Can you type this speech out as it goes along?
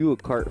You a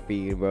cart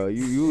fiend, bro.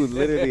 You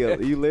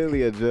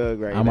literally a jug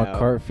right I'm now. a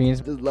cart fiend.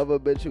 Just love a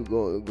bitch who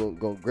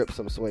go grip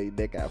some sway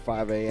dick at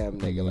 5 a.m.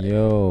 Nigga, like,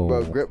 Yo,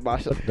 bro, grip my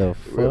shit. the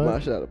Rip my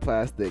fuck, shit out of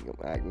plastic. I'm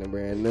acting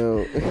brand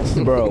new.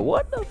 Bro,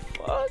 what the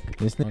fuck?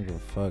 this nigga give a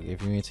fuck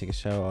if you ain't take a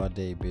shower all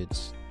day,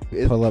 bitch.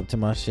 It's- Pull up to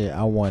my shit.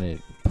 I want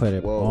it. Put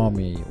it Whoa. on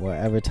me.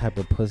 Whatever type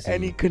of pussy.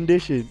 Any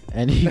condition.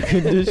 Any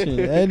condition.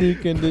 Any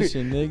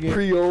condition, nigga.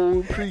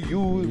 Pre-owned,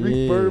 pre-used,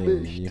 Yeah,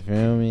 refurbished. you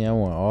feel me? I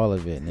want all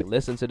of it. Nigga.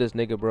 Listen to this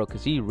nigga, bro,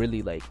 cause he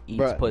really like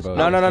eats Bruh, pussy.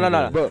 bro,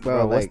 No.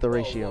 Bro, What's like- the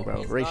ratio,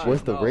 bro? Ratio.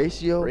 What's the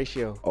ratio?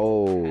 ratio?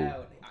 Oh.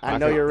 I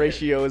know your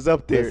ratio is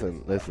up there.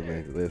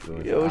 Listen.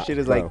 Yo, shit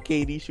is Bro. like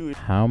KD shooting.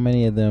 How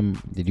many of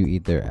them did you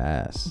eat their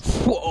ass?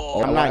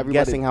 I'm I'm not everybody-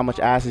 guessing how much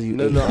asses you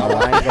No, ate. no, bro.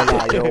 I ain't gonna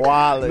lie, you're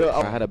wild. No,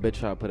 I had a bitch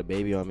try to put a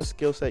baby on me. The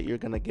skill set you're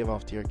gonna give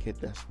off to your kid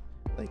that's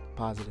like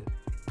positive.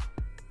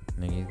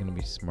 Nigga, he's gonna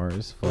be smart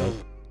as fuck.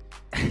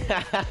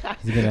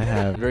 He's gonna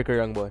have Drake or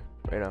young boy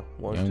right now.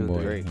 One, young two,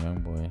 boy, three.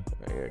 young boy.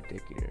 Right here,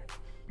 dick eater.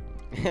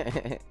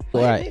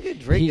 Right. Nigga,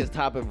 Drake He- is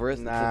topping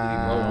versatility,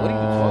 Nah. bro. What are you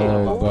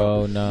talking about?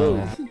 Bro, no.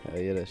 Hell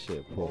yeah, that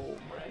shit, Paul.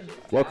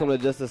 Welcome to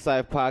Just a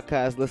Sight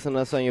Podcast. Listen to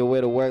us on your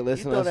way to work.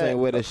 Listen to us on your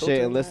way to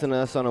shit. And listen to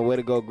us on the way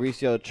to go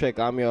grease your trick.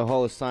 I'm your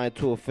host, Sign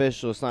 2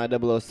 Official, Sign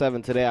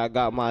 007. Today I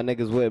got my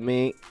niggas with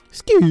me.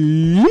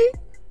 Ski.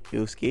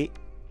 You ski.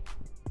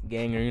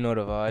 Ganger, you know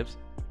the vibes.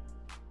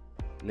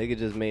 Nigga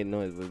just made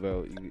noise, but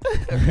bro,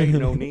 Ain't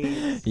no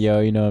need. Yo,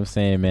 you know what I'm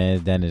saying, man?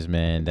 It's Dennis,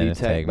 man. Dennis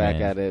D-Tech Tech, back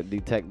man. at it.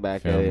 D-Tech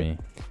back Feel at me? it.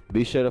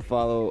 Be sure to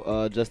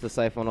follow Just a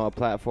Sight on all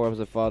platforms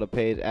and follow the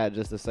page at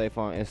Just a Sight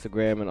on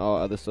Instagram and all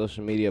other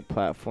social media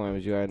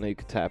platforms. You already know you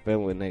can tap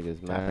in with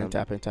niggas, man.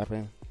 Tap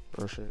in.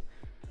 Real shit.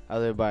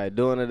 How's everybody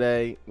doing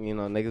today? You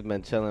know, niggas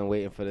been chilling,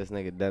 waiting for this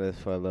nigga Dennis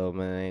for a little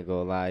minute. I ain't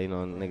gonna lie. You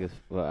know, niggas,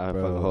 I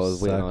fucking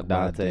hoes waiting suck on my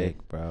Dante.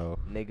 dick, bro.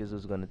 Niggas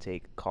was gonna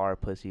take car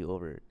pussy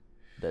over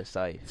the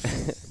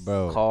scythe.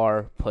 Bro.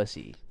 Car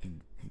pussy.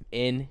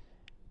 In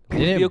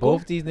Didn't vehicle?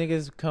 both these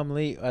niggas come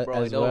late Bro,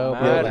 as it don't well?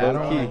 matter. Bro? Yeah, I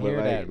don't low-key, want to but hear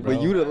like- that, but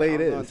bro. you the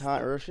late I was on is.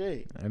 time, real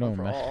shit. It don't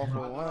For matter. all for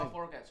I one. got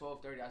work at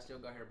 12:30. I still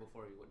got here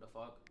before you. What the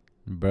fuck?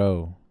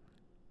 Bro,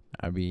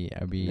 I be,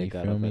 They you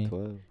got feel up me? at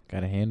 12.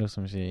 Gotta handle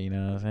some shit, you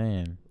know what I'm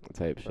saying?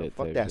 Type Bro, shit.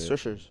 fuck type that, shit.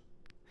 swishers.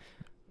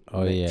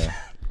 Oh, yeah.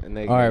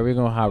 Nigga. All right, we're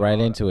gonna hop right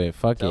into it.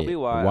 Fuck Tell it. me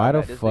why Why I'm the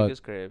at this fuck? nigga's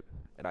crib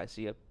and I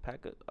see a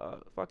pack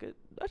of fucking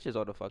Dutchess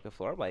on the fucking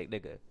floor. I'm like,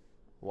 nigga,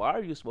 why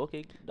are you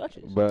smoking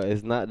Dutchess? Bro,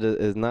 it's not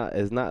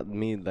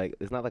me, like,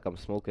 it's not like I'm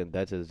smoking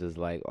Dutchess just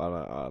like on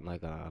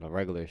a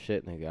regular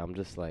shit, nigga. I'm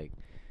just like,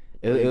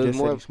 it You was just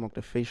said more. you smoked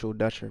a facial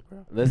Dutcher,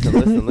 bro.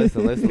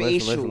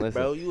 Listen.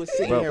 Bro. You was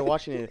sitting Bro. here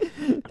watching it.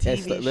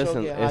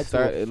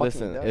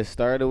 It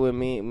started with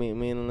me and a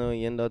little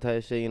Yendo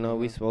type shit, you know,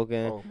 we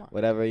smoking, Oh my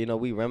whatever, you know,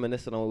 we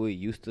reminiscing on what we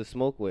used to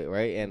smoke with,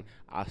 right? And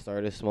I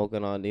started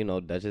smoking on, you know,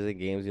 Dutchess and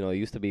games, you know, it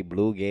used to be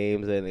blue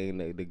games and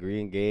the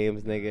green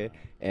games, nigga.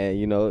 And,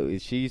 you know,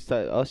 she was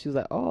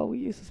like, oh, we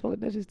used to smoke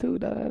Dutchess too,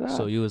 da da da.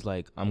 So you was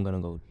like, I'm gonna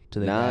go to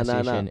the Nah, gas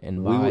station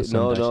and we buy was,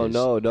 some Dutchess.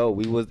 no.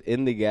 We was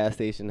in the gas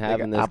station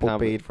having this Apple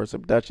paid for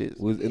some Dutchess.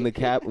 was in the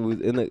cap. Was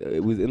in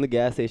the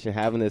gas station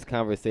having this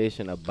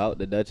conversation about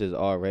the Dutchess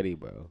already,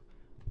 bro.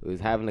 We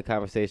was having the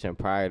conversation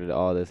prior to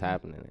all this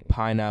happening, nigga.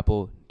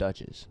 Pineapple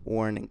Dutchess.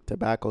 Warning: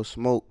 tobacco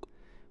smoke.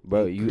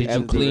 Bro. You Did you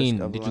empty- clean?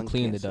 risk of Did you lung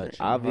clean the cancer. Dutch?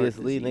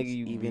 Obviously, Heart nigga,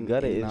 disease, you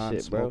got it in and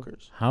shit, bro.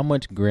 non-smokers. How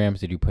much grams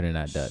did you put in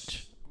that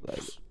Dutch? Like,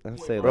 I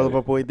say, Roll like, up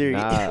a boy theory.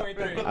 nah,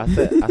 I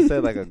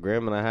said like a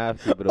gram and a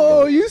half. Keep it a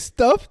Oh, buck. you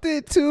stuffed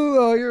it too?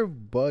 Oh, you're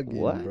bugging,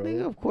 What, bro.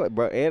 nigga? Of course,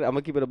 bro. And I'm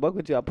gonna keep it a buck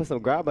with you. I put some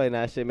grab in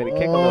that shit, made it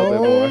kick a little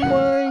bit more. Oh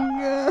my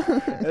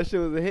god. That shit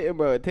was a hitting,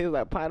 bro. It tastes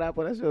like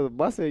pineapple. That shit was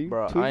busting. You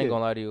Bro, I tweaking. ain't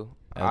gonna lie to you.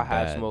 That's I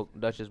had bad. smoked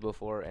Dutchess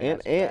before,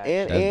 And that's bad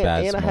shit.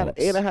 That's bad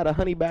smokes. I had a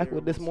honey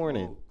backwood this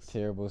morning.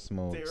 Terrible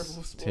smokes. Terrible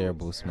smokes.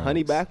 Terrible smokes.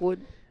 Honey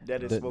backwood.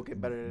 That is The- smoking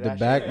better than The that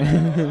back,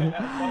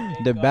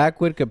 shit. the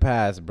backwood could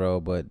pass, bro.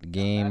 But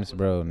games,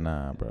 bro,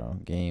 nah, bro.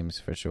 Games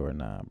for sure,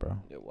 nah, bro.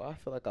 Yeah, well, I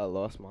feel like I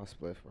lost my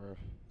split, bro.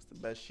 It's the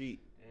best sheet.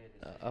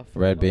 I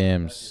feel Red like-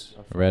 BMs,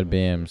 red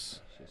BMs.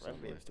 Red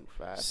Beam's too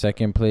fast.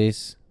 Second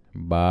place,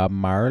 Bob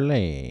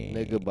Marley.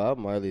 Nigga, Bob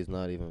Marley's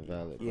not even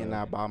valid. Yeah, bro.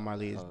 nah, Bob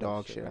Marley is Oh,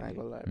 dog shit, shit. I ain't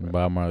gonna lie, bro.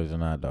 Bob Marley's are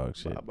not dog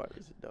shit. Bob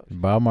Marley's a dog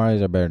shit. Bob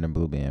Marley's are better than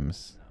Blue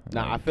BMs.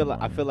 Nah, I feel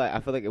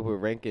like if we're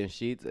ranking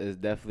sheets, it's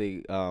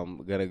definitely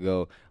gonna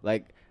go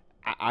like.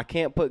 I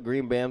can't put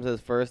green bams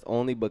as first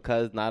only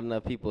because not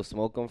enough people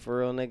smoke them for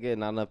real, nigga.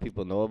 Not enough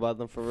people know about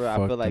them for real. I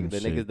Fuck feel like the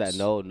them niggas that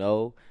shits.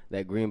 know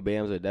that green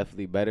bams are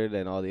definitely better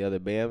than all the other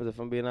bams, if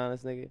I'm being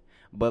honest, nigga.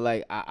 But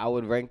like I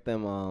would rank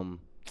them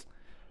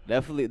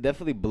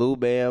definitely blue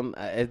bam.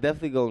 It's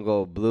definitely gonna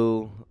go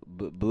blue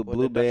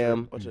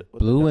bam.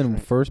 Blue in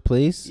first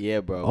place?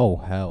 Yeah, bro. Oh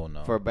hell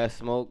no. For best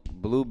smoke,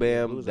 blue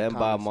bam, Blue's a then common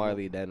Bob smoke.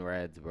 Marley, then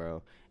Reds,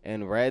 bro.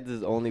 And Reds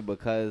is only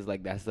because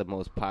like that's the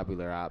most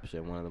popular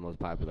option, one of the most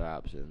popular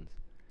options.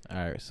 All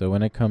right. So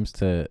when it comes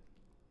to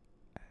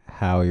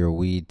how your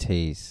weed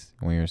tastes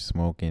when you're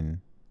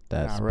smoking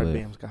that Nah, Red split,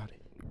 Beam's got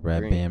it. Red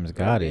Green. Bams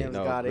got it. Bams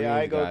No, got it. green's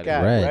I go got it.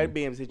 cat. Red. Red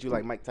Bams hit you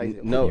like Mike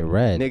Tyson. No, You're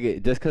red.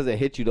 nigga. Just because it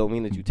hit you don't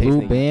mean that you taste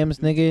Blue it. Bams, You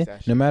taste nigga.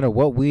 that No shit. matter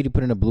what weed you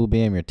put in a blue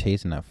Bam, you're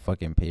tasting that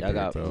fucking paper, Y'all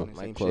got bro. Same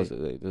Mike shit. closer.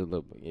 Like, just a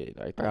little bit. Yeah, right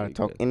I there. gotta we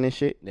talk good. in this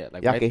shit. Yeah,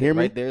 like Y'all right can hear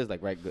me? Right there is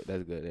like right good.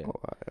 That's good. Yeah. Oh,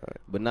 alright.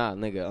 But nah,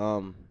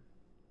 nigga.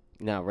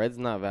 Nah, red's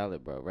not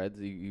valid, bro. Red's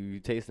you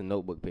taste the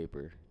notebook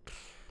paper.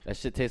 That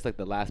shit tastes like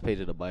the last page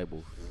of the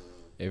Bible.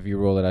 If you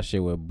roll that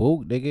shit with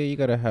boot, nigga, you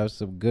gotta have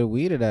some good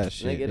weed of that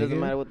shit. Nigga, it doesn't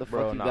matter what the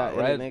Bro, fuck you nah,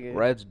 got in it, nigga.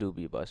 Reds do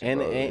be busting,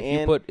 And- bro.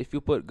 and- If you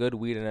put good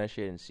weed in that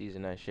shit and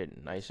season that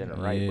shit nice and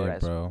right, bro, Yeah,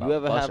 that's bro. You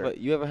ever buster.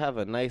 you ever have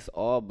a nice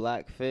all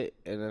black fit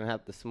and then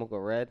have to smoke a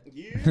red?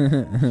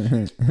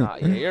 Nah,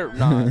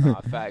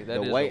 fact. That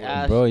The is white a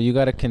ash- Bro, you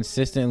gotta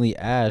consistently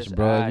ash, Just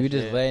bro. If ash, you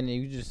just yeah.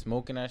 you just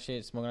smoking that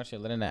shit,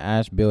 letting the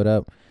ash build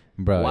up,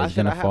 bro, Why it's should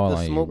gonna I have fall to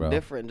on you, smoke bro.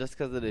 different just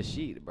because of the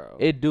sheet, bro?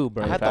 It do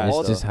burn I have to fast. It's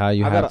alter- just how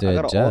you have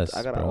to adjust,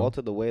 I gotta bro.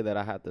 alter the way that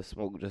I have to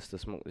smoke just to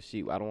smoke the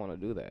sheet. I don't want to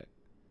do that.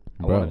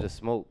 I Bro. want to just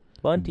smoke.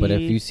 Bunty. But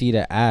if you see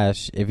the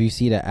ash,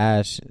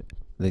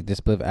 like the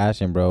split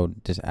ashing, bro,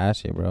 just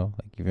ash it, bro.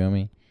 Like, you feel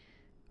me?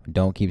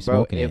 Don't keep Bro,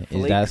 smoking it. It's that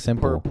flakes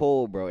simple. per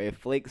pull, bro. It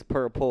flakes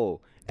per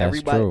pull. That's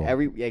Everybody,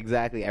 true.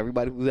 Exactly.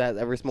 Everybody who has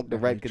ever smoked the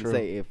Definitely red can true.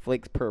 say it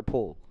flakes per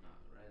pull.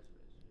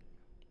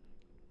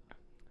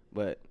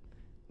 But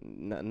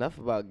enough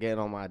about getting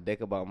on my dick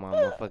about my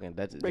motherfucking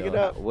Dutchess. Bring Yo, it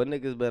up. What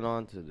niggas been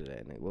on to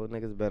today, nigga? What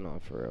niggas been on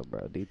for real,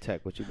 bro?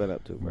 D-Tech, what you been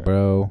up to, bro?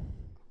 Bro,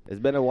 It's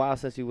been a while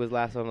since you was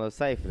last on the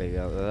safe,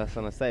 nigga. Last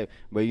on the safe.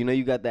 But you know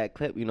you got that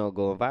clip, going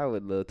viral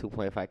with the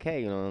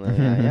 2.5K, y'all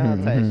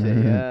type shit,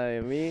 you know what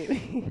I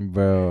mean?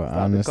 bro, Stop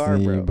the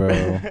honestly, car,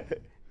 bro,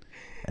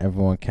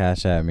 everyone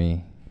cash at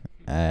me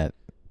at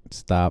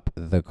Stop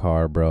the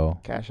Car, bro.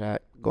 Cash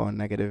out going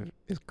negative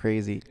is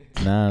crazy.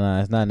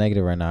 Nah, it's not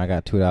negative right now. I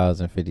got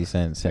 $2.50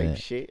 in Type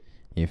it. shit.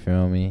 You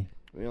feel me?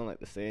 We on like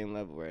the same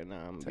level right now.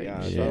 I'm gonna be Type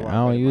honest. shit. Yeah, I'm I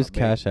don't ready use my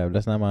Cash bank. App.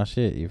 That's not my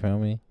shit. You feel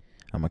me?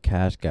 I'm a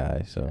cash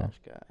guy, so Cash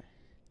guy.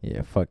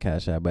 yeah, fuck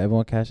Cash App. But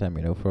everyone cash at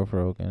me though, for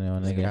you know,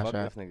 Just nigga. Cash Fuck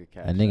App. this nigga A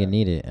Cash nigga App.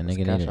 need it. A What's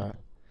nigga cash need it. out?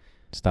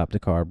 Stop the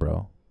car,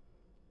 bro.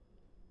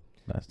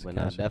 That's the But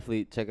nah, cash app.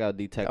 definitely check out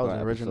D-Tech That was on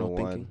original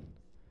episode thinking.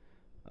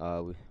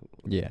 1.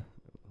 Yeah.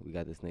 We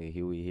got this nigga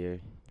Huey here.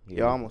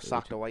 Yo, I almost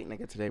socked a white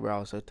nigga today, bro. I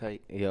was so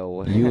tight. Yo,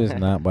 what? You was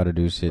not about to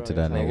do shit to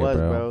Bro, that I nigga, was,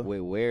 bro. bro. Wait,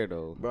 where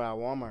though? Bro, at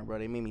Walmart, bro,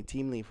 they made me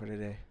team lead for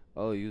today.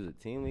 Oh, you was a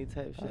team lead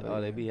type shit? Oh,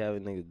 Oh, they yeah. be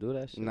having niggas do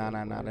that shit? Nah.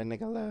 That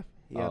nigga left.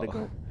 He had to Oh.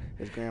 go.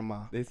 His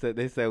grandma. They said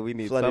we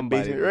need Flooded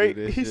somebody basement, to right?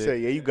 do this He shit.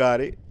 said, yeah, you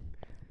got it.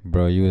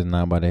 Bro, you was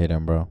not about to hit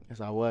him, bro.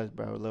 Yes, I was,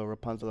 bro. Little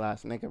Rapunzel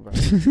ass nigga, bro.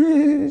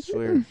 I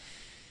swear.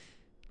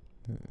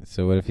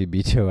 So what if he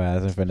beat your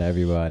ass in front of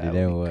everybody? That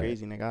Then would be what?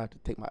 crazy, nigga. I have to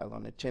take my L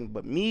on the chin.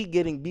 But me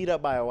getting beat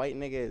up by a white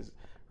nigga is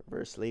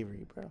reverse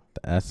slavery, bro.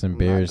 That's I'm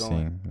not embarrassing.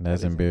 going. That's That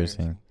is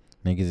embarrassing.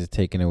 Niggas is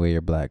taking away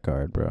your black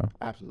card, bro.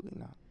 Absolutely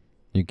not.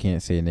 You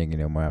can't say nigga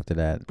no more after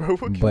that. Bro,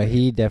 what But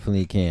he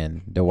definitely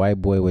can. The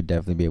white boy would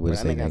definitely be able Bro,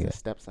 to that say nigga has a nigga.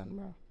 stepson,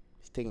 bro.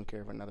 He's taking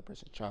care of another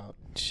person's child.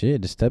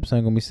 Shit, the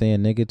stepson gonna be saying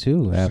nigga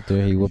too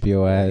after he whoop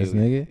your ass,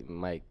 Huey, nigga.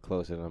 Mike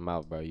closer to the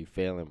mouth, bro. You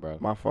failing, bro.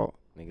 My fault.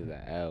 Niggas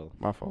at L.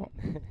 My fault.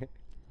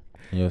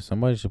 Yo,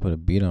 somebody should put a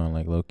beat on,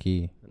 like low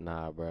key.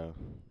 Nah, bro.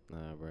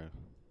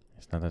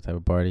 It's not that type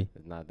of party.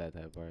 It's not that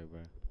type of party, bro.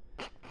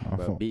 Oh,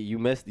 Bro, you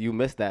missed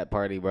that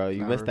party, bro.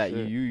 You Nah, missed real that.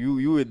 shit.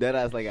 You were dead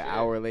ass like an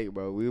hour late,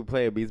 bro. We were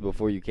playing beats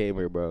before you came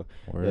here, bro.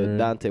 Yo, word.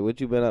 Dante, what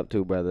you been up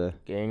to, brother?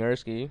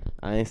 Gangerski.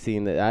 I ain't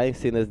seen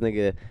this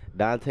nigga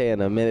Dante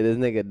in a minute. This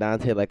nigga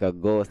Dante like a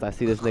ghost. I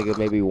see this nigga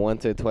maybe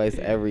once or twice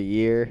every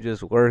year.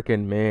 Just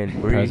working, man.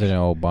 President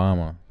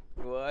Obama.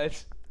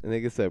 What? The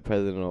nigga said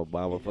President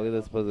Obama. Fuck is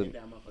this supposed to Hit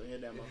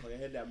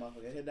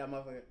that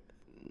motherfucker.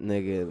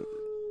 nigga?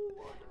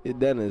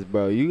 Dennis,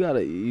 bro, you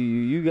gotta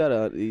you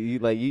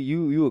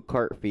a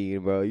cart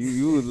fiend, bro.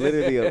 You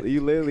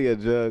literally a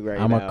jug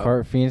right I'm now. a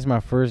cart fiend. It's my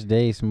first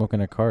day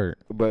smoking a cart.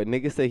 But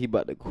nigga said he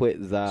about to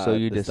quit Zod. So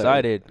you to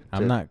start- decided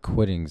I'm to not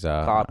quitting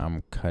Zod. cop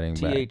I'm cutting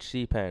back.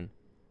 THC pen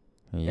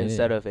Yeah.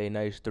 instead of a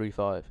nice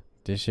 3.5.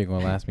 This shit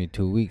gonna last me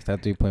 2 weeks.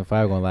 That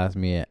 3.5 gonna last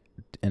me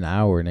an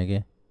hour,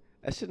 nigga.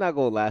 That shit not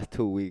gonna last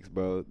 2 weeks,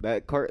 bro.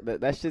 That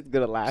shit's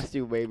gonna last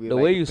you maybe. The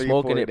like way you 3-4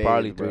 smoking it, days,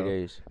 probably bro. 3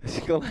 days. That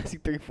shit gonna last you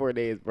 3-4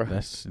 days, bro.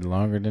 That's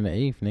longer than the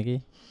eighth,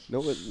 nigga.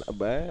 No, it's not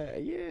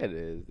bad. Yeah, it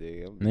is,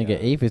 dude. Nigga,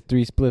 eighth is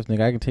 3 spliffs,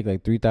 nigga. I can take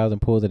like 3,000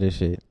 pulls of this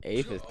shit,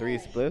 Eighth is 3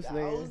 spliffs,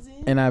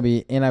 nigga. and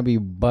I be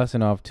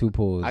busting off 2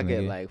 pulls. I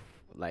get nigga.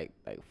 like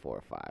 4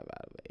 or 5 out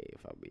of 8.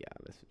 If I'll be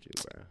honest with you,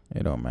 bro.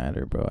 It don't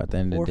matter, bro. At the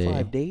end 4 of the or day.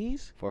 5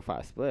 days? 4 or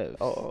 5 spliffs.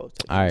 Oh. All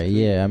right,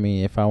 yeah. I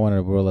mean, if I wanted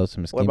to roll up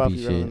some What about skimpy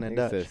if you rolling shit, in Nigga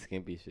Dutch? said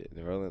skimpy shit.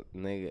 Rolling,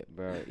 nigga,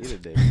 bro. Eat a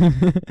dick.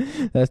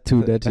 that's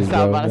 2 Dutches, That's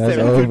bro. what I'm about to That's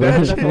say, over.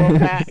 that's 2 Dutch,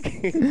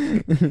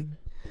 that's one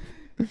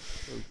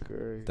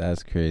Okay.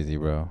 That's crazy,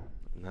 bro.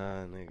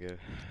 Nah, nigga.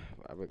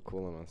 I've been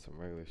cooling on some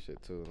regular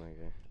shit too,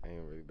 nigga. I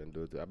ain't really been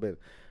doing it. I've been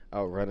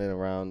out running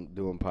around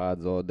doing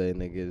pods all day,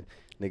 nigga.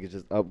 Nigga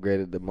just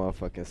upgraded the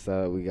motherfucking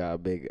sub. We got a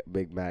Big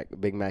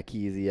Mac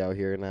Easy out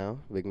here now.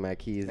 Big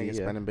Mac Easy. Nigga Yeah.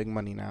 spending big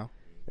money now.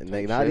 And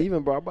Type not shit.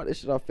 even, bro. I bought this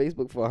shit off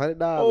Facebook for $100.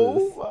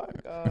 Oh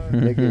my god.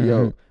 Nigga,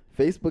 yo,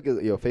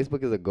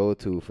 Facebook is a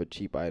go-to for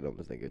cheap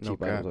items, nigga. No Cheap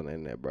cap. items on the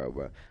internet,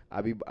 bro.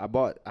 I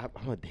bought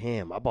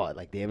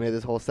like damn near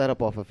this whole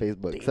setup off of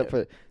Facebook, except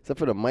for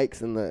the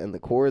mics and the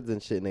cords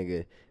and shit,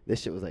 nigga.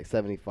 This shit was like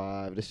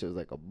 $75. This shit was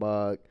like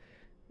 $1,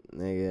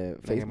 nigga.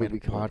 Facebook Facebook made a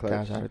become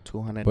podcast clutch. out of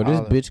 $200. But this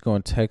bitch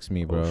gonna text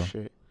me, bro, Oh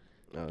shit.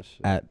 Oh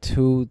shit. at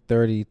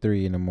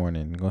 2:33 in the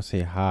morning. Gonna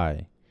say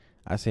hi.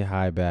 I say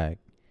hi back.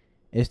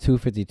 It's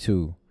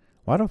 2:52.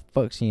 Why the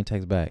fuck she ain't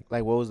text back?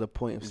 Like, what was the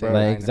point of saying Bro,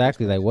 that in Like the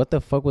exactly. first Like place? what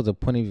the fuck was the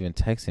point of even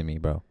texting me,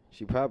 bro?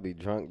 She probably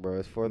drunk, bro.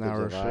 It's 4th Nah,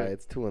 real of July. shit.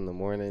 It's 2 in the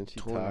morning. She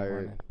 2 in the tired.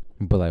 morning.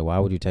 But like, why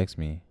would you text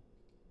me?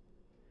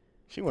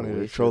 She wanted to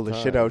Waste troll your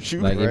the shit time. out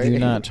you. Like if Right? you're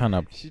not trying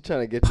to She trying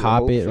to get your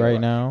pop hopes it up. right She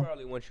now,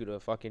 probably wants you to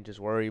fucking just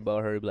worry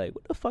about her. Be like,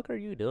 what the fuck are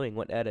you doing?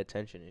 Want that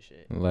attention and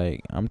shit.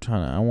 like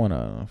I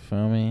wanna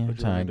feel me. I'm What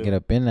you trying wanna to do? get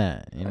up in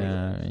that. You know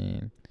Yeah. what I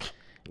mean?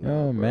 Nah,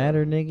 No bro.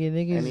 matter, nigga.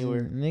 Niggas,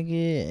 Anywhere. nigga.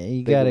 You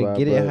Think gotta about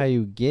get it, it bro. how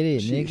you get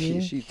it,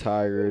 nigga. She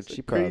tired. That's a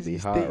She probably crazy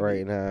hot statement.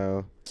 right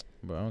now.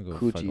 Bro, I don't give a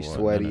fuck Coochie about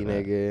sweaty, none of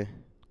that. nigga.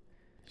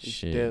 You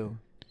Shit, still.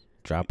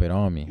 drop it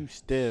on me. You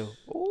still.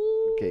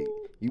 Okay,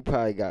 you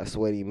probably got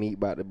sweaty meat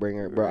about to bring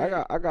her, bro. I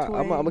got. I'm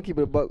Twang. gonna keep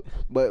it a buck,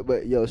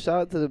 but yo,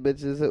 shout out to the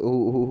bitches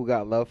who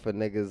got love for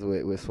niggas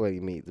with sweaty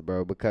meats,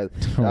 bro. Because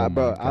Oh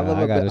bro, my I God, love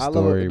I got a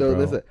story, no, bro.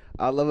 listen,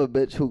 I love a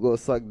bitch who go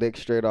suck dick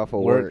straight off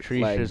of Work work.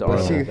 treatures like, are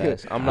bro. the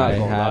best. I'm not I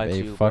gonna have lie to a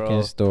you, fucking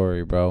bro.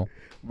 story, bro.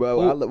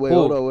 Bro, Who-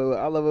 hold on, wait.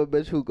 I love a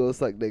bitch who goes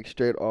suck dick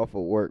straight off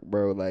of work,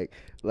 bro. Like,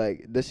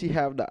 does she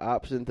have the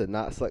option to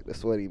not suck the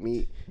sweaty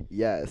meat?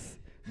 Yes.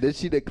 Did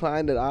she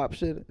decline the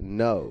option?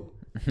 No.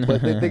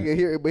 But the thing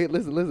here, but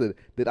listen.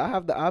 Did I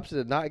have the option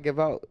to not give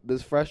out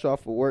this fresh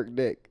off of work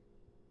dick?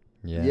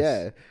 Yes.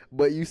 Yeah.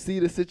 But you see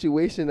the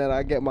situation that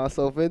I get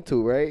myself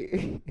into,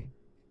 right?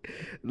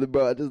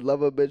 Bro, I just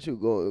love a bitch who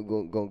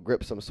go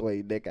grip some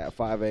sweaty dick at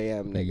 5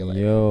 a.m. nigga. Like,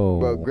 Yo.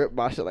 bro, grip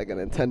my shit like a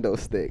Nintendo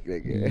stick,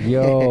 nigga.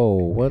 Yo,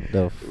 what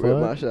the Rip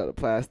my fuck? shit out of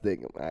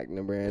plastic. I'm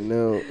acting brand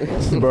new.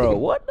 Bro,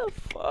 what the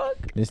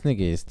fuck? This nigga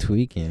is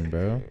tweaking,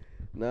 bro.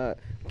 Nah,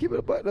 keep it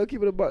a buck though.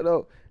 Keep it a buck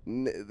though.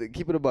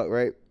 Keep it a buck,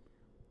 right?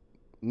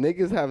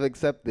 Niggas have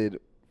accepted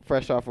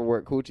fresh off of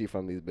work coochie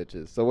from these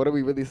bitches. So what are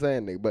we really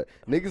saying, nigga? But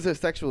niggas are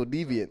sexual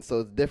deviants,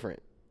 so it's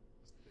different.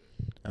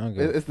 I don't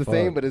give a It's the fuck.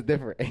 same, but it's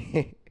different.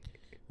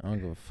 I don't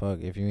give a fuck.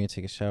 If you ain't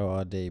take a shower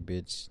all day,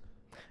 bitch,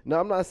 No,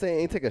 I'm not saying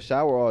ain't take a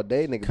shower all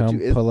day, nigga. come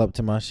but you, pull up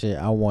to my shit.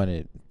 I want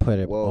it. Put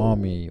it Whoa.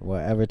 on me.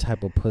 Whatever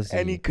type of pussy.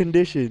 Any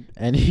condition.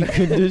 Any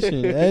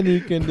condition. Any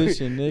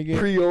condition, nigga.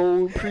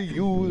 pre-owned,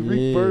 pre-used, Yeah,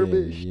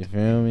 refurbished. You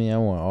feel me? I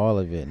want all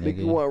of it, Nigga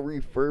nigga. want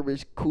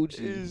refurbished coochie.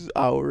 Is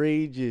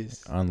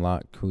outrageous.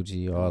 Unlock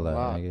coochie, all that,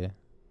 Unlock. nigga.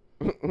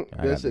 I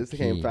That got the shit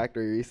came key.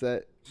 factory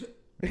reset.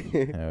 Hell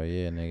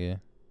yeah, nigga.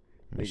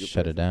 Nigga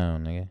Shut it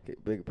down, nigga. Okay,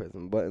 big put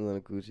some buttons on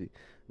the coochie.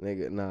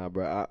 Nigga, nah,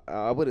 bro.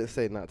 I wouldn't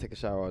say not take a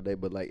shower all day,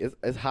 but like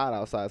it's hot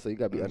outside, so you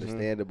gotta be Mhm.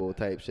 understandable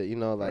type shit. You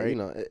know, like you Right.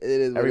 know, it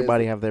is. what it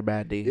Everybody is. have their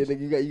bad days. Yeah,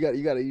 nigga,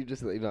 you gotta, you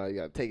just, you know, you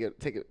gotta take it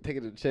to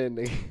the chin,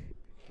 nigga.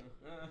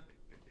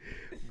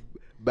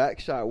 Back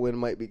shot wind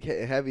might be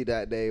getting heavy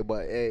that day,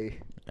 but hey,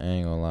 I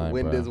ain't gonna lie,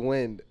 wind bro. is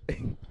wind.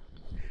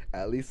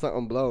 At least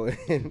something blowing.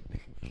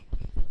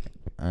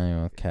 I ain't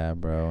gonna cap,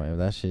 bro. If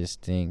that shit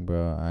stink,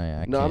 bro,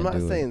 I No, can't I'm not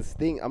do saying it.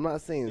 stink. I'm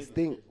not saying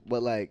stink,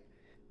 but like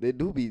they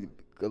do be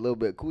a little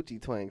bit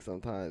coochie twang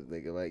sometimes,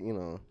 nigga. Like you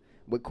know,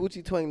 but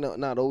coochie twang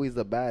not always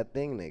a bad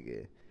thing,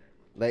 nigga.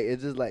 Like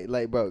it's just like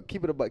bro,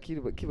 keep it a buck, keep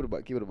it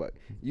a buck.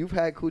 You've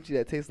had coochie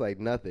that tastes like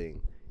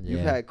nothing.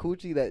 You've Yeah. had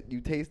coochie that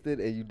you tasted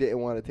and you didn't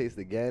want to taste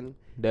again.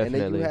 Definitely.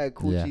 And then you had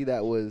coochie Yeah.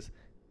 that was,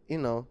 you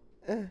know,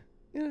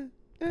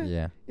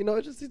 Yeah. You know,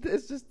 it's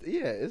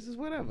just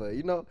whatever.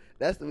 You know,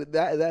 that's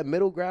that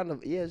middle ground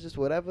of it's just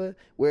whatever.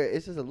 Where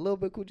it's just a little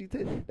bit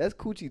coochie. That's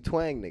coochie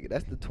twang, nigga.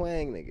 That's the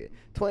twang, nigga.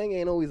 Twang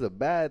ain't always a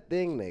bad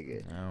thing,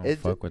 nigga. I don't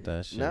It's fuck ju- with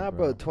that shit, Nah,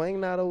 bro. Twang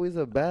not always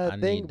a bad I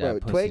thing, need bro.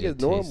 that pussy Twang to is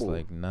taste normal.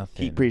 like nothing.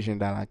 Keep preaching,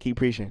 Dylan. Keep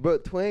preaching. Bro,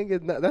 twang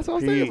is not. That's what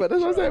I'm saying, bro.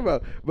 That's what I'm saying, bro.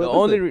 The But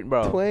only listen,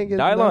 bro, twang is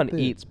Dylon nothing.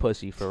 eats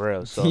pussy for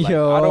real. So like,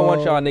 I don't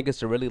want y'all niggas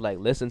to really like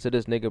listen to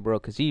this nigga, bro,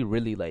 cause he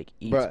really like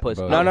eats Bruh.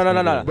 pussy. Bro, No, no, this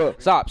no, no, nigga- no. Bro,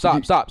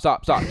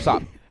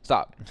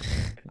 Stop.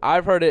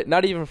 I've heard it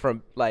not even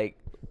from like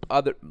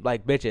other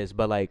like bitches,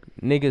 but like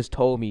niggas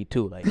told me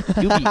too. Like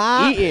you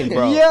be eating,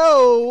 bro.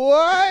 Yo,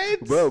 what?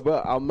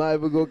 Bro, I'm not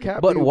even gonna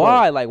cap. But you,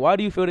 why? Like, why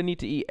do you feel the need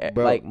to eat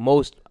Bro. like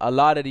a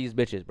lot of these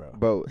bitches, bro?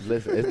 Bro,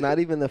 listen, it's not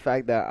even the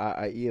fact that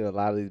I eat a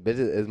lot of these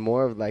bitches. It's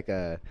more of like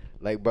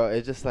bro,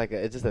 it's just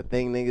a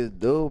thing niggas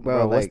do, bro.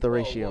 Bro, what's like, the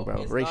ratio, whoa,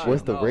 bro? it's Ratio.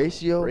 what's the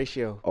ratio?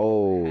 ratio?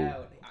 Oh,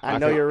 I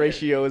know your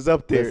ratio is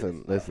up there.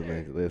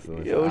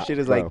 Listen. Yo, shit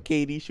is Bro, like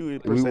KD shooting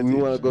We percentage.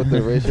 want to go through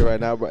the ratio right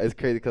now, bro. It's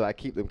crazy because I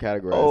keep them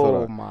categorized. Hold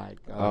Oh on. my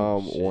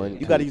god. One.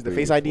 You gotta two, use the three,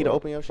 Face ID to 4,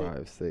 open your shit?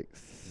 5,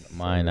 6.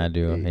 Mine, I 7,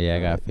 do. 8, Yeah, I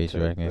got 9, facial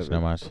 10, recognition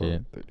on my 11, 12,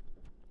 shit. 13,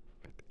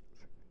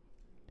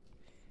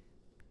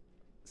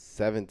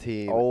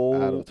 17 Oh.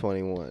 out of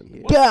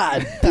 21.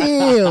 God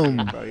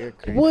damn. Bro, you're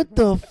crazy. What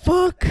the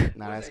fuck?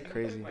 Nah, that's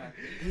crazy.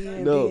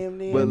 No,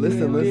 but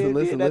listen,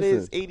 That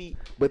is listen. 80.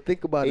 But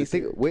think about it.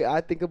 Basic. Wait,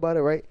 I think about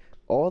it, right?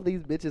 All these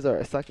bitches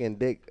are sucking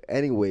dick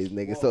anyways,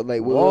 nigga. So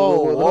like, wait.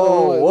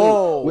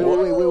 Whoa, Let me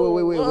break this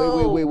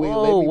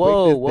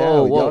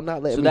down. Y'all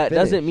not letting So me that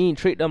finish. doesn't mean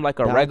treat them like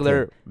a Dante,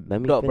 regular. Let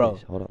me No, finish. bro.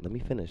 Hold on, let me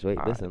finish. Wait,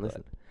 All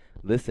right,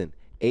 listen.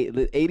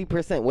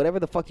 80%, whatever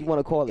the fuck you want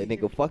to call it,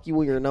 nigga. Fuck you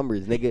and your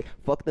numbers, nigga.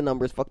 Fuck the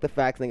numbers, fuck the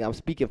facts, nigga. I'm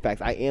speaking facts.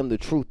 I am the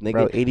truth, nigga.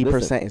 Bro, 80%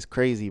 Listen. is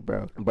crazy,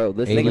 bro. Bro,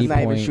 listen. Niggas not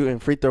even point- shooting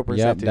free throw Yep,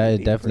 percentage. that is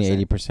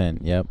definitely 80%.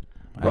 Yep.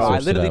 Bro, I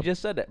searched it literally up.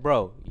 just said that,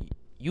 bro.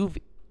 You've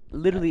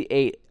literally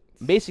ate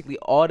basically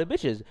all the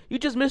bitches. You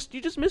just missed 2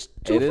 It is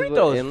free what-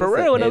 throws and for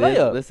listen, real in a it is-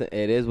 layup. Listen,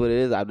 it is what it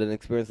is. I've been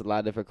experiencing a lot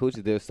of different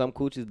coochies. There's some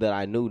coochies that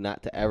I knew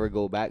not to ever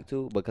go back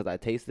to because I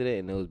tasted it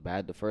and it was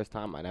bad the first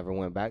time. I never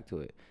went back to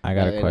it. I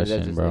got a And question,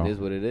 that's just, bro. It is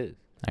what it is.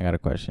 I got a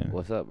question.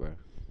 What's up, bro?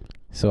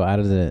 So out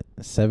of the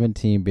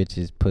 17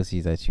 bitches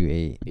pussies that you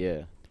ate,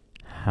 Yeah.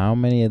 how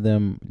many of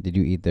them did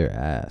you eat their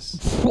ass?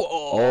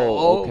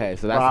 Oh, okay.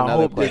 So that's Bro, I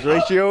another hope this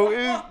question. ratio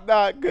is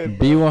not good.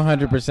 Be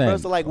 100%. Bro,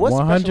 so like, what's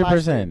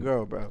 100%.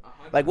 girl, bro?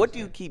 Like, what do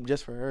you keep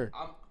just for her?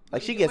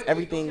 Like, she gets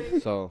everything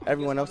So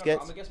everyone else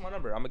gets. I'm gonna guess my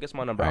number. I'm gonna guess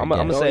my number. Alright, I'm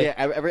gonna guess. Oh, say.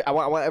 yeah, I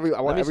want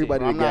me see. everybody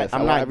to I'm guess. not. I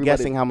I'm want not everybody-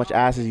 guessing how much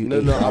asses you No,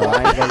 ate. no, bro.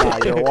 I ain't gonna lie.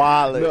 You're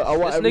wild. No, I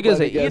want This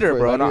nigga's everybody an to guess eater, first.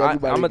 bro. I No, need I'm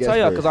everybody gonna to tell guess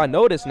y'all because first. I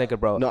know this nigga,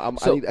 bro. No, I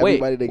So, need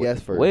everybody to wait,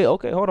 guess first. Wait,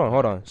 okay, hold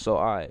on. So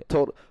I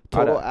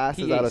Total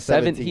asses he out ate of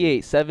 17. He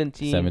ate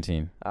 17.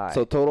 17. All right.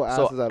 So total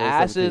asses So out of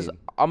asses,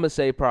 17. I'm gonna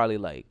say probably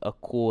like a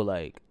cool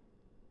like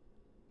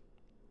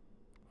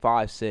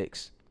 5,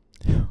 6,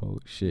 Oh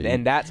shit.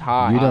 and that's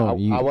high. You I don't-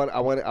 you- want to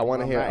hear. I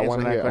want to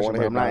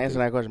hear. I'm not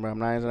answering that question, bro. I'm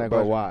not answering that Bro,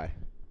 question. why?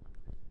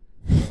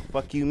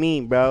 Fuck you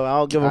mean, bro? I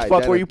don't give a Alright, fuck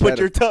Dennis, where you put Dennis,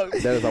 your tongue.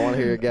 Dennis, I want to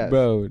hear your guess.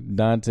 Bro,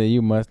 Dante,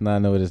 you must not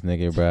know this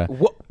nigga, bro.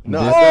 What?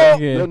 No, This I-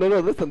 nigga- no.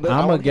 Listen, I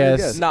I'ma wanna hear your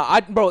guess- Nah,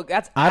 bro,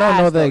 that's. I don't ass,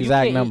 know though. the You exact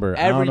can't eat number.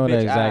 I every don't know the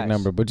bitch exact ass.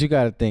 number, but you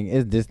got to think,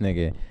 it's this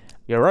nigga.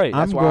 You're right.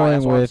 That's I'm why. going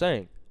That's what I'm with-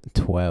 saying.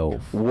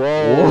 12.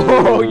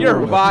 Whoa,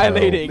 you're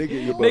violating.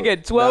 Nigga,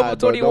 Nigga, 12 nah, or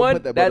bro,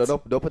 21. Don't That's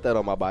don't put that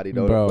on my body,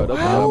 though. Bro, don't put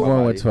that I'm on my going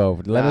body. with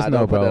 12. Let us know,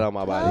 don't bro. Put that on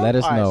my body. Let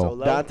us Alright, know. so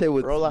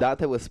love,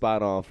 Dante was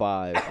spot on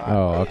 5.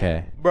 Oh,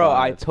 okay. bro.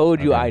 I told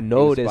you Okay. I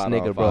know He was this spot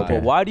nigga, on bro. 5.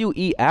 But why do you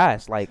eat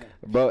ass? Like,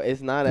 Bro,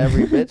 it's not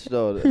every bitch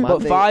though. My but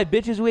thing- 5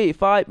 bitches we ate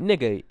 5,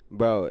 nigga.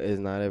 Bro, it's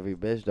not every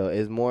bitch though.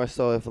 It's more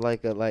so if bro.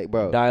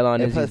 Dylon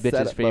if is her these bitches'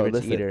 setup- bro, favorite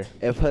listen, eater.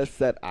 If her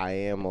set, I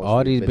am. Most All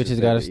of these bitches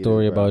got a favorite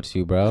story eaters, bro. about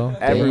you, bro.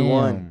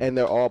 Everyone. Damn. and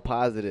they're all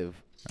positive.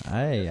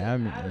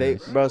 They,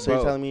 Bro, so you're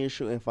Bro. telling me you're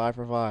shooting 5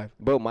 for 5?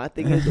 Bro, my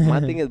thing is,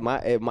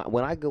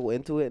 when I go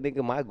into it,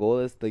 nigga, my goal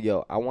is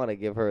I want to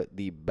give her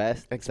the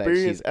best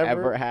Experience that she's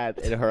ever had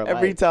in her life.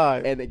 Every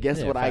time. And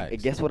guess Yeah, what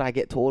facts. guess what I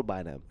get told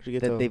by them? What you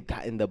get That told? they've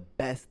gotten the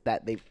best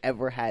that they've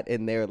ever had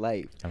in their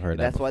life. I've heard And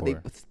that that's why they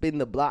before. spin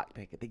the block,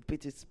 nigga. They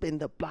bitches spin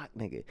the block,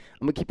 nigga.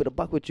 I'm gonna keep it a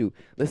buck with you.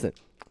 Listen,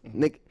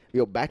 nigga.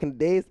 Yo, back in the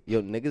days,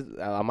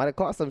 niggas, I might have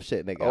caught some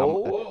shit, nigga.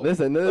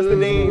 Listen, What's the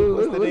name?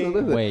 What's the name?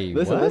 Listen, Wait,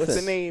 listen, what? What's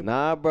the name?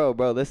 Nah, bro,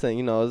 listen,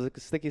 it was a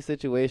sticky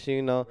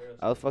situation, I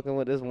was fucking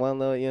with this one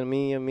little, you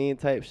know mean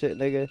type shit,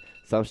 nigga.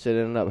 Some shit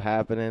ended up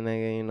happening,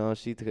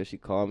 nigga, she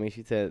called me,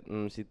 she said,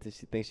 she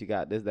thinks she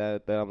got this,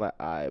 that, I'm like,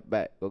 alright,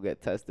 bet, go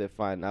get tested,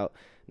 find out.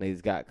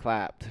 Niggas got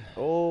clapped.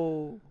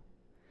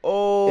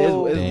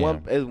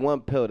 It's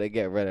one pill to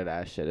get rid of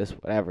that shit. It's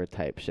whatever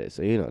type shit.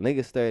 So,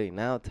 niggas 30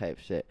 now type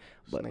shit.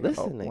 But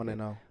listen, nigga.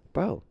 1-0.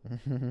 Bro,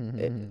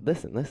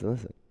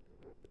 listen.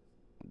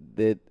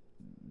 Did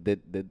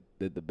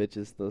the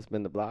bitches still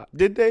spin the block?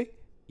 Did they?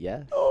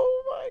 Yes.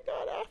 Oh my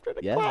god! After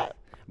the Yes. clap.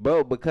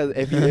 Bro, because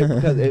if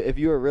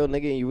you're a real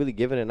nigga and you really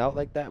giving it out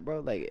like that, bro,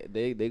 like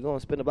they gonna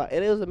spin the block.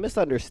 And it was a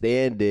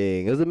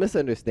misunderstanding.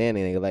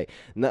 Nigga. Like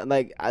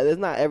it's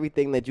not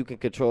everything that you can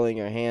control in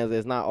your hands.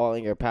 It's not all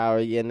in your power.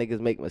 Yeah,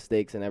 niggas make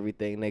mistakes and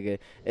everything, nigga.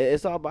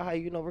 It's all about how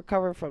you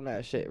recover from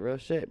that shit. Real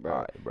shit, bro. All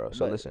right, bro.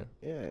 So But, listen,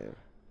 Yeah.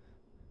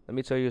 let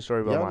me tell you a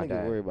story about Y'all my niggas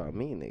dad. worry about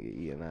me, nigga,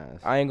 eating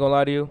ass. I ain't gonna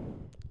lie to you.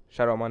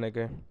 Shout out my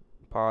nigga,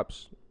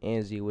 Pops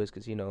and Z-Wiz,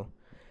 because,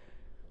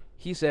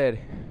 he said,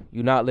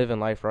 you not living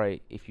life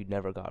right if you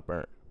never got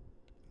burnt.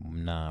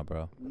 Nah,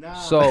 bro.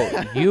 So,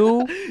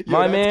 you,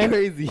 my that's man,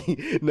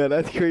 crazy. No,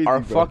 that's crazy, are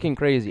bro. fucking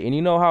crazy. And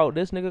you know how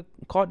this nigga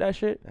caught that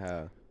shit?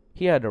 How?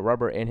 He had the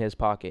rubber in his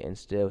pocket and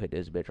still hit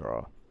this bitch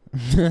raw.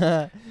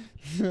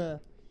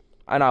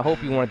 And I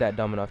hope you weren't that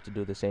dumb enough to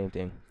do the same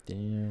thing.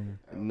 Damn.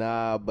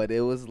 Nah, but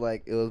it was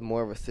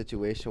more of a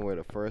situation where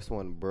the first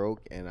one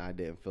broke and I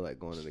didn't feel like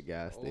going to the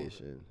gas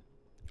station.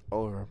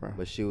 Over, bro.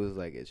 But she was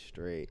like, it's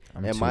straight.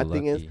 I'm And too my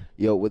thing is,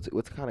 lucky.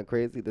 what's kind of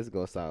crazy? This is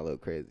gonna sound a little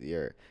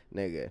crazier,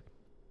 nigga.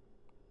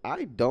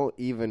 I don't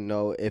even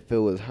know if it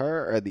was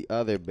her or the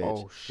other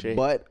bitch. Oh, shit.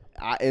 But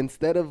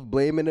instead of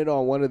blaming it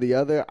on one or the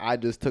other, I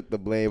just took the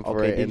blame for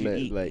Okay, it. did and you the,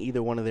 eat like,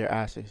 either one of their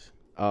asses?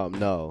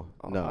 no.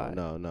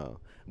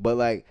 But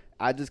like,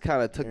 I just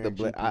kind of took the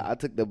blame. I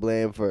took the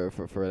blame for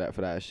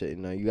that shit.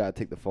 You gotta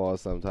take the fall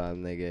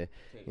sometimes, nigga.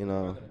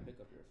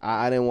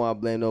 I didn't want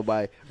to blame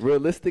nobody.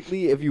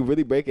 Realistically, if you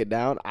really break it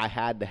down, I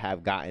had to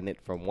have gotten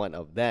it from one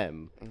of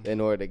them in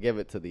order to give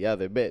it to the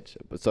other bitch.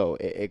 But so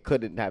it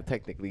couldn't have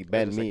technically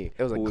been me.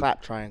 It was a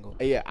clap triangle.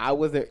 Yeah, I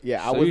wasn't.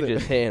 Yeah, I So wasn't. you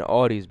just hitting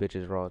all these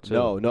bitches raw too?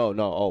 No.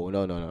 Oh,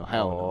 no.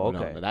 Hell Oh, no.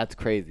 okay. No. That's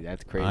crazy.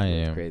 That's crazy. I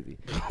That's am. crazy.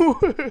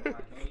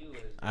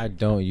 I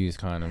don't use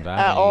condoms. I At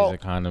haven't all.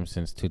 used a condom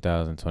since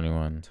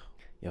 2021.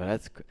 Yo,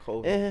 that's.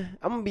 COVID.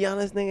 I'm gonna be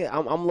honest, nigga.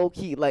 I'm low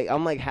key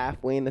I'm like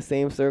halfway in the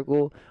same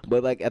circle,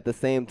 but like at the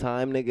same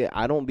time, nigga,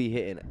 I don't be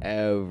hitting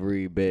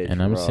every bitch.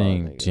 And I'm raw,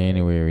 saying nigga.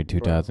 January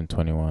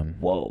 2021.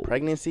 Whoa.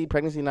 Pregnancy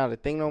not a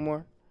thing no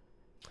more.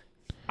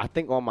 I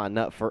think on my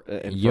nut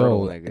infertile,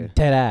 Yo, nigga.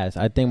 dead ass.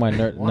 I think my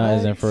nut is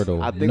What?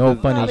 infertile. I think No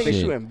the- funny Nigga shit.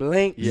 shooting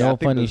blank. Yeah, No I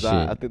think funny the shit.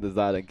 I think the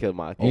Zod done killed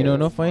my. You know, kid.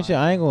 no funny shit.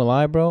 I ain't gonna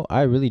lie, bro.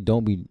 I really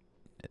don't be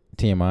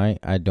TMI.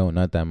 I don't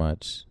nut that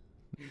much.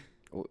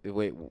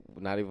 Wait,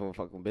 not even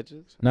fucking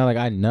bitches. Not like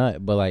I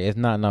nut, but like it's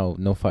not no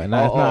fuck. Oh,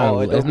 Not, it's not. oh,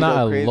 it It's don't be not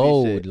no a crazy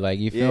load. shit. Like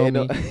you Yeah, feel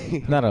no. me?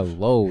 It's not a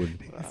load.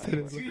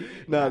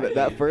 No,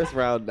 that first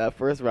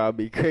round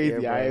be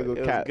crazy. Yeah, I ain't bro.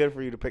 gonna It cap. was good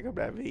for you to pick up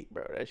that vape,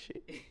 bro. That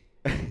shit.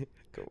 Come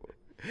on.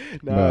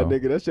 Nah, Bro.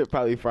 nigga, that shit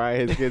probably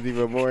frying his kids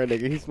even more.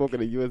 Nigga, he's smoking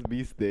a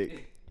USB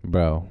stick.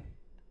 Bro,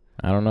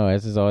 I don't know.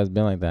 It's just always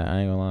been like that. I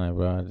ain't gonna lie,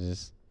 bro.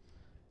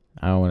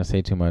 I don't want to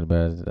say too much,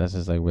 but that's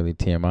just like really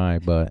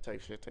TMI. But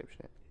Type shit.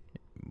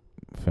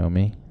 feel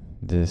me?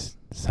 This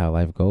is how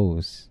life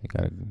goes. You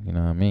gotta, you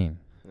know what I mean?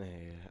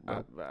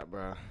 Yeah,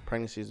 bro.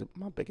 Pregnancy is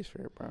my biggest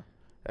fear, bro.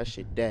 That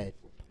shit dead.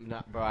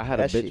 Nah, bro, I had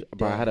That a bitch. shit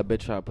Bro, I dead. had a bitch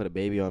try to put a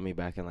baby on me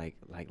back in like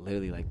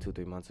literally like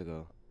 2-3 months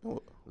ago.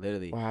 What-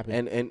 Literally. what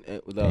happened? And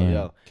Damn.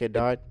 yo, Kid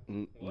died.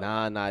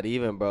 nah, not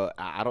even, bro.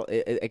 I don't.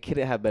 It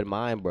couldn't have been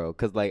mine, bro.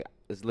 Cause like,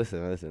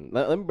 listen.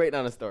 Let me break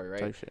down the story,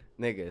 right? Type shit.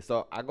 Nigga,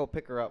 so I go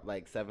pick her up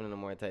like 7 in the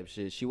morning type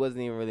shit. She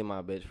wasn't even really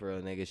my bitch for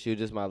real, nigga. She was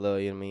just my little,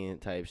 you know what I mean,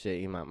 type shit.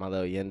 You know, my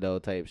little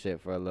yendo type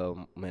shit for a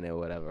little minute or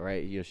whatever,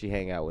 right? You know, she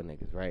hang out with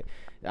niggas, right?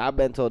 I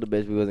been told the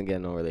bitch we wasn't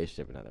getting no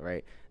relationship or nothing,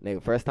 right?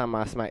 Nigga, first time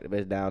I smacked the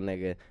bitch down,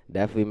 nigga,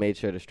 definitely made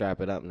sure to strap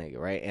it up, nigga,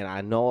 right? And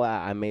I know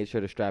I made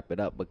sure to strap it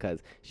up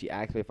because she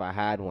asked me if I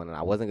had one, and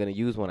I wasn't gonna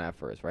use one at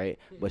first, right?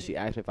 But she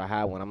asked me if I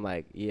had one. I'm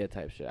like, yeah,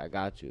 type shit, I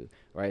got you,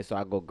 right? So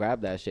I go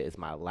grab that shit. It's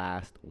my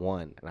last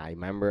one, and I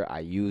remember I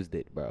used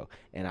it, bro.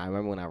 And I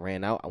remember when I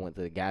ran out, I went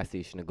to the gas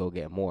station to go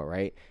get more,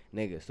 right,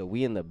 nigga? So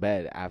we in the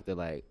bed after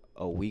like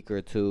a week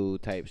or two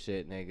type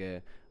shit,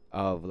 nigga,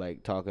 of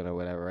like talking or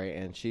whatever, right?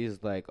 And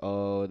she's like,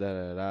 oh,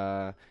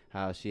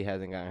 how she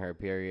hasn't gotten her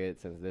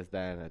period since this,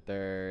 that, and the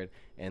third,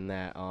 and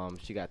that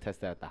she got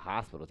tested at the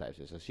hospital type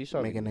shit. So she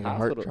showed me Making these nigga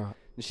heart hospital. drop.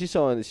 She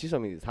showed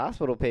me these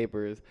hospital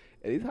papers,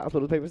 and these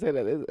hospital papers say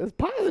that it's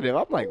positive.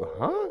 I'm like,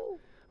 huh?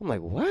 I'm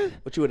like, what?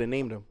 What you would have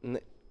named him?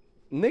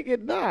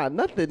 Nigga, nah,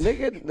 nothing,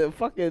 nigga. The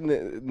fucking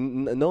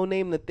no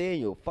name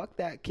Nathaniel. Fuck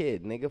that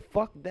kid, nigga.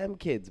 Fuck them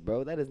kids,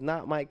 bro. That is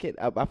not my kid.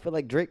 I feel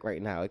like Drake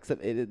right now,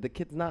 except the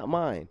kid's not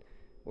mine.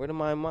 Where to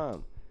my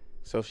mom?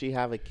 So if she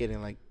have a kid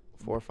in like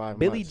 4 or 5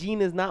 Billie months.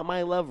 Jean is not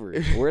my lover.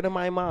 Where to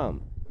my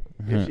mom?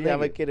 If she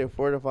have a Nigga. kid in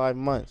 4 to 5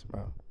 months,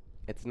 bro.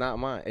 It's not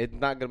mine. It's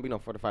not gonna be no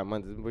 4 to 5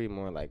 months. It's gonna be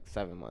more like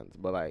 7 months.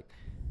 But like,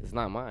 it's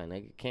not mine.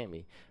 Nigga, it can't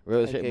be.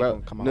 Real That shit, kid bro.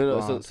 gonna come out No.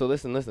 So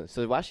blonde. listen.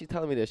 So while she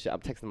telling me this shit, I'm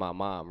texting my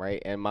mom,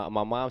 right? And my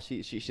mom,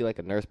 she like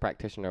a nurse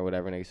practitioner or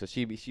whatever, nigga. So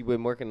she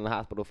been working in the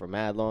hospital for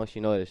mad long.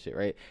 She know this shit,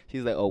 right?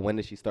 She's like, oh, when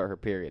did she start her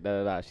period? Da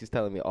da da. She's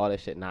telling me all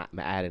this shit not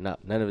adding up.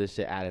 None of this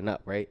shit adding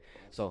up, right?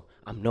 So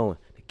I'm knowing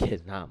the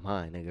kid's not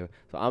mine, nigga.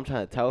 So I'm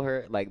trying to tell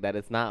her like that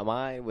it's not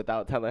mine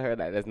without telling her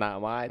that it's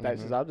not mine. That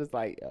shit. So I'm just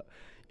like, yo,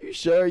 you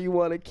sure you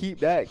want to keep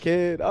that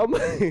kid? I'm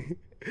like,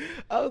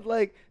 I was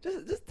like,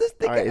 just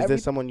think. All right, of is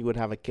this someone you would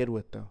have a kid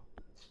with though?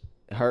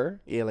 her?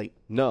 Yeah, like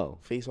No,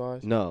 face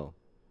wise. no,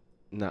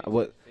 nah.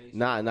 What?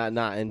 Nah.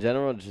 In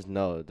general, just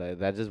no.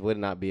 That just would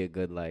not be a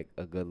good look.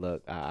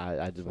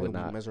 I just would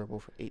not. Miserable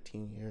for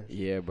 18 years.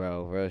 Yeah,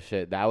 bro, real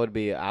shit. That would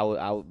be. I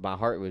would. My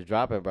heart was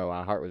dropping, bro.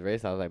 My heart was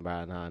racing. I was like,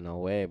 bro, nah, no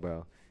way,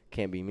 bro.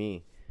 Can't be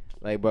me.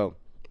 Like, bro.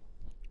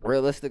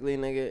 Realistically,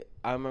 nigga,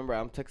 I remember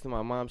I'm texting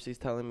my mom. She's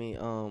telling me,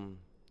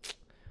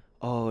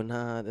 oh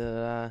nah,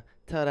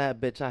 tell that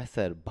bitch I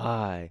said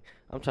bye.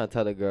 I'm trying to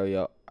tell the girl,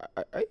 yo,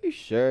 are you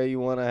sure you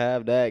want to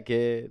have that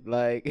kid?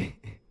 Like,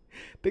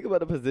 think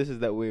about the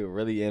positions that we're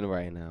really in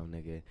right now,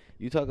 nigga.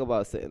 You talk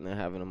about sitting there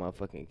having a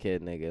motherfucking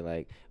kid, nigga.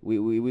 Like, we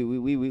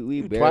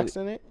You barely,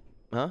 twaxing it?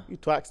 huh? You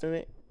twaxing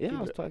it? Yeah, You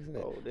I was d- talking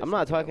it. Oh, this I'm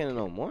not nigga don't talking it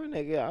no care. more,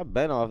 nigga. I've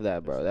been off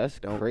that, bro. That's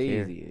Don't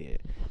crazy. Yeah.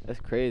 That's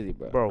crazy,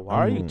 bro. Bro, why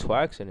are you I'm-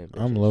 twaxing it?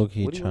 I'm bitches? low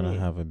key What do you trying to mean?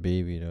 have a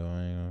baby though.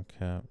 I ain't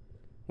gonna cap.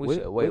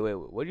 Wait,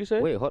 what'd you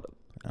say? Wait, hold up.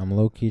 I'm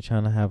low key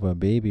trying to have a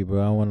baby,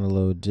 bro. I want a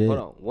little jit. Hold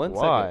on. One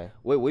second. Why?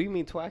 Wait, what do you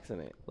mean twaxing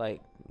it?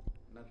 Like,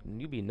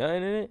 you be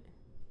nutting in it?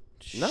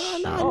 Nah,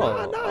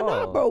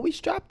 Oh. bro. We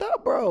strapped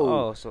up, bro.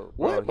 Oh, so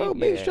What, bro? he-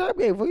 Big yeah. strap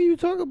game. What are you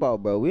talking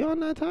about, bro? We on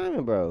that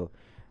timing, bro.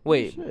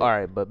 Wait, Shit. all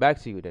right, but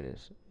back to you,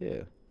 Dennis.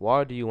 Yeah.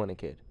 Why do you want a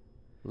kid,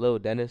 Lil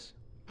Dennis?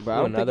 Bro, I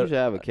don't think another- you should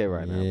have a kid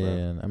right now,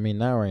 bro. I mean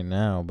not right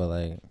now, but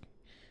like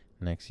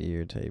Next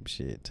year type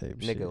shit.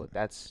 Nigga,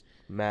 that's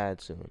mad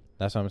soon.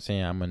 That's what I'm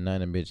saying. I'm a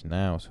nut and bitch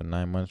now. So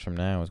 9 months from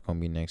now, it's gonna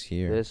be next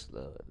year. This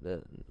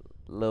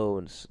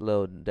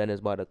little Dennis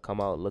about to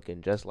come out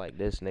looking just like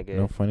this nigga.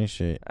 No funny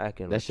shit.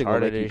 Acting That shit gonna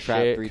retarded make you as trap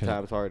shit. 3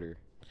 times harder.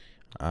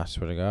 I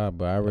swear to God,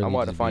 but I really. I'm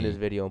about to just find be this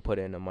video and put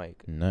it in the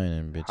mic. Nutting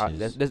and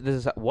bitches. This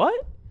is what?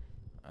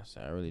 I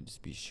said I really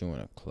just be shooting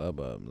a club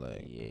up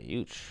like. Yeah,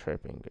 you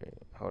tripping, girl.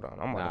 Hold on,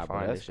 I'm Nah, about to bro,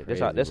 find that's this shit.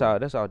 crazy,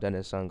 This how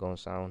Dennis' son gonna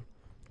sound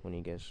when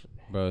he gets.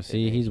 Bro,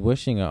 see, he's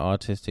wishing an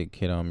autistic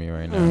kid on me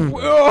right now.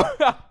 Bro.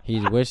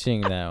 He's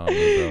wishing that on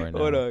me, bro, right now.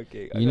 Hold on,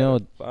 okay. You know,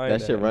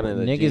 That shit running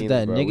the niggas genes,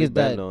 that bro. We niggas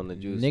betting that on the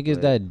juice, niggas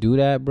man. that do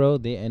that, bro,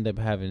 they end up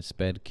having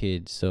sped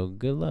kids. So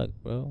good luck,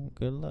 bro.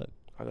 Good luck.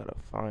 I gotta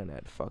find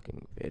that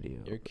fucking video.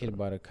 Your kid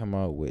about to come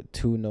out with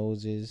 2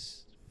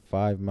 noses,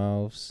 5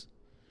 mouths,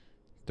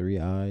 3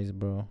 eyes,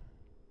 bro.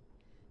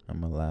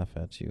 I'ma laugh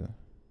at you.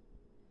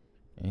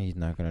 And he's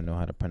not gonna know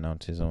how to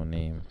pronounce his own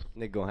name.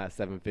 Nigga gonna have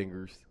 7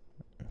 fingers.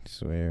 I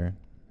swear.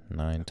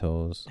 9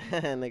 toes.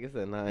 Nigga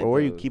said 9. But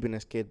where you toes. keeping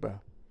this kid, bro?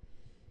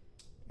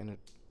 That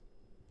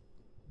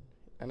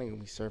nigga gonna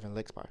be serving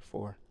licks by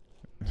 4.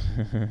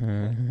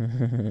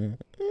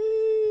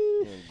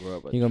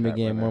 He gonna be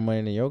getting more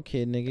money than your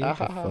kid, nigga. What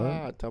the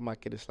fuck? Tell my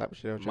kid to slap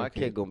shit out My your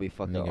kid gonna be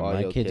fucking Nigga, all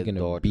my your kid's kids' gonna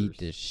daughters. beat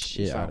the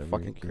shit sound out of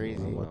fucking your kid, crazy.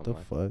 bro. What the Oh,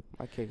 fuck?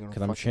 My kid gonna.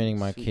 Because I'm training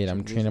my fucking kid. I'm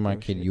teach him training my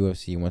music kid and shit.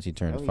 UFC once he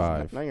turns No,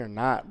 5. No, you're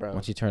not, bro.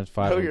 Once he turns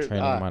 5, No, I'm you're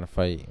training not. him how to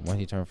fight. Once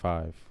he turns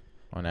 5,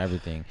 on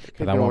everything. Kid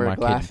Because I gonna want wear my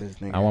glasses,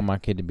 kid. nigga. I want my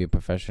kid to be a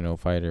professional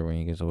fighter when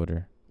he gets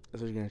older.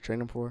 That's what you're gonna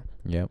train him for?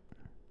 Yep.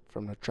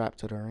 From the trap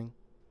to the ring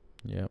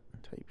Yep.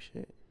 type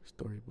shit.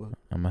 Storybook.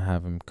 I'm gonna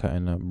have him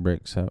cutting up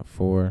bricks at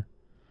 4.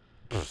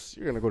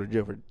 You're gonna go to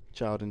jail for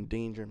child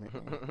endangerment.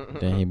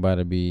 Then he about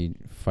to be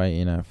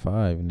fighting at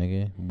 5,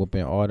 nigga.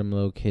 Whooping all them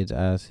little kids'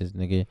 asses,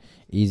 nigga.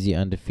 Easy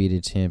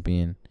undefeated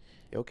champion.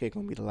 Your kid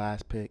gonna be the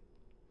last pick.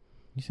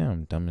 You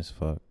sound dumb as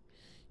fuck.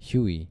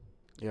 Huey,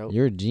 Yo.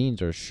 your jeans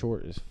are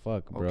short as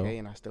fuck, bro. Okay,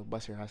 and I still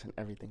bust your ass in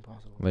everything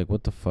possible. Like,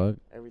 what the fuck?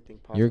 Everything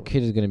possible. Your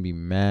kid is gonna be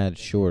mad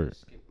short.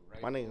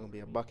 My nigga gonna be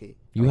a bucket.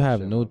 You Oh,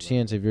 have shit, no my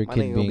chance of your My kid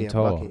nigga gonna be being a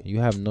tall. bucket. You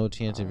have no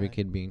chance of your Alright.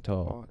 kid being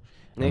tall.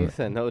 Nigga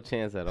said no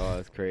chance at all.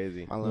 It's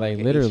crazy. My little Like,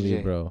 nigga literally,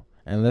 HJ. bro.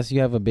 Unless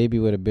you have a baby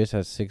with a bitch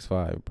that's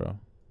 6'5", bro.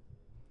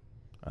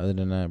 Other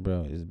than that,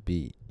 bro, it's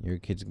beat. Your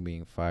kid's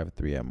being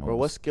 5'3" at most. Bro,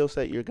 what skill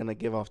set you're gonna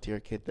give off to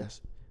your kid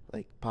that's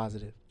like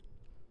positive?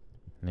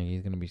 Nigga,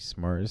 he's gonna be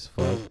smart as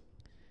fuck.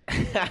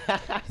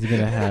 He's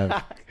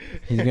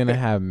gonna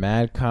have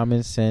mad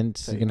common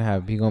sense. He's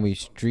gonna be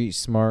street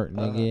smart,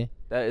 nigga.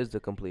 That is the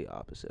complete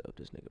opposite of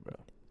this nigga, bro.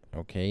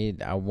 Okay,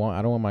 I don't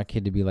want my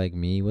kid to be like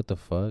me. What the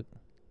fuck?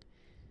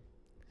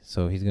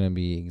 So he's gonna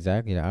be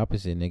exactly the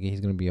opposite, nigga. He's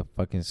gonna be a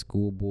fucking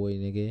schoolboy,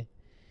 nigga,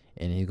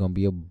 and he's gonna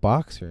be a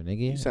boxer,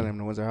 nigga. You send him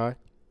to Windsor High?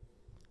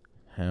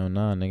 Hell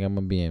nah, nigga. I'm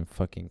gonna be in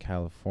fucking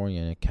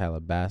California in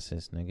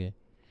Calabasas, nigga.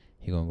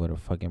 He gonna go to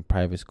fucking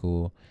private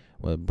school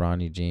with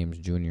Bronny James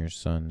Jr.'s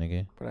son,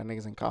 nigga. But that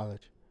nigga's in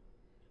college.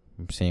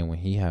 I'm saying when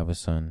he have a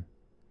son,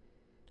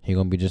 he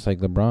gonna be just like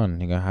LeBron.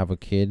 He gonna have a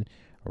kid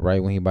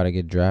right when he about to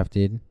get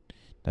drafted.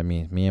 That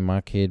means me and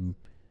my kid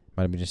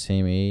about to be the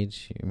same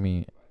age. I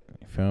mean,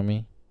 you feel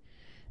me?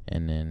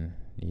 And then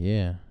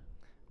yeah,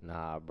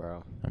 Nah,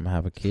 bro. I'm gonna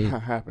have a It's kid.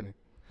 not happening.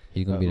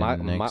 He's gonna be my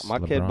the next my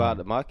LeBron. kid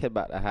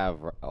about to have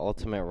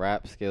ultimate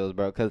rap skills,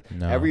 bro. Cause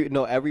No.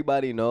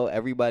 everybody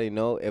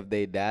know if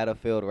they dad a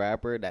failed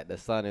rapper that the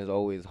son is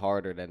always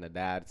harder than the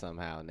dad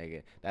somehow,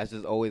 nigga. That's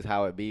just always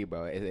how it be,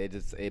 bro.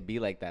 It be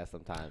like that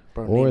sometimes.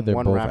 Bro, Or name they're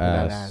one both rapper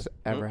that ass. has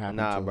ever happened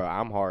Nah, to. bro.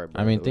 I'm hard.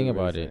 Bro. I mean, What think you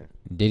about really it. saying?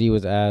 Diddy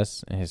was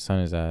ass, and his son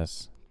is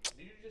ass.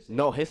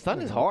 No, his son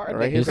is hard.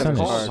 Right, Nigga. His son is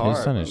is- hard.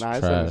 his son is Nah,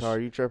 his son is trash.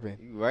 hard. You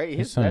tripping? Right, His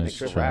his son son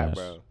is is rap, trash.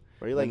 bro.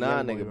 Bro, you like nah,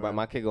 young boy, nigga, but bro.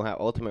 my kid gonna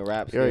have ultimate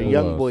rap You're a skills.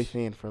 young else? boy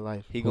fan for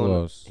life. He Who gonna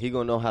else? he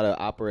gonna know how to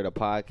operate a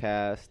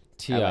podcast.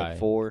 Ti At like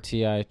 4.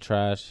 Ti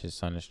trash. His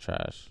son is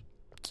trash.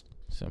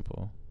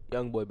 Simple.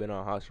 Young boy been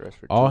on house arrest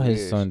for All 2 his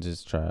years. sons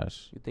is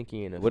trash. You think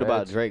he in the What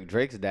about feds? Drake?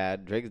 Drake's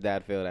dad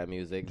failed at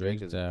music.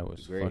 Drake's is dad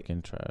was great.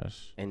 fucking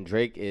trash. And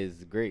Drake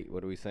is great.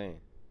 What are we saying?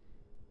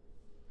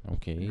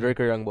 Okay. Drake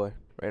or young boy?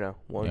 Right now.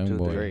 One, young two,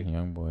 boy, three. Drake.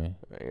 young boy.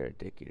 Right, you're a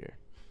dick eater.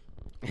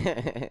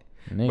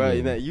 Nigga.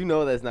 Bro, you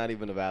know that's not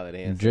even a valid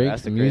answer. Drake's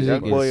That's the crazy music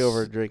Young part. boy is-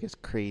 over Drake is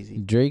crazy.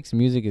 Drake's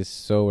music is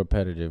so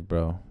repetitive,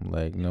 bro.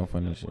 Like no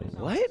funny shit.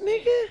 What,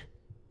 nigga?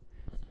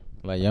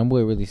 Like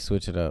YoungBoy really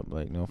switch it up.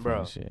 Like no funny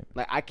Bro. shit.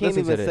 Like I can't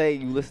Listen to even this. say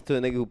you listen to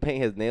a nigga who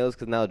paint his nails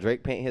because now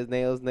Drake paint his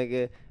nails,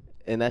 nigga,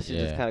 and that shit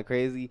just Yeah. kind of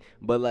crazy.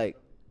 But like,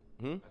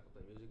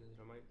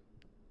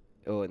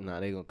 oh nah,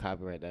 they gonna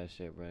copyright that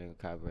shit, bro. They gonna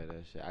copyright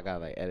that shit. I got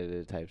like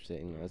edited type shit.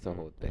 You know, it's a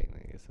whole thing,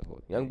 nigga. It's a whole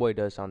thing. Young boy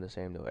does sound the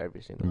same though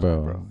every single Bro,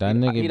 time, bro. that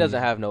nigga He be-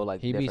 doesn't have no like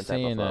He be different type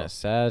saying of flow. that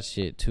sad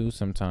shit too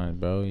sometimes,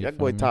 bro. You Young feel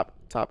boy me?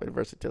 top in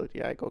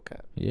versatility. I go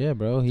cap. Yeah,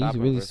 bro. He's Top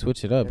really versus-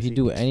 switch it up. Yes, He he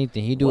do did.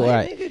 anything. He do What,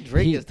 alright. nigga?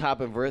 Drake He- is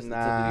top in versatility,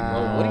 Nah.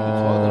 bro. What are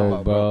you talking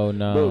about, bro?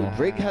 No. Bro,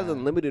 Drake has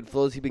unlimited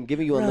flows. He's been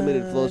giving you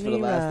unlimited flows for the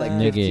last like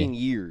Nigga. 15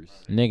 years.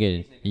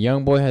 Nigga,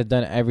 Youngboy has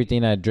done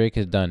everything that Drake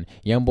has done.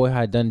 Youngboy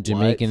had done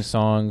Jamaican What?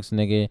 songs,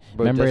 nigga.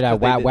 Bro, Remember just that 'cause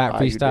they whack did- whack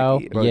Ah, you freestyle?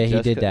 did- bro, Yeah, he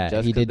just did 'cause- that.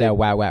 just He 'cause did they- that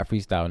whack whack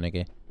freestyle,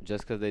 nigga.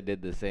 Just because they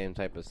did the same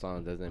type of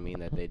songs doesn't mean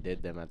that they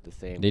did them at the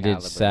same. They caliber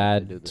did and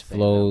sad do the same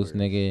flows,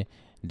 numbers. nigga.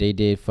 They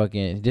did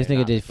fucking. This They're nigga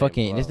not the did same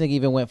fucking. This flow. nigga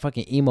even went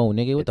fucking emo,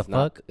 nigga. What It's the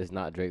not- fuck? It's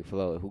not Drake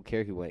flow. Who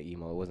cared he went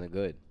emo? It wasn't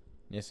good.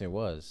 Yes, it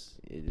was.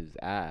 It is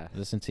ass.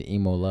 Listen to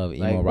emo love,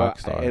 emo Like, bro,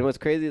 rockstar. and what's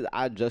crazy is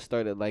I just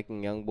started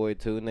liking YoungBoy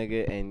too,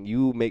 nigga, and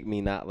you make me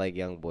not like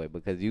YoungBoy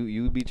because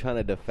you be trying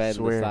to defend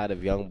Swear. the side of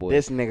YoungBoy.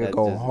 This nigga That's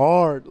go just-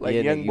 hard. Like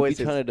yeah, young nigga, boy you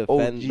be trying to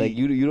defend. OG. Like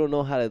you don't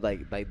know how to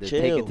like to take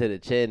Chill. it to the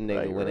chin, nigga.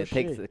 Like, when real it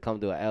takes shit. to come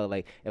to an L.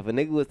 Like if a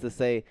nigga was to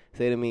say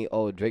to me,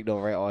 "Oh, Drake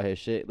don't write all his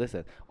shit."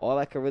 Listen, all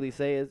I can really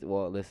say is,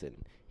 well, listen.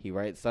 He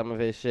writes some of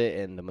his shit,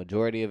 and the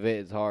majority of it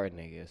is hard,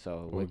 nigga.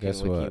 So Well, what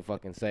guess can you what?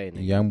 fucking say,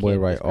 nigga? Young You boy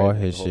can't write discredit all a nigga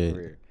his whole shit.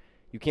 career.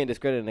 You can't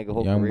discredit a nigga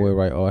whole Young career. boy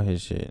write all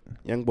his shit.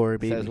 young boy Says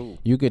baby. who?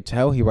 You could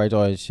tell he writes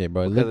all his shit,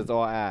 bro. Because Look, it's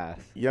all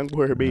ass. Young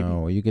boy baby.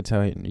 no, you could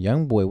tell.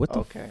 Young boy, what the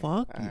Okay.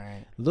 fuck?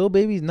 Alright. Lil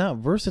Baby's not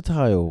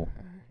versatile.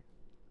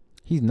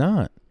 He's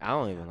not. I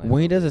don't even like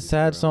When he Lil does a Baby,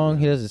 sad bro. song,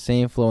 he does the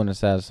same flow in a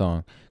sad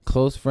song.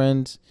 Close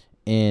Friends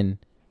and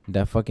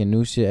that fucking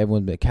new shit,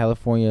 everyone's been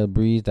California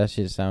Breeze, that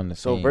shit sound the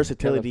So same.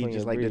 versatility California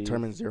just like Breeze.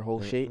 determines your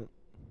whole shit.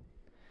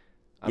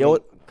 I Yo, mean,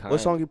 what kinda.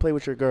 song you play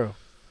with your girl?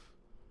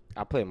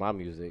 I play my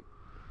music.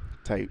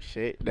 Type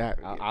shit. That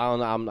I don't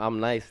know. I'm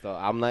nice though.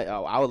 I'm like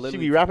I would she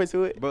literally. be rapping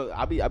to it. Bro,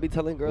 I be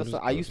telling girls. is So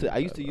I used to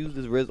close use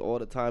this Riz all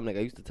the time. Like I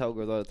used to tell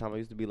girls all the time. I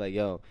used to be like,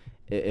 yo,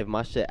 if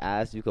my shit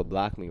ass, you could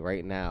block me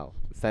right now.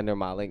 Send her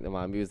my link to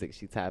my music.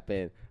 She tap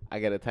in. I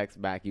get a text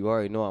back. You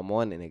already know I'm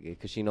on it, nigga,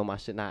 cause she know my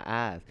shit not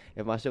ass.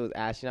 If my shit was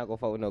ass, she not gonna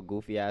fuck with no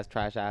goofy ass,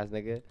 trash ass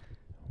nigga.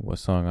 What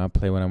song I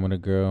play when I'm with a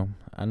girl?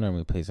 I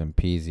normally play some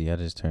Peasy. I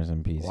just turn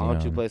some Peasy Why don't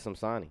on. you play some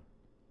Sonny?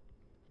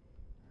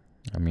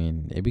 I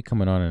mean, it be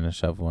coming on in a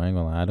shuffle. I ain't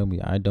gonna lie.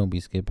 I don't be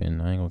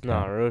skipping. I ain't gonna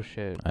Nah, cap. real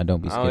shit. I don't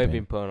be I don't even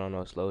skipping. be putting on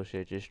no slow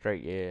shit. Just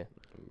straight, yeah.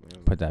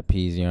 Put that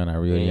Peasy on. I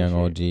real Yeah,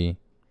 young shit. OG.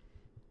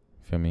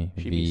 Feel me?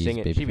 She be V's,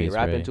 singing. She be Babyface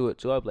rapping Ray. to it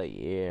too. I be like,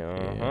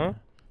 yeah, Yeah.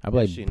 I be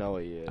Yeah, like, she know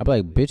it. Yeah. I be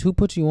like, bitch, who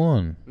put you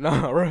on?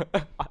 Nah, real.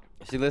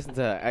 She listened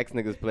to her ex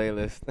niggas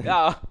playlist.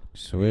 Nah,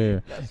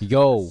 Swear.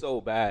 Yo, so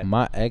bad.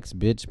 my ex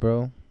bitch,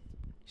 bro.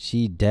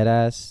 She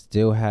deadass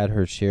still had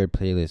her shared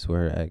playlist with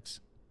her ex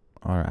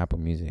on her Apple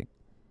Music.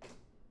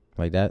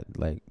 Like that,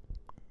 like,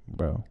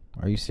 bro,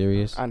 are you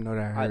serious? I know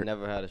that I hurt.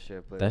 never had a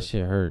share playlist. That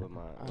shit hurt. With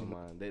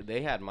mine.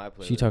 They had my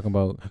playlist. She talking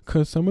about,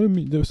 cause some of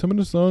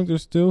the songs are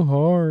still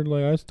hard.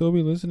 Like I still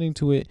be listening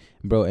to it,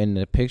 bro. And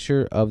the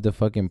picture of the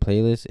fucking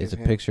playlist is a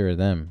him. picture of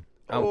them.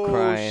 I'm Oh,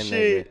 crying,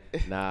 shit.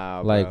 nigga.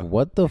 Nah, Like bro.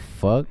 what the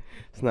fuck?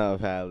 It's not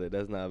valid.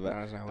 That's not valid.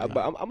 Nah, it's not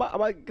I'm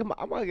valid.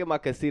 gonna get my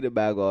conceited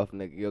bag off,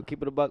 nigga. Yo,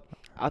 keep it a buck.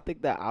 I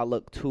think that I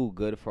look too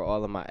good for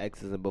all of my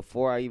exes, and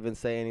before I even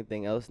say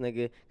anything else,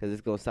 nigga, because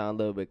it's gonna sound a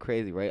little bit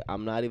crazy, right?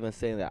 I'm not even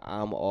saying that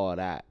I'm all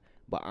that,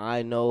 but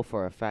I know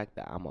for a fact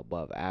that I'm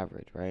above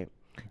average, right?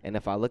 And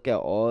if I look at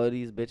all of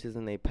these bitches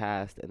and they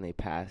past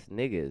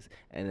niggas,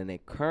 and then they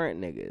current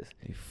niggas,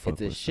 They fuck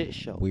it's a with shit some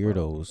show.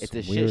 Weirdos. It's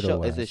a shit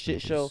show. It's a Weirdo-ass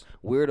shit show. niggas.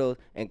 Weirdos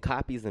and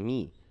copies of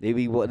me. They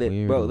be what?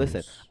 Bro,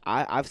 listen.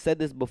 Weirdos. I've said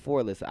this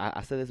before. Listen,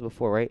 I said this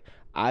before, right?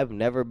 I've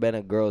never been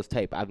a girl's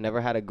type. I've never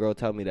had a girl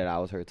tell me that I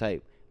was her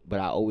type. But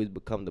I always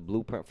become the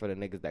blueprint for the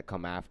niggas that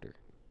come after.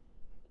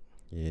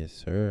 Yes,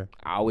 sir.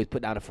 I always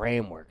put down a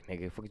framework,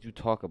 nigga. Fuck you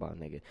talk about,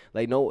 nigga.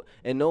 Like no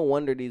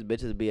wonder these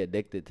bitches be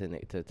addicted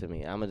to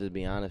me. I'ma just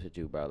be honest with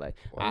you, bro. Like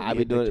Why I you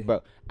be doing it, addicted?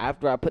 bro.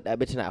 After I put that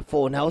bitch in that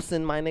full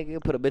Nelson, my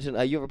nigga. Put a bitch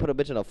in. You ever put a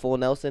bitch in a full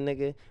Nelson,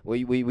 nigga? Where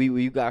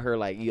you got her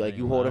like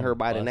you holding her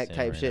by the neck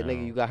type shit,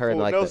 nigga. You got her in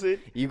Full like Nelson?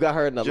 you got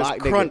her in the Just lock,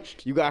 crunched.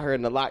 nigga. You got her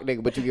in the lock,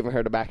 nigga. But you giving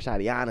her the back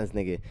shotty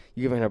nigga.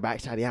 You giving her back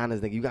shotty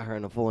nigga. You got her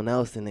in the full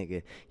Nelson,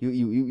 nigga.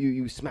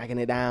 You smacking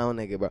it down,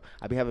 nigga, bro.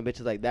 I be having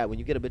bitches like that. When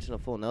you get a bitch in a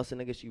full Nelson,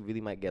 nigga, she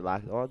really might get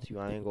locked onto you.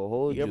 I ain't gonna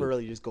hold You you. ever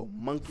really just go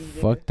monkey?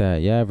 Nigga? Fuck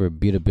that. Yeah, ever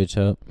beat a bitch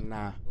up?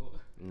 Nah.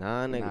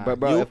 Nah, nigga. Nah. But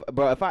bro,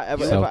 You- if I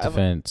ever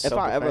Self-defense. if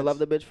I ever Self-defense.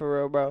 loved a bitch for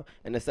real, bro,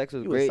 and the sex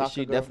was You a great, soccer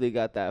she girl? definitely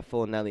got that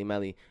full Nelly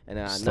Melly, and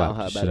then I know Slap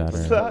her the shit better. out of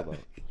than her. talk about.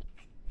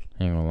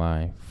 Ain't gonna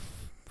lie.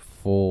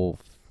 Full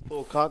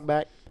Full cock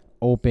back.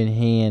 open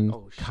hand,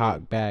 Oh, shit.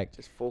 cock back,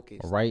 Just focus.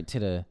 right to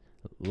the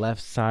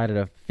left side of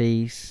the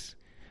face,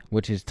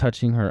 which is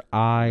touching her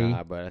eye,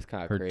 Nah, bro, that's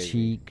kind of her crazy.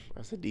 cheek.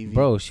 That's a DV.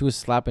 Bro, she was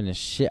slapping the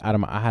shit out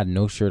of my. I had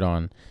no shirt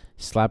on,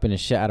 slapping the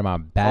shit out of my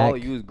back. Oh,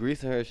 you was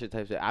greasing her shit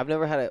type shit. I've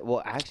never had it.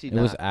 Well, actually, it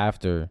was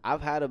after.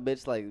 I've had a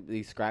bitch like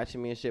be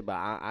scratching me and shit, but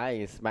I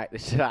ain't smacked the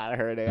shit out of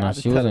her. Nigga. I No,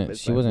 just she tell the wasn't. bitch,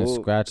 She like, wasn't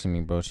move. scratching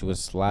me, bro. She was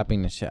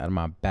slapping the shit out of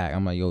my back.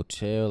 I'm like, yo,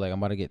 chill. Like I'm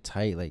about to get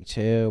tight. Like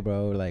chill,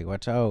 bro. Like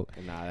watch out.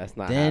 Nah, that's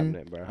not Then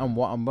happening, bro.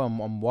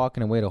 I'm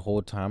walking away the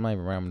whole time. I'm not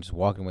even around. I'm just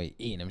walking away,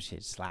 eating them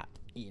shit. Slap.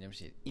 eating them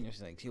shit.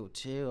 She's like, yo,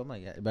 chill. I'm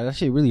like, yeah, but that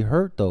shit really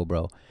hurt though,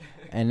 bro.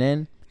 And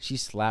then she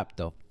slapped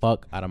the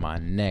fuck out of my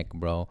neck,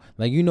 bro.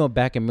 Like, you know,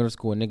 back in middle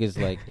school, niggas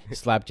like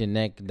slapped your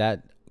neck.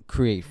 That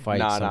create fights.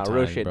 Nah,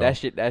 real shit. Bro. That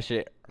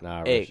shit.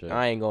 Nah, Hey, real shit.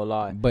 I ain't gonna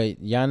lie.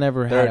 But y'all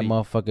never had a 30.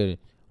 motherfucker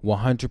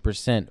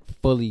 100%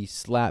 fully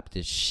slap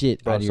the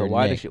shit Bro, out of so your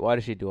why neck.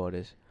 did she do all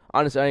this?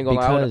 Honestly, I ain't gonna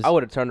lie. Because- I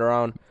would have turned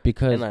around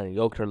Because and like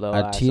yoked her little I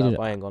ass cheated. up.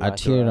 I ain't gonna lie. I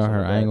cheated on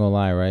her. I ain't gonna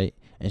lie, right?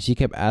 And she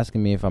kept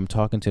asking me if I'm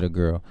talking to the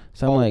girl.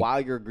 So I'm like,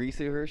 while you're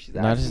greasing her, she's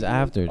not just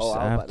after, just I was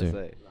about to after.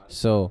 say.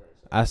 So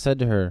I said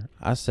to her,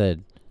 I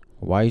said,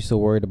 why are you so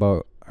worried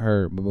about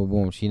her? Boom, boom,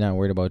 boom. She not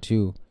worried about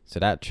you. So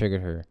that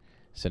triggered her.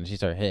 So then she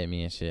started hitting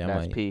me and shit. I'm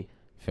That's like, P.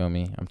 feel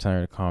me? I'm telling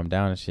her to calm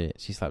down and shit.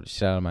 She slapped the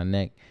shit out of my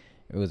neck.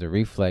 It was a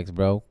reflex,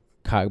 bro.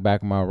 Cocked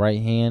back my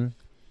right hand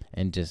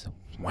and just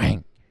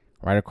whang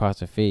right across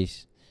her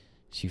face.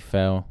 She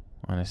fell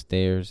on the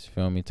stairs,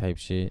 feel me, type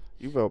shit.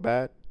 You felt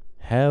bad?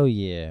 Hell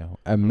yeah.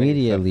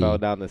 Immediately. Fell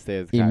down the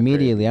stairs. kinda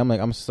Immediately. crazy. I'm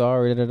like, I'm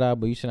sorry,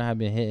 but you shouldn't have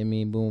been hitting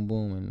me, boom,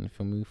 boom. And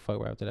feel me, we fuck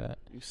right after that.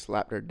 You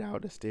slapped her down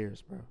the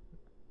stairs, bro.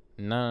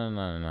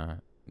 No.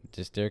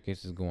 The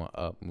staircase is going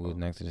up. We was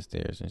next to the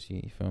stairs and she,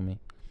 you feel me?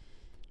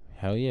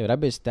 Hell yeah. That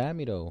bitch stabbed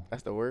me though.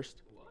 That's the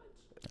worst.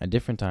 A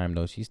different time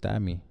though. She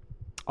stabbed me.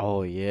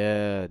 Oh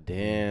yeah,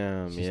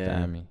 damn, She yeah.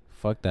 stabbed me.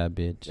 Fuck that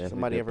bitch. Definitely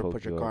Somebody did ever poke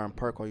put your you car up. in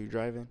park while you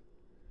driving?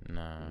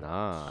 Nah.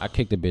 Nah. I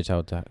kicked the bitch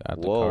out the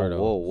Whoa, car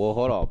though. whoa,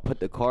 hold on. Put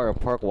the car in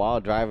park while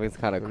driving is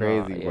kind of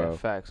crazy, Yeah, bro.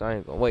 facts. I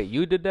ain't gonna. Wait,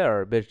 you did that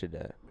or a bitch did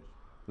that?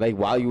 Like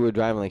while you were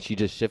driving, like she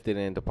just shifted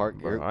into park.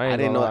 Bro, I I ain't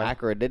didn't know gonna lie.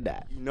 Acura did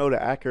that. You know the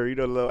Acura, you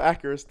know the little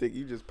Acura stick.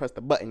 You just press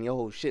the button, your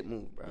whole shit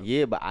move, bro.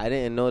 Yeah, but I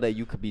didn't know that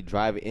you could be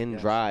driving in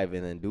Yes. drive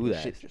and then do Your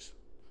that, shit just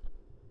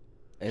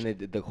and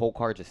the whole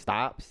car just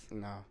stops.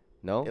 nah.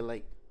 No. It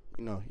like,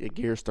 you know, your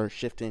gears start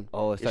shifting.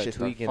 Oh, it your starts shit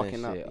start tweaking and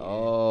fucking shit. up, yeah.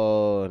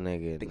 Oh,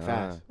 nigga. Think nah.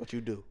 fast. What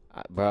you do?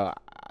 Bro,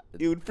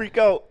 You would freak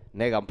out.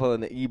 nigga, I'm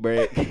pulling the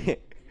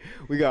e-brake.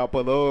 We gotta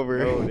pull over.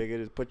 No, nigga,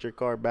 just put your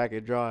car back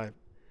and drive.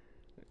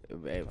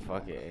 Hey,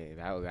 fuck it. Hey,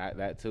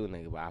 that too,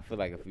 nigga. But I feel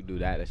like if you do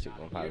that, that shit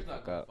gonna probably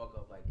fuck up.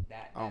 like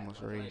that. I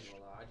almost raged.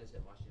 I just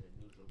hit my shit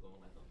in neutral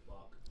going like a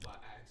buck by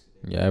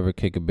accident. You ever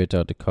kick a bitch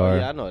out the Oh, car?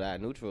 yeah, I know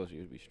that. Neutral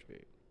should be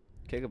straight.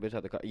 Kick a bitch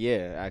out the car.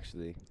 Yeah,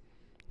 actually.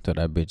 So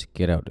that bitch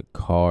get out the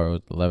car. It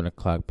was 11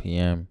 o'clock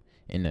p.m.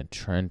 in the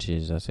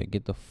trenches. I said,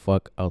 get the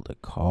fuck out the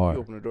car. You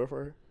open the door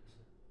for her?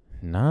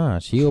 Nah,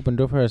 she opened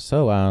the door for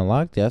herself. I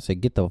unlocked it. I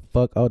said, get the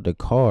fuck out the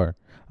car.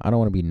 I don't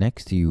want to be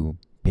next to you,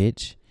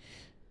 bitch.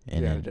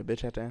 And Yeah, then, the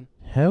bitch at the end?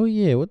 hell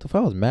yeah, what the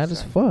fuck? I was mad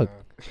as fuck.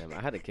 Damn,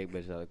 I had to kick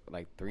bitch out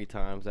like 3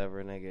 times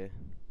ever, nigga.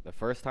 The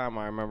first time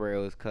I remember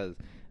it was cause,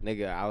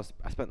 nigga,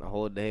 I spent the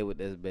whole day with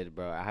this bitch,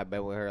 bro. I had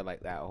been with her like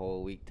that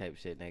whole week type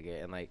shit,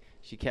 nigga. And like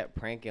she kept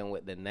pranking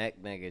with the neck,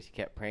 nigga. She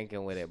kept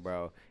pranking with it,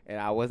 bro.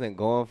 And I wasn't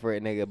going for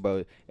it, nigga,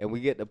 bro. And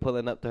we get to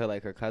pulling up to her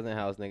like her cousin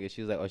house, nigga.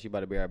 She was like, oh, she about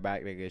to be right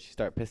back, nigga. She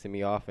start pissing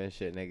me off and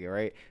shit, nigga,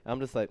 right? I'm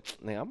just like,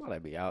 nigga, I'm about to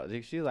be out.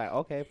 She's like,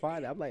 okay,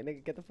 fine. I'm like,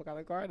 nigga, get the fuck out of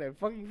the car then.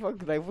 Fuck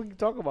you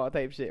talking about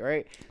type shit,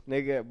 right?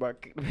 Nigga, bro,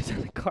 kick the bitch out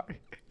of the car.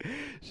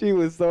 She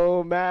was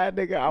so mad,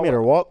 nigga. I Made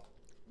her walk?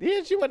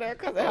 Yeah, she went to her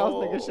cousin's house,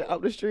 nigga, shit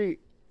up the street.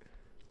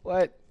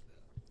 What?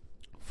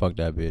 Fuck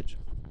that bitch.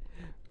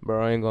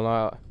 Bro, I ain't gonna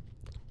lie.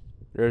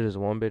 There's this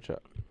one bitch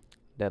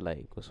that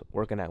like was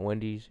working at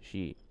Wendy's.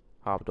 She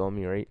hopped on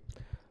me, right?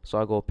 So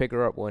I go pick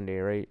her up one day,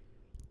 right?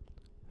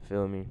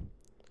 Feel me?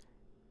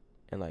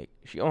 And like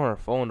she on her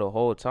phone the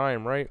whole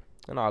time, right?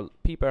 And I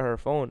peep at her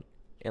phone,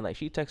 and like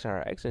she texting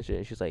her ex and shit.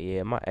 And she's like,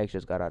 "Yeah, my ex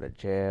just got out of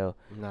jail.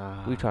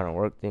 Nah. We trying to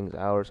work things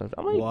out or something."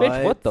 I'm like,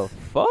 "Bitch, what the What?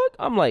 fuck?"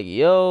 I'm like,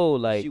 "Yo,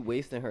 like she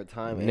wasting her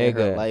time and her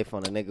nigga, life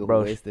on a nigga bro,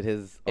 who wasted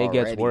his it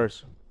gets already.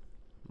 worse,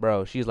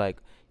 bro." She's like,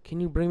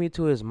 "Can you bring me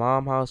to his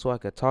mom house so I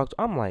could talk to?"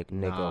 I'm like,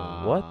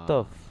 "Nigga, what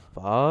the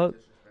fuck?"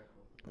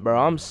 Bro,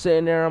 I'm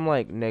sitting there. I'm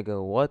like,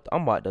 "Nigga, what?"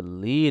 I'm about to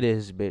leave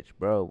this bitch,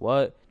 bro.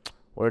 What?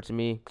 Word to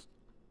me.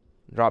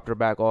 Dropped her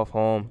back off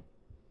home.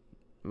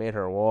 Made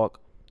her walk.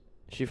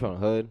 She from the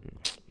hood?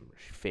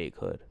 Fake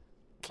hood.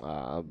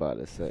 I'm about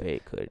to say.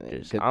 Fake hood. Yeah,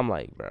 Just, 'cause- I'm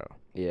like, bro.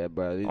 Yeah,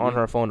 bro. On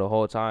her phone the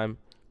whole time.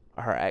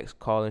 Her ex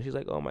calling. She's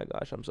like, "Oh my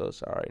gosh, I'm so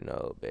sorry."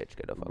 No, bitch,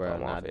 get the fuck out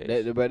of my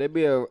face. Bro, there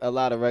be a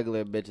lot of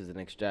regular bitches in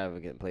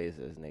extravagant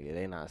places, nigga.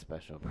 They not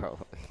special, bro.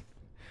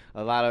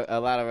 a lot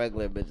of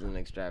regular bitches in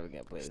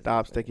extravagant places.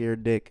 Stop nigga. sticking your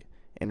dick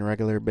in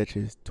regular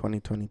bitches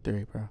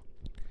 2023, bro.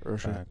 Real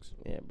shit. Facts.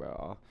 Yeah,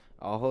 bro.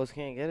 All hoes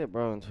can't get it,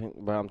 bro.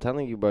 Bro, I'm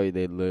telling you, bro.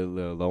 They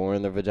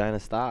lowering their vagina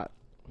stock.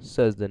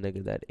 Says the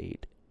nigga that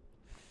ate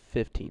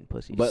 15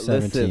 pussies. But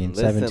 17,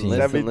 17.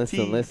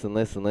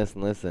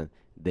 Listen.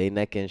 They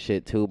necking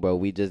shit too, bro.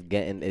 We just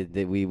getting it.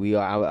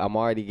 I'm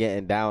already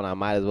getting down. I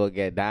might as well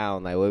get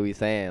down. Like, what we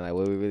saying? Like,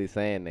 what we really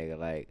saying, nigga?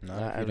 Like, Not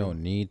Nah, if you I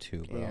don't need to,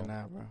 bro. Yeah,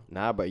 nah, bro.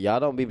 nah, bro.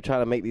 Y'all don't be trying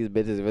to make these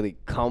bitches really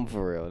come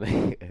for real,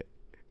 nigga.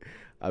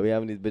 I be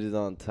having these bitches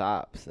on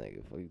tops,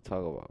 nigga. What you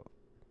talk about?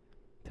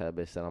 Tell a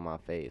bitch sit on my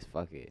face.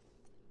 Fuck it.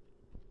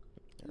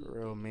 You're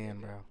a real man,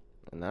 bro.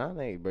 Nah,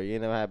 nigga, bro. You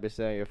ain't never had a bitch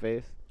sit on your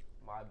face?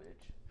 My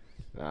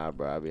bitch. Nah,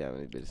 bro, I be having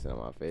these bitches on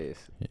my face.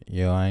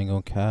 Yo, I ain't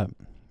gonna cap.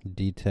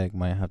 D-Tech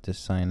might have to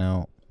sign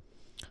out.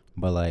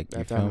 But, like, That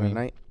you time feel of the me?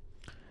 night.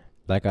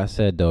 Like I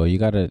said, though, y'all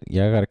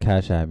gotta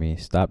cash at me.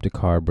 Stop the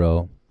car,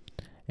 bro.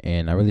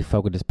 And I really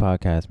fuck with this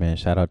podcast, man.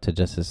 Shout out to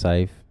Justice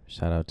Syfe.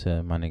 Shout out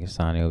to my nigga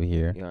Sonny over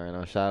here. You already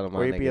know. Shout out to my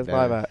Where your nigga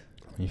PS5 Dennis.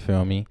 at? You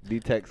feel me?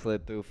 D-Tech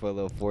slid through for a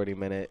little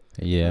 40-minute.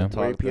 Yeah.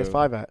 Where your talk through.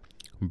 PS5 at?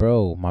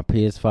 Bro, my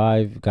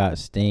PS5 got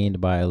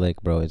stained by a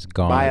lick, bro. It's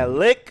gone. By a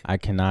lick? I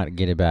cannot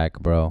get it back,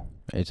 bro.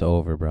 It's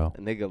over, bro.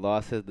 A nigga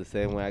lost his the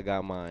same way I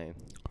got mine.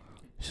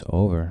 It's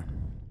over.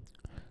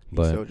 He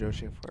But sold your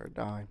shit for a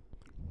dime.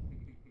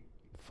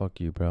 fuck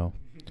you, bro.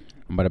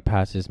 I'm about to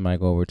pass this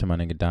mic over to my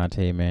nigga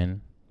Dante,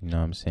 man. You know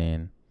what I'm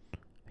saying?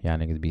 Y'all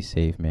niggas be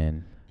safe,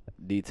 man.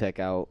 D-Tech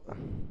out.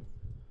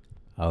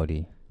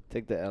 Audi.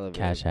 Take the elevator.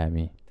 Cash at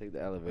me. Take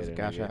the elevator.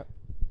 Cash nigga. App.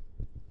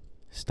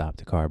 Stop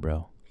the car,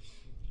 bro.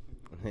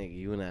 Nigga,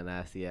 you and that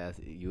nasty ass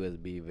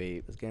USB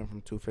vape. It's getting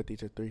from 250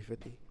 to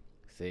 350.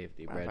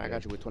 Safety, Matter of bro. fact, I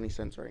got you with 20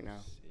 cents right now.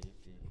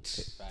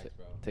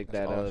 Take That's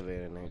that awesome.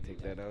 elevator, nigga.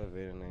 Take that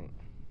elevator, nigga.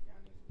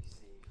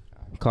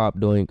 Cop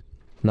doink,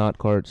 not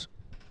carts.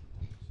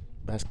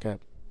 Best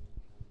kept.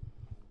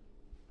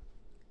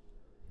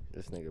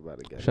 This nigga about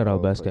to get Shout no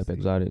out Best Kept pussy.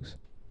 Exotics.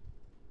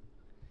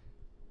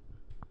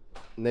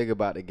 Nigga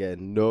about to get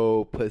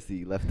no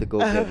pussy. Left to go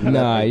get Nah,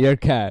 nothing. you're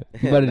cat.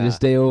 You better Nah. just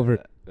stay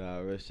over. Nah,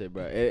 real shit,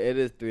 bro. It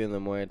is 3 in the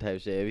morning type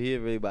shit. If he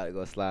really about to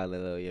go slide a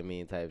little, you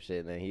mean type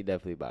shit, then he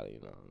definitely about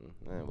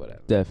to,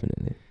 whatever.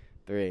 Definitely.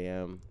 3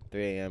 a.m.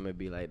 3 a.m. it'd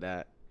be like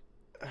that.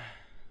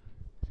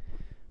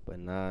 But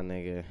nah,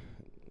 nigga.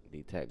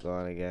 D-Tech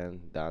gone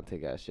again. Dante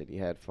got shitty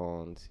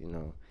headphones.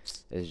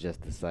 It's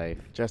just the safe.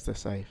 Just a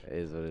safe. It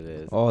is what it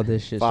is. All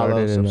this shit Follow,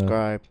 started in a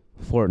subscribe.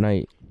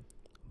 Fortnite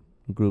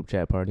group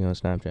chat party on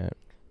Snapchat.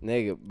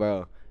 Nigga,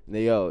 bro.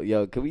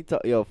 Yo, can we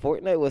talk? Yo,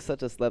 Fortnite was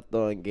such a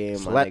slept-on game,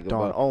 my Slept nigga,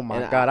 bro. on. Oh my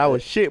And god, I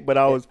was shit, but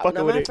I was fucking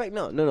no, with matter of it.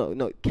 fact,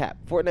 no, cap.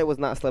 Fortnite was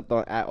not slept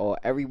on at all.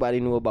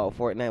 Everybody knew about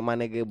Fortnite, my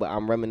nigga, but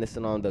I'm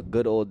reminiscing on the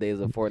good old days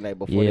of Fortnite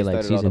before Yeah, they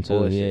like started all the season 2,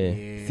 bullshit.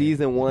 yeah.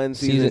 Season 1,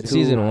 season 2,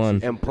 Season 1.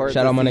 and parts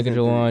Shout of out my nigga season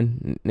 3.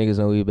 Jawan. Niggas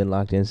know we've been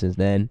locked in since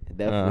then.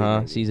 Definitely,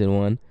 nigga. Season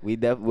 1. We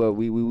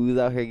was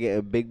out here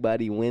getting big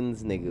body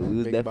wins, nigga. We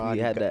was Big definitely body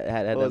had co- that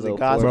had what that was it, little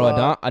Gaza? Bro,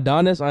 Fortnite.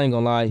 Adonis, I ain't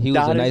gonna lie. He was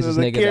the Adonis nicest was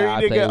a nigga carry that I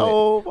played with.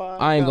 Oh my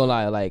I ain't god. gonna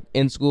lie. Like,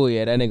 in school,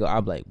 yeah, that nigga,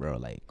 I'm like, bro,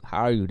 like,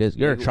 how are you this?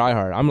 You're a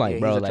tryhard. I'm like, Yeah,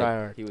 bro, he's a like,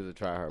 tryhard. He was a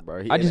tryhard,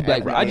 bro. I just be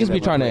like, bro, I just be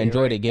trying to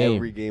enjoy the game.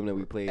 Every game that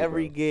we played,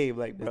 Every bro. game,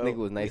 like, This bro. nigga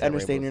was nice I at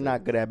understand Rainbow you're not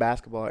Six. good at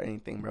basketball or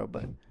anything, bro,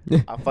 but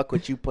I fuck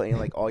with you putting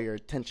like all your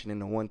attention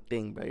into one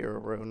thing, bro. You're a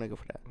real nigga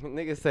for that.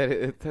 Nigga said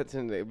it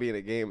touching being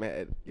a game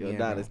head. Yo, Yeah,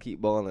 Adonis, bro.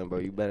 keep balling, bro.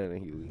 You better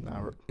than Hughie. Nah,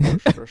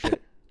 real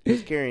shit.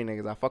 Just carrying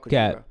niggas. I fuck with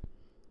Cat.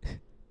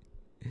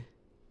 you,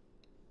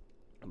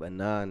 But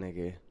nah,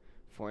 nigga.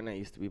 Fortnite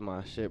used to be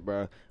my shit,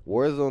 bro.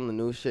 Warzone the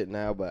new shit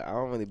now, but I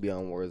don't really be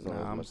on Warzone Nah,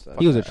 as I'm much. fucking- as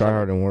he was a I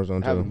tryhard in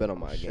Warzone, haven't too. been on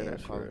my bro. Shit games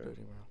at for Call of real.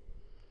 Duty,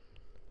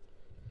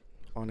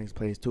 bro. All niggas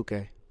plays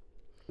 2K.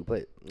 We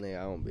play, nigga,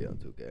 I don't be on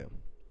 2K.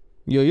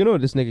 Yo, you know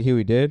what this nigga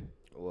Huey did?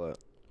 What?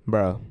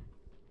 Bro.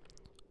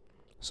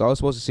 So I was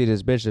supposed to see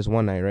this bitch this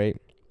one night, right?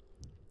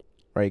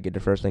 Right, get the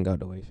first thing out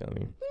the way, feel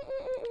me?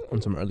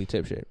 On some early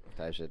tip shit.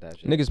 Type shit.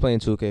 Niggas playing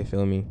 2K,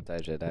 feel me?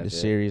 Type shit. The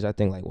series, I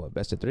think, like, what,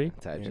 best of 3?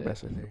 Type Yeah, shit.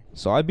 best of three.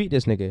 So I beat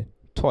this nigga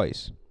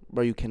twice.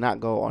 Bro, you cannot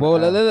go on. Well,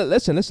 a L.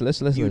 listen.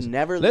 You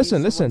never leave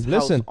Listen, someone's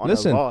house listen, on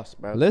listen. a loss,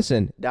 bro.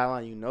 Listen,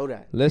 Dallon, you know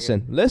that.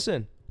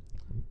 listen.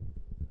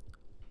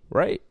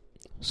 Right?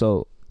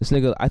 So this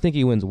nigga, I think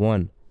he wins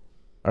 1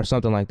 or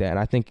something like that. And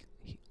I think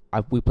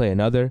we play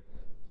another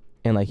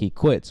and like he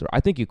quits. Or I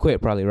think you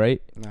quit probably,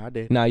 right? Nah, I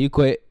did. Nah, you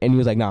quit. And he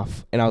was like, nah.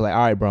 And I was like,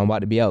 all right, bro, I'm about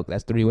to be out.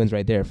 That's 3 wins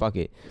right there. Fuck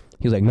it.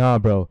 He was like, nah,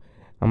 bro.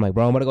 I'm like,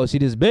 bro, I'm about to go see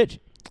this bitch.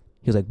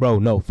 He was like, bro,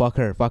 no, fuck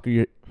her. Fuck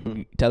her.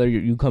 Tell her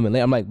you coming late.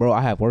 I'm like, bro,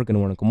 I have work in the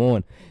morning. Come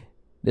on.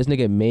 This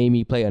nigga made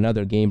me play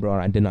another game, bro,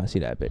 and I did not see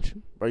that bitch.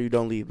 Bro, you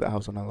don't leave the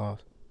house on a loss.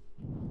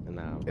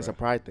 Nah, bro. It's a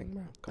pride thing,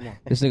 bro. Come on.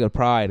 This nigga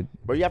pride.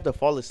 Bro, you have to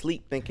fall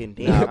asleep thinking,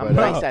 damn, Nah, I'm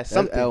bro. nice at That's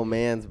something. L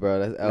Mans, bro.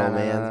 That's L Nah, nah,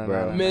 Mans, nah, bro.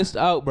 nah, nah. Missed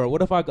out, bro.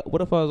 What if I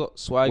was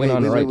swagging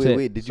on the right tip?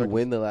 Wait. Did you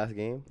win the last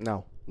game?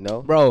 No.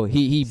 No. Bro,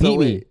 he So beat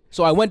me. wait.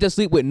 So I went to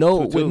sleep with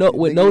no So with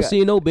nigga no got-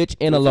 seeing no bitch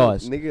and a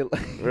loss. Nigga,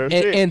 Real And,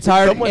 shit. and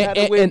tired Someone had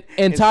to win, and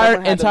and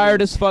someone had to tired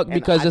lose, as fuck and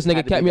because I this had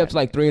nigga to kept be me up that to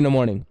like 3 in the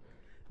morning.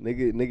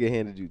 nigga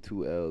handed you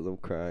 2 L's. I'm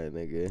crying,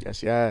 nigga.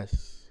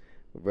 Yes.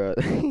 Bro.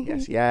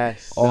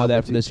 Yes. All Nah, that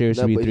but for the series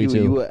to be but 3-2.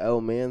 You were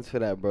L Mans for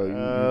that, bro. You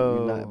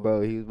Oh. not,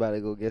 bro. He was about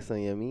to go get some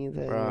yamins.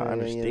 Bro, I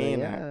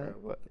understand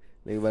that, bro.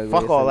 Nigga about to go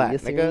Fuck get all some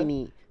that, nigga.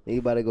 Yasserini. Nigga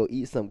about to go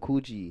eat some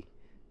coochie.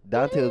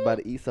 Dante was about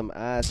to eat some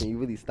ass, and you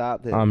really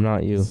stopped him. I'm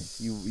not you.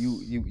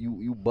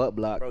 You butt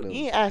blocked Bro, him.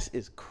 eating ass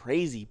is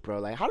crazy, bro.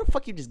 Like, how the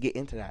fuck you just get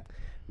into that?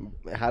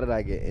 How did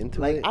I get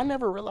into Like, it? I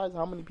never realized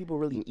how many people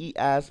really eat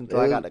ass until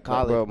I got to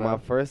college, bro. bro. My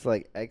first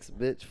like ex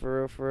bitch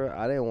for real.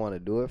 I didn't want to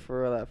do it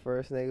for real at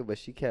first, nigga, but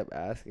she kept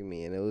asking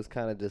me, and it was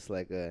kind of just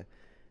like a,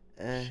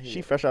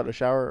 She fresh out the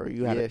shower, or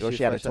you had or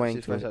she had a twang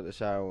She to fresh it? out the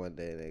shower one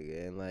day,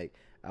 nigga, and like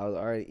I was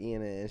already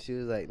eating it, and she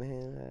was like,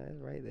 "Man, that's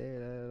right there."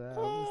 Da, da,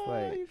 da. I'm just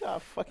like, You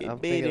got fucking I'm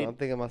baited.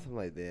 thinking about something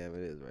like, damn,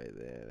 it is right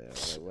there. I'm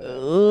like, whatever.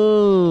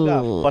 You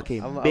got Ooh.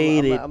 fucking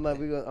baited. I'm like,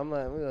 we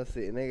gonna see,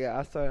 nigga.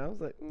 I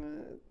was like,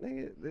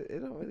 nigga, it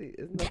don't really,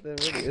 it's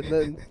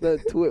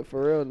nothing to it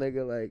for real,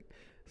 nigga. Like,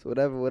 it's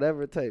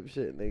whatever type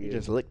shit, nigga. You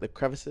just lick the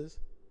crevices.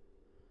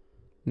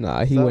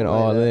 Nah, he Something went like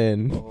all that.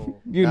 in. Oh.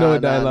 You know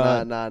what that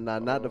Nah, line.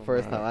 not the Oh,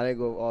 first nah. time. I didn't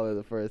go all in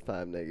the first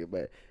time, nigga.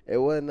 But it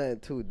wasn't nothing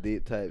too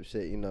deep type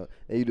shit, you know.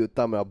 And you do a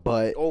thumb in a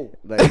butt, Oh.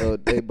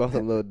 like they bust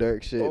some Lil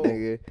Durk shit, Oh.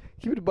 nigga.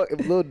 Keep it a buck.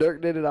 If Lil Durk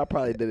did it, I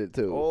probably did it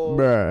too. Oh.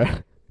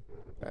 Bruh.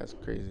 That's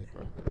crazy,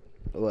 bro.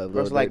 What, Bro, Lil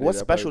it's like, Durk what's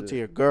did it, I probably special did to it.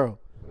 your girl?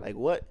 Like,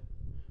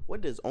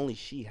 what does only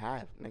she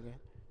have, nigga?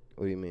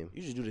 What do you mean?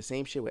 You just do the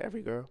same shit with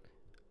every girl.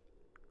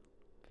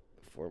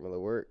 Formula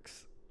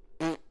works.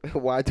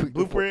 Why tweak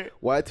Blueprint.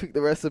 Why tweak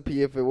the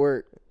recipe if it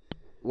worked?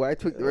 Why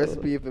tweak the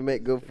recipe if it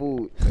make good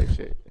food? Type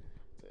shit.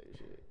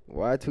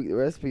 Why tweak the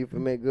recipe if it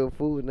make good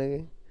food,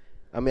 nigga?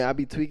 I mean, I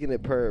be tweaking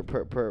it per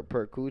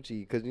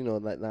coochie, cause you know,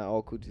 like not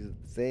all coochies are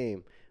the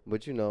same,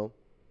 but you know,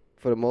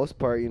 for the most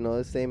part, you know,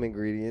 the same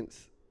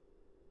ingredients.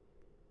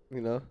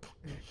 You know,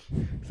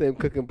 same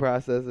cooking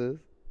processes.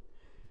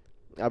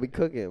 I be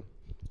cooking.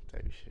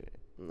 Type shit.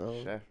 No,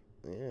 Chef.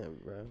 yeah,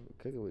 bro,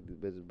 cooking with these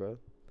bitches, bro.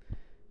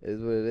 It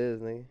is what it is,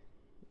 nigga.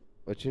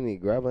 What you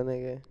need, grab a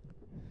nigga.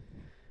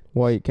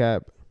 White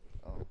cap.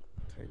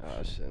 Type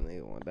Oh shit,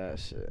 nigga want that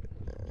shit.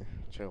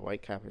 Your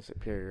white cap is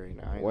superior right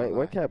now. I ain't White gonna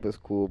white lie. cap is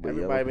cool, but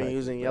Everybody yellow been pack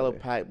using is yellow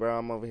better. pack, bro.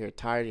 I'm over here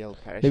tired of yellow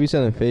pack. They be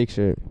selling fake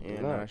shit.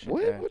 Yeah, Nah, that shit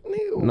what? bad. What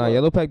nigga? Nah, what?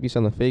 Yellow Pack be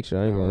selling fake shit.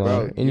 I ain't gonna lie.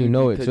 Bro, And you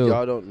know it because too.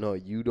 Y'all don't know.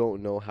 You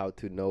don't know how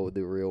to know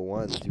the real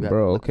ones. You have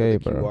Bro, to look okay,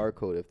 for the bro. QR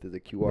code if there's a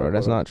QR Bro, code.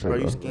 that's not on true, Bro,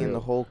 bro. you scan the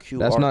whole QR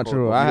That's not code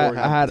true. before I you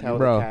had- tell the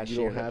bro. You cashier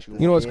don't that have to. You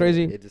know what's scan it.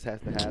 crazy? It just has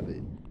to have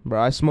it.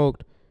 Bro, I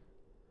smoked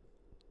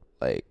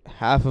like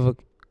half of a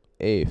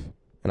eighth,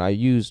 and I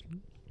used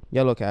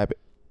yellow cap.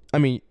 I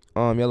mean,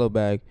 yellow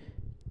bag,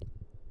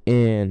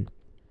 and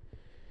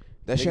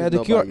that shit Niggas had the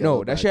know QR. about yellow No,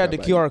 that bag, shit had the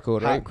grab QR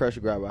code, Hot right? Crush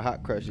grab a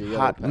Hot Crush. Your yellow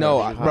Hot- pack.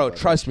 No, Hot bro, Crush.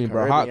 trust me,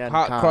 bro. Caribbean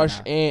Hot Crush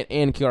Kana.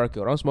 and QR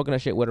code. I'm smoking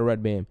that shit with a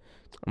red band.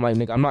 I'm like,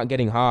 nigga, I'm not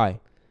getting high.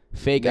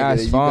 Fake Nigga,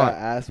 ass you got font,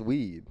 ass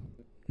weed.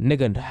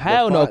 nigga.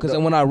 Hell no, font- because the-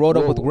 when I rolled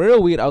up with whoa,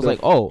 real weed, I was the like,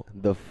 f- oh,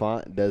 The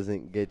font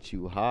doesn't get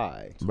you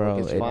high. Bro,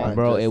 It's it- font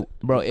bro, just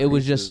it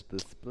was increases just- the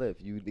spliff.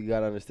 You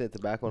gotta understand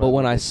tobacco. but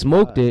when I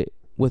smoked it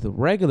with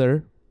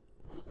regular,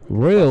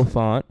 real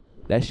font,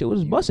 that shit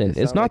was busting.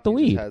 It's not the You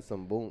weed. just had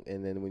some boom,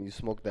 and then when you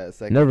smoke that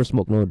second, Never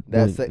smoked no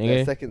that, weed, that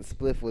nigga. second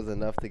spliff was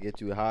enough to get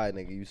you high,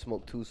 nigga. You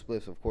smoke 2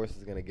 spliffs, of course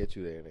it's gonna get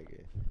you there,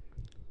 nigga.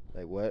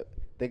 Like what?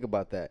 Think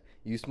about that.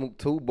 You smoke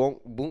 2 bonk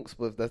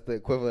spliffs. That's the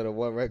equivalent of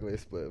 1 regular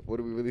spliff.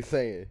 What are we really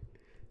saying?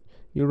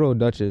 You roll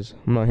Dutches.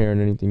 I'm not hearing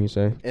anything you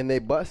say. And they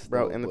bust,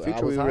 Bro, though, in the but I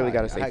future, was we really high.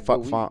 gotta I say had fuck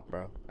good weed. font,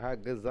 bro. I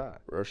had good za.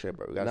 Real shit,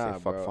 bro. We gotta Nah, say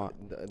fuck bro.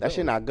 font. That That shit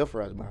was not good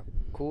for us, bro.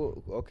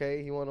 Cool.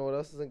 Okay, you wanna know what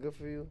else isn't good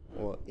for you?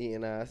 What?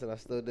 Eating ass, and I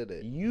still did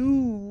it.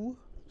 You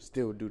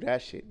still do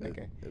that shit,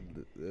 nigga.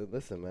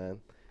 Listen, man.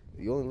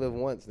 You only live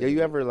once. Yo, you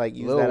nigga. ever like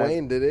use Lil that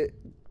Wayne did it.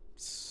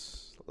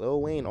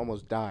 Lil Wayne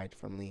almost died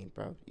from lean,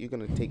 bro. You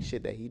gonna take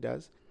shit that he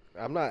does?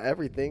 I'm not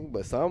everything,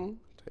 but some.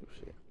 Type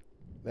shit.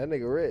 That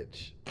nigga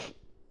rich.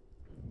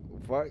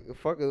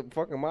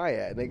 Fuck am I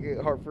at,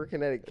 nigga? Hartford,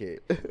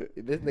 Connecticut.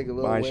 This nigga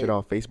Lil Buying Wayne. shit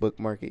off Facebook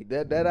Market.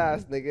 That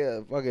ass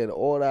nigga, fucking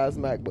old ass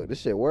MacBook.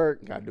 This shit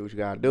work. Gotta do what you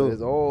gotta This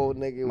do. old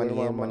nigga Money with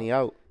my in, money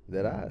out.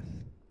 That ass.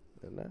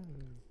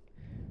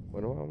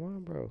 What am I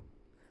on, bro?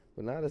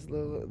 But now this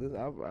little,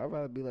 I'd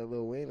rather be like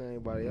Lil Wayne than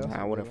anybody else.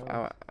 I wouldn't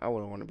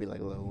want to be like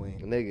Lil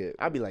Wayne. Nigga,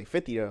 I'd be like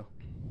 50 though.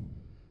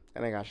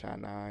 And I got shot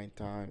 9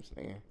 times,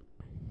 nigga.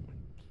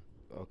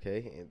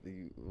 okay.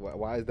 And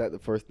why is that the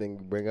first thing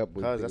you bring up?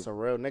 Cause that's a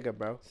real nigga,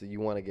 bro. So you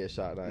want to get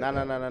shot?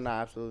 No,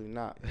 absolutely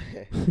not.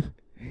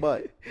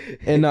 But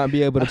And not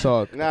be able to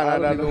talk. I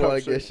don't even want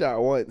to sure. get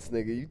shot once,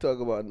 nigga. You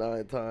talk about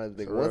 9 times,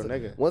 It's a nigga. real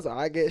nigga. Once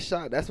I get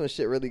shot, that's when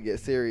shit really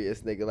gets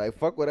serious, nigga. Like,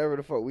 fuck whatever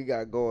the fuck we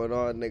got going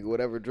on, nigga.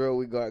 Whatever drill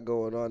we got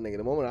going on, nigga.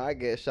 The moment I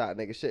get shot,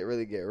 nigga, shit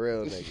really get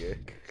real, nigga.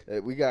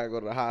 We gotta go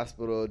to the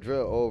hospital,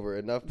 drill over,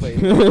 enough play.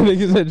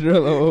 Nigga said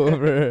drill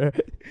over.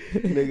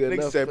 Nigga, Nigga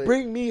enough said, play-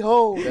 bring me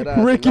home. That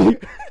ass, Ricky.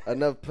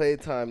 enough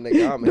playtime,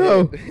 nigga. I'm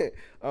No. hit.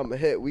 I'm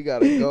hit. We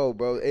gotta go,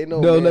 bro. Ain't no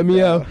No, man let me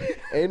down. out.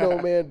 Ain't no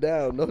man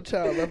down. No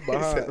child left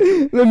behind.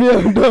 Let me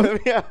out. No.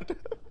 Let me out.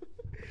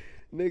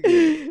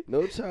 Nigga,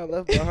 no child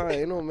left behind.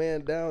 Ain't no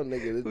man down,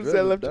 nigga. This Who drill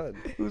said is left? done.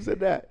 Who said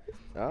that?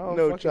 I don't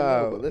No fucking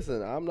child. know, but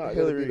listen, I'm not gonna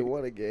Hillary. be the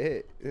one to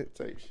get hit.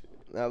 Type shit.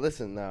 Now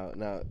listen, now,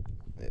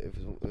 if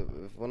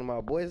one of my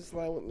boys is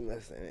sliding with me,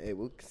 listen, hey,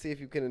 we'll see if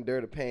you can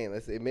endure the pain.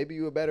 Let's say maybe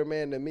you a better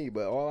man than me,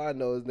 but all I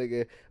know is,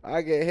 nigga,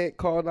 I get hit,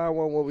 call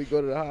 911 when we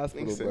go to the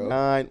hospital, Nigga said bro.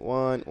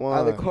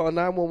 911. Either call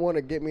 911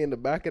 or get me in the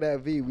back of that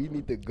V. We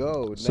need to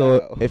go So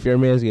now. if your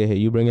man's get hit,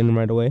 you bringing him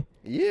right away?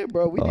 Yeah,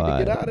 bro, we need to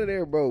Alright. get out of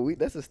there, bro.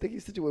 That's a sticky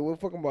situation. What the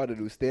fuck I'm about to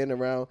do? Stand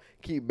around,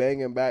 keep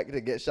banging back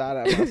to get shot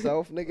at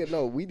myself, nigga?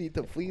 No, we need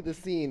to flee the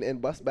scene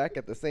and bust back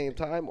at the same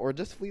time, or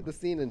just flee the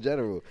scene in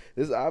general.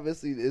 This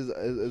obviously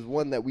is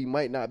one that we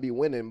might not be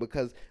winning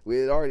because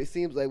it already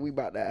seems like we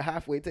about to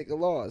halfway take a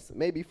loss,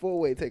 maybe full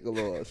way take a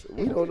loss.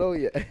 We don't know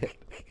yet.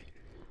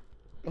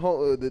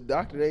 The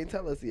doctor ain't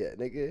tell us yet,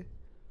 nigga.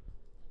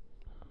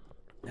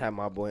 Have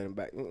my boy in the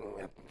back.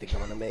 I think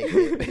I'm gonna make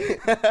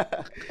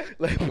it.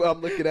 Like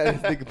I'm looking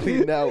at this nigga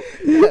bleeding out.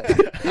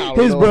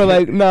 His bro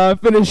like, nah,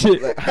 finish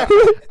it. Like,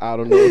 I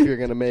don't know if you're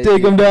gonna make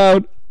Take it. him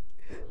down.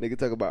 Nigga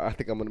talk about I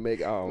think I'm gonna make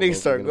it. I don't know Nigga if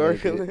start I'm gonna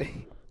make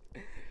gargling.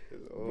 it.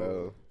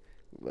 Bro,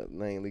 but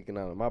I ain't leaking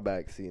out of my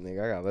back seat,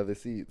 nigga. I got leather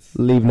seats.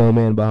 Leave no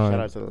man Shout behind.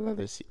 out to the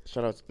leather seats.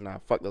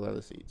 Fuck the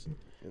leather seats.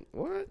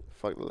 What?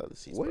 Fuck the leather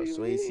seats, What bro. do you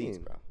Suede seats,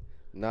 mean? bro.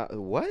 Not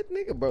what,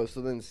 nigga, bro? So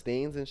then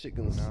stains and shit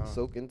can No.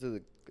 soak into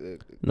the.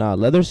 Nah,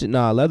 leather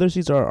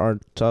seats are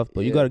tough,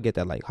 but you Yeah. gotta get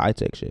that like high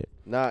tech shit.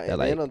 Nah, That, and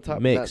like, then on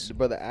top mix. of that,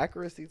 bro, the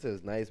accuracy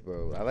is nice,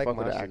 bro. I like Fuck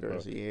my with the shit, bro.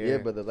 accuracy, Yeah, yeah.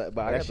 but I That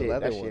got the shit,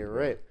 leather that one. shit bro.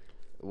 rip.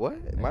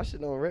 What? My shit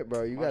don't rip,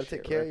 bro. You My gotta shit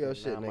take care of your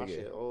ripping. shit, Nah, my nigga.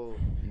 shit old.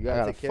 You I gotta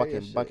got a take care of your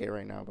fucking shit. bucket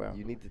right now, bro.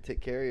 You need to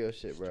take care of your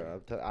shit,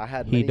 bro. I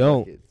had He many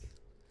don't. buckets.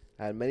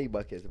 I had many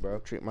buckets, bro.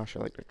 Treat my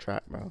shit like the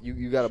trap, bro.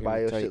 You gotta Shit buy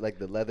be your tight. shit like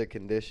the leather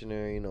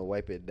conditioner, you know,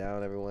 wipe it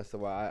down every once in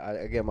a while.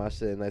 I get my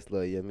shit a nice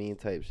little Yamin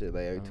type shit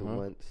like every 2 Uh-huh.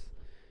 months.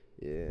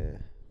 Yeah.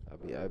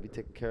 I'll be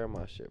taking care of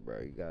my shit, bro.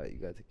 You gotta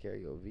take care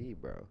of your V,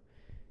 bro.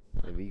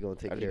 The V gonna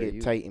take I just care of get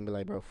you. tight and be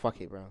like, bro, fuck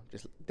it, bro.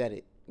 Just dead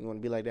it. You want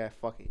to be like that?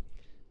 Fuck it.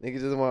 Niggas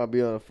just wanna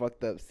be on a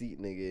fucked up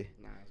seat, nigga.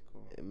 Nah, it's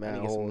cool. And I mad need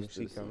to get some holes new to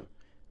the seat.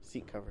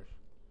 seat covers.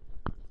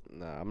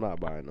 Nah, I'm not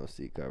buying no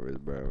seat covers,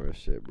 bro. Or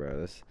shit, bro.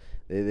 That's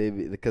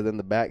because then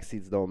the back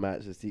seats don't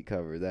match the seat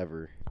covers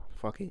ever.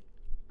 Fuck it.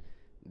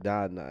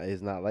 Nah,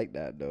 it's not like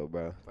that though,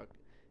 bro. Fuck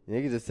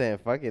Nigga just saying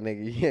fuck it,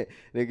 nigga. Yeah,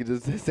 nigga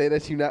just say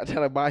that you not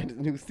trying to buy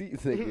new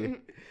seats, nigga.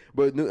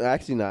 But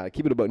actually not.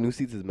 Keep it about new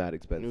seats is mad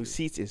expensive. New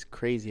seats is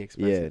crazy Yeah,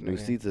 expensive. new nigga.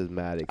 seats is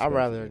mad expensive. I'd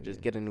rather nigga.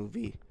 just get a new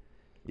V.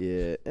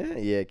 Yeah,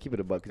 yeah. Keep it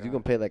a buck, cause you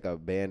gonna pay like a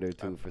band or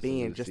two for some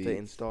being new just seats. to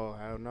install.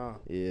 I don't know.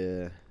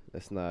 Yeah,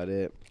 that's not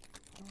it.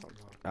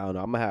 I don't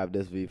know. I'm gonna have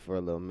this V for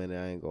a little minute.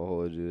 I ain't gonna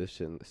hold you. This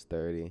shit is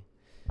sturdy.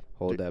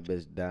 Hold that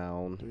bitch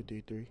down.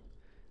 333.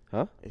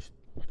 Huh? It's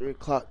 3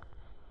 o'clock.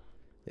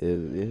 Yeah,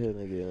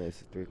 nigga.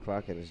 It's 3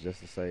 o'clock and it's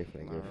just a safe,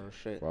 nigga. Oh,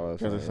 shit. Follow us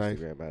Just on a safe.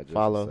 Instagram at just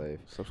Follow. a safe.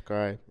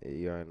 Subscribe. Yeah,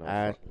 you already know.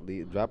 Add.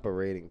 Drop a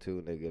rating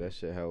too, nigga. That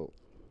shit help.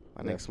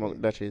 My next Smoke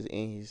Definitely. Dutch is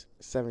in. He's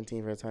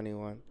 17 for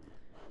 21.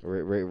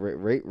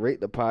 Rate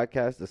the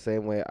podcast the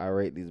same way I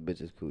rate these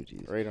bitches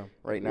coochies. Rate him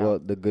right now. Well,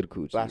 the good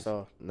coochies. Blast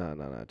off. Nah.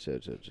 Chill.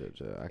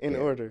 I In can't.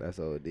 order. That's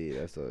OD.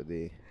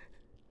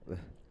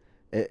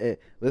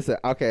 Listen,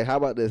 okay. How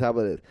about this?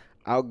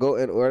 I'll go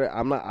in order.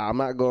 I'm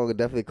not going to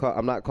definitely call.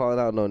 I'm not calling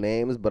out no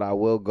names, but I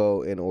will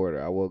go in order.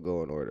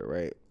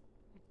 Right.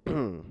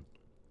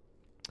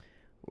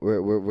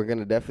 We're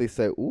gonna definitely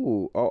say,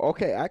 ooh, oh,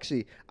 okay.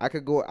 Actually, I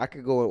could go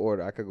in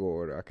order.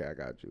 Okay, I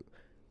got you.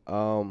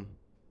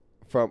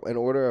 From in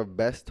order of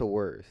best to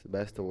worst.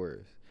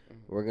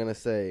 We're gonna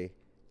say,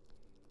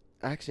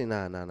 actually,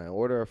 nah.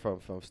 Order from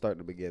start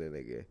to beginning,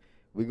 nigga.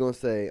 We're gonna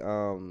say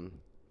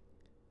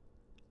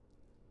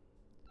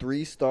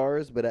 3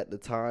 stars, but at the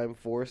time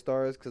 4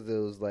 stars, cause it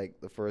was like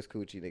the first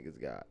coochie niggas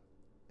got.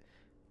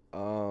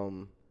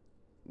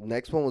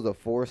 Next one was a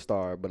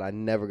 4-star, but I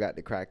never got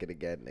to crack it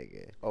again,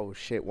 nigga. Oh,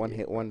 shit. One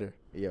hit wonder.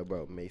 Yeah,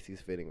 bro.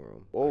 Macy's fitting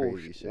room. Oh,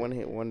 Crazy shit. one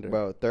hit wonder.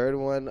 Bro, third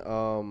one,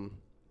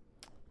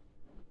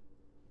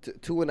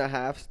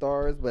 2.5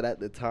 stars, but at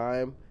the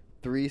time,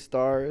 3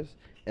 stars,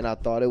 and I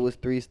thought it was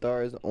 3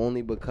 stars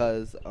only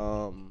because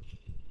I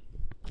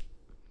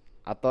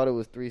thought it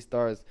was 3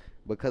 stars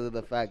because of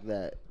the fact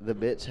that the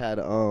bitch had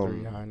 3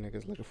 high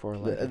niggas looking for a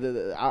life.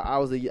 I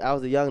was a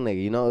young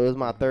nigga, you know. It was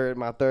my third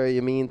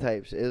Yamin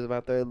type shit. It was my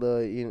third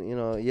little you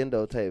know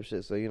Yendo type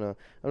shit. So you know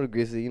I'm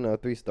agreeing, you know,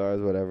 3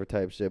 stars whatever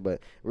type shit.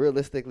 But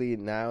realistically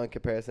now in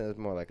comparison it's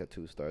more like a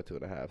 2-star,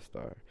 2.5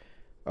 star.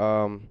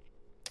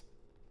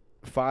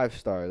 5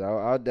 stars.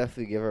 I'll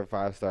definitely give her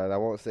 5 stars. I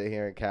won't sit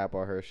here and cap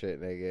on her shit,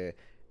 nigga.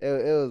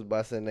 It was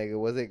busting, nigga.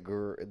 Was it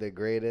the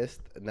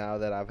greatest? Now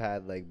that I've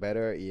had like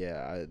better,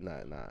 yeah,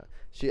 nah.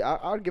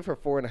 I'd give her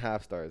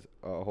 4.5 stars.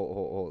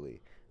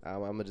 Holy, I'm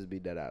gonna just be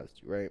dead ass,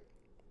 right?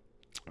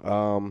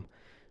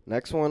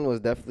 Next one was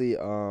definitely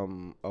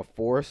a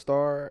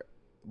 4-star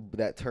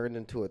that turned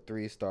into a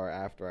 3-star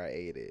after I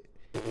ate it.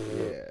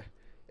 Yeah.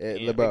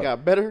 It Bro,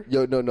 got better?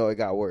 Yo, no, it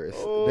got worse.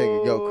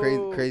 Nigga, yo,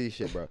 Oh. crazy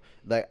shit, bro.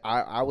 Like,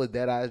 I was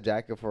dead ass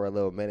jacking for a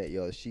little minute.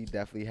 Yo, she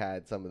definitely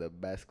had some of the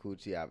best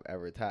coochie I've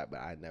ever tapped, but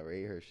I never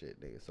ate her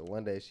shit, nigga. So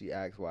one day she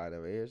asked why I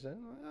never ate her shit.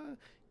 I'm like,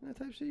 you know,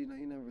 type shit, you know,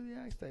 you never really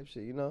asked type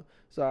shit, you know?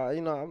 So,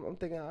 you know, I'm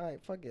thinking, all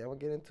right, fuck it, I'm gonna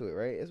get into it,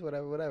 right? It's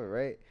whatever,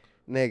 right?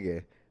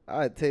 Nigga,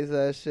 I taste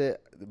that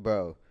shit,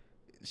 bro.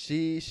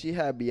 she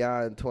had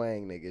beyond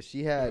twang, nigga.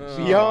 She had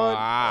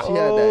Beyond. she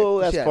had that. Oh,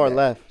 that's she had far that-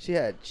 left. She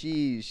had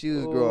cheese. She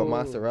was growing Oh.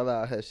 mozzarella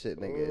out her shit,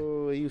 nigga.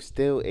 Oh, you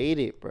still ate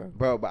it, bro.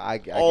 Bro, but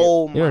I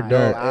Oh You're my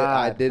dirt. god.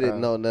 I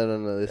didn't. bro. No.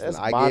 Listen, That's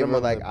I gave bottom her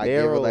of like the I gave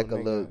her barrel, like a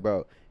little, nigga.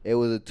 bro. It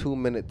was a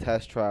 2-minute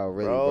test trial,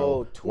 really,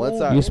 bro. Bro, Once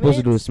 2 I, You're supposed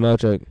to do a minutes? smell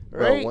check.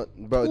 Right?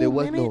 bro, 2 there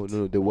was minutes?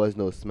 no, there was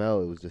no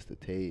smell. It was just a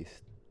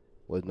taste.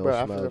 Was no Bro,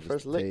 smell. after the just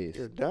first a lick, taste.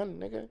 you're done,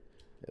 nigga.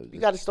 It was You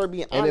just- got to start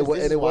being honest. and it, This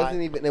and is it why-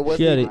 wasn't even. It She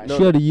wasn't. had even, a no,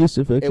 she had a yeast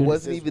It infection.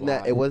 wasn't This is even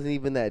that. why It wasn't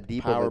even that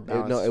deep power of a.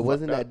 balance No, is it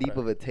wasn't fucked that up, deep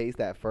bro. of a taste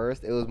at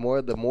first. It was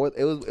more the more.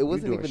 It was. It You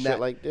wasn't doing even shit that.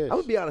 like this. I'm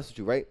gonna be honest with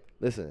you, right?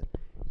 Listen,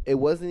 it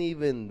wasn't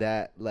even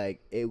that.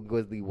 Like it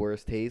was the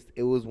worst taste.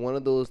 It was one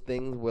of those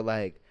things where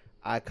like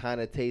I kind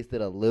of tasted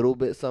a little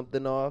bit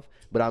something off,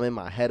 but I'm in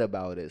my head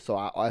about it,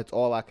 so it's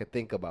all I could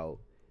think about.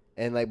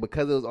 And like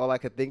because it was all I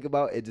could think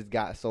about, it just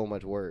got so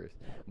much worse.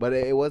 But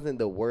it wasn't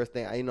the worst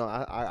thing. I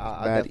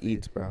Bad definitely-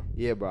 eats, bro.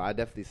 Yeah, bro, I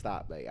definitely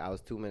stopped. Like, I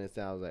was 2 minutes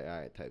down. I was like, all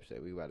right, type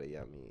shit. We about to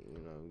yummy,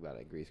 we about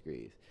to grease.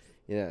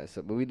 Yeah,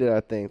 so, but we did our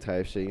thing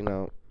type shit,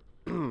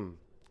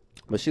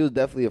 But she was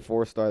definitely a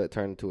 4-star that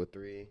turned into a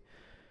 3.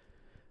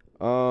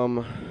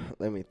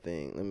 Let me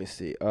think. Let me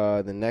see.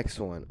 The next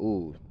one.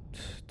 Ooh,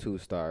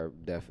 2-star,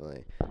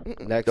 definitely.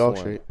 Next Dog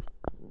one. shit.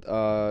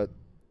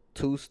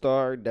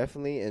 2-star,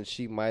 definitely, and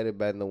she might have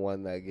been the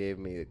one that gave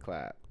me the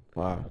clap.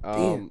 Wow.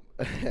 Damn.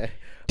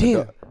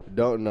 Damn.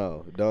 Don't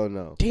know.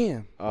 Damn.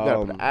 You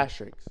gotta put an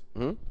asterisk.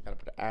 Hmm? Gotta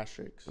put an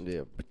asterisk.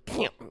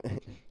 Yeah.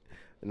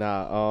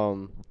 Nah,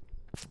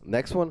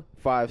 next one,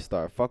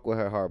 5-star. Fuck with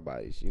her hard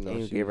bodies. And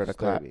you she gave her was the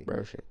clap, sturdy.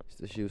 bro. Shit.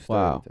 She was sturdy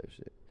Wow. type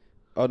shit.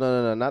 Oh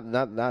no, not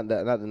that, not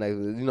the next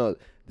one.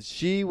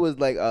 She was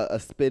like a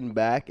spin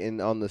back,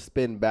 and on the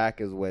spin back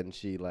is when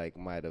she like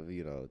might have,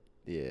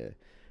 yeah.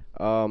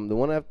 The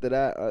one after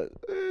that,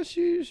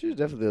 she was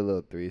definitely a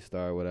little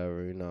 3-star,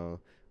 whatever,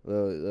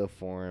 little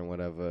foreign,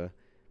 whatever.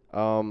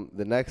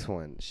 The next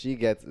one, she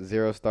gets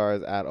 0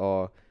 stars at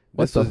all.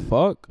 What the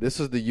fuck? This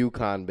was the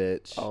Yukon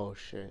bitch. Oh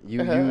shit.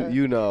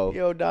 You know.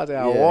 Yo, Dante,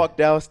 I Yeah. walked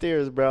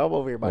downstairs, bro. I'm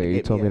over here about Wait, to you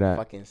get told me me a that.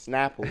 fucking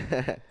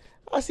Snapple.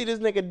 I see this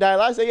nigga Dyla.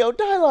 I say, yo,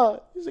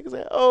 Dyla. This nigga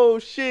say, oh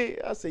shit.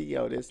 I say,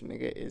 yo, this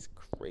nigga is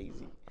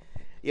crazy.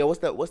 Yo, what's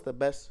the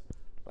best?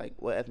 Like,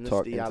 what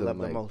Talk ethnicity y'all into love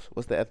the the mic. most?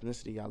 What's the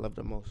ethnicity y'all love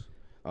the most?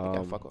 Like,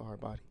 I fuck with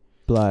hard body.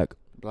 Black.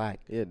 Black.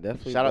 Yeah,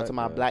 definitely. Shout out black to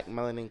my girls. black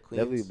melanin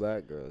queens. Definitely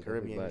black girls.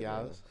 Caribbean definitely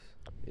black gals.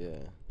 girls.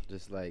 Yeah,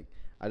 just like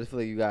I just feel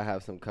like you gotta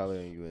have some color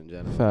in you in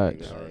general.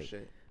 Facts. nigga. Oh Like,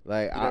 shit.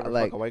 like You I ever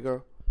like, fuck a white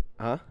girl?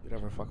 huh? You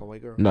ever fuck a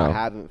white girl? No. I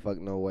haven't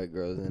fucked no white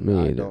girls, and Me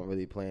I either. don't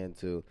really plan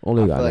to.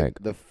 Only I got feel neck.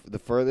 like the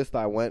furthest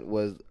I went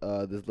was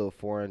this little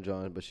foreign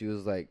John, but she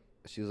was like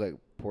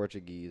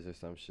Portuguese or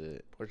some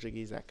shit.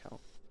 Portuguese, that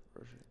count. For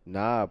sure.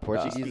 Nah,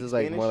 Portuguese speak is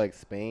like more Spanish? like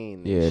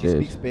Spain. Yeah, she it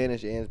speaks is.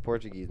 Spanish and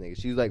Portuguese, nigga.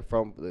 She was like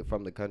from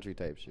the country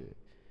type shit.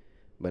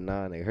 But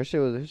nah, nigga, her shit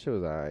was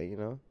alright,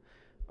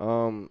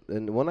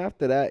 And the one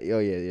after that,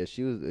 yeah,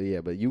 she was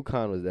but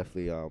UConn was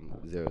definitely 0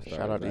 stars.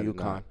 Shout out to I did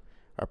UConn. not-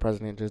 Our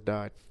president just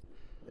died.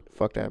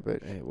 Fuck that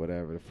bitch. Hey,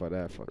 whatever the fuck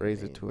that fucking Raise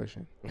the mean.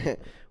 tuition.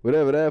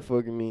 Whatever that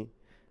fucking mean.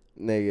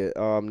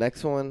 Nigga,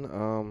 next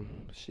one,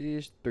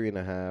 she's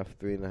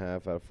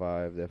 3.5 out of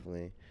 5,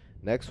 definitely.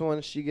 Next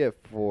one, she get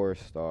 4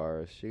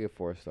 stars.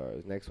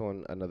 Next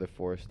one, another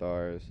 4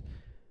 stars.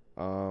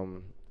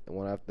 The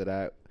one after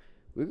that,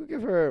 we could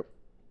give her,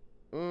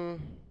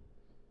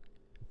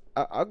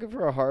 I'll give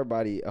her a hard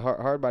body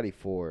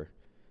 4.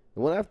 The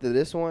one after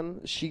this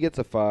one, she gets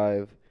a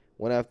 5.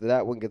 One after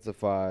that one gets a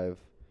 5.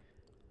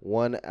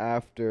 One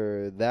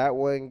after that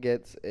one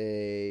gets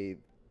a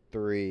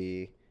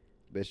 3.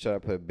 Bitch try to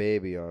put a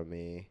baby on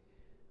me.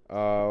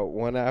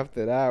 One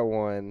after that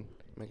one.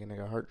 Make a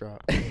nigga heart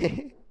drop.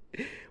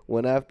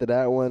 One after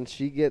that one,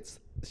 she gets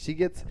a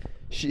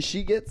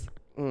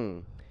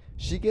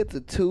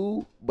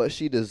 2, but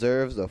she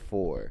deserves a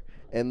 4.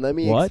 And let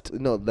me What?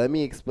 let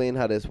me explain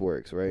how this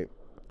works, right?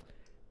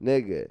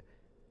 Nigga,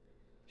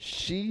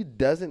 she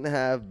doesn't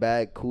have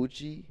bad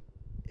coochie.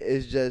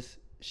 It's just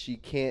she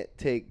can't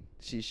take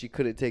she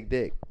couldn't take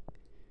dick.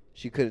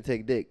 She couldn't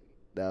take dick.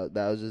 That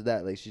was just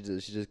that. Like she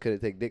just couldn't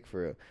take dick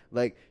for real.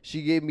 Like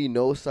she gave me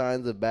no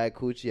signs of bad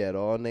coochie at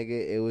all,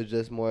 nigga. It was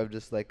just more of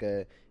just like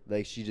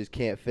she just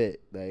can't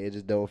fit. Like it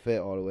just don't fit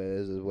all the way. It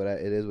is what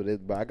it is.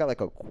 But I got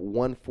like a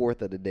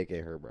 1/4 of the dick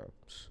in her, bro.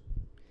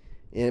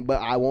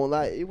 But I won't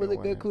lie, it was a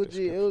good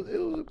coochie. It was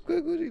a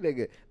good coochie,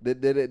 nigga.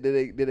 Did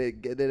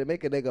it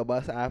make a nigga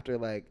bust after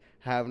like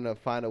having to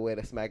find a way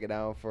to smack it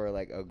down for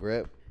like a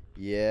grip?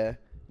 Yeah,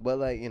 but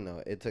like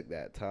it took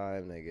that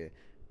time, nigga.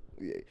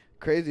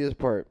 Craziest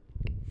part,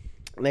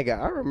 nigga.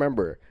 I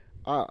remember.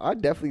 I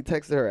definitely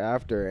texted her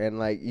after, and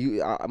like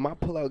my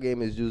pullout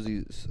game is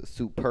usually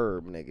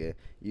superb, nigga.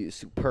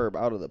 Superb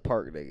out of the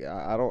park, nigga.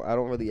 I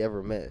don't really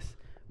ever miss.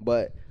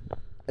 But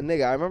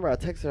nigga, I remember I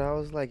texted her. I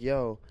was like,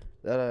 yo,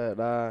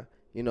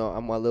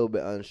 I'm a little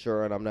bit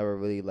unsure, and I never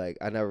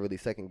really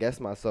second guess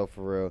myself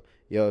for real.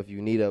 Yo, if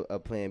you need a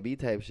plan B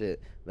type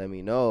shit, let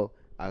me know.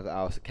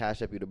 I'll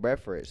cash up you the bread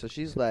for it. So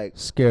she's like,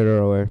 Scared her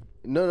away.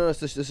 no.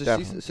 So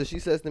Definitely. she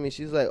says to me,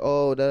 she's like,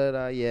 oh, da da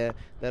da, yeah,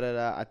 da da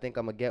da. I think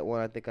I'm gonna get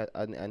one. I think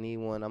I need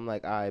one. I'm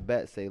like, I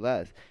bet, say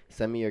less.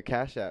 Send me your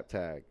Cash App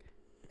tag,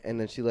 and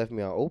then she left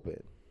me on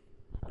open.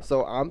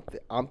 So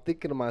I'm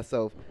thinking to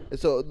myself.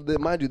 So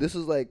mind you, this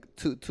was like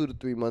 2 to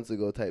 3 months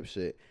ago type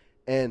shit,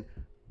 and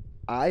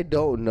I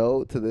don't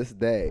know to this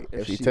day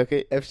If she took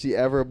it? if she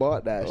ever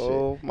bought that shit.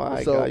 Oh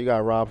my So- God, you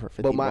got robbed for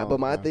 50 But my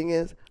bro. thing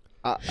is,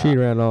 She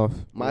ran off.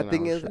 my Yeah,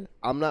 thing no is, shit.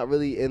 I'm not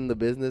really in the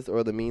business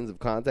or the means of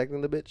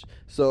contacting the bitch.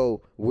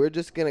 So we're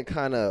just gonna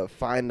kind of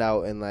find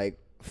out in like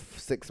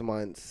 6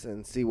 months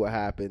and see what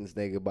happens,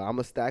 nigga. But I'm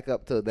gonna stack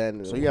up till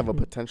then. So you have a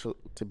potential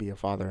to be a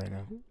father right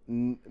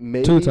now.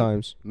 Maybe 2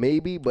 times.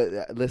 maybe.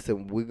 But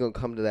listen, we're gonna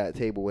come to that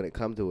table when it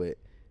come to it.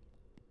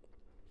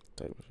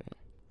 Type of shit.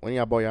 When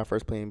y'all bought y'all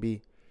first Plan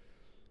B?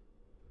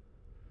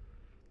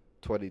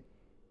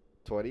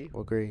 2020.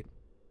 What grade?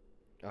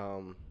 I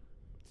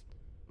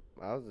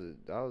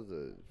was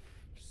a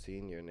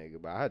senior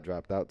nigga, but I had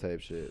dropped out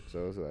type shit.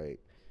 So it's like,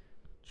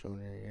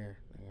 Junior year.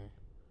 Nigga.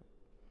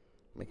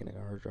 Making a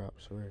hard drop,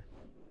 swear.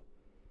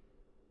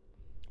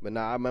 but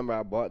nah, I remember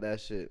I bought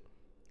that shit.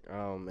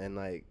 And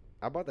like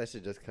I bought that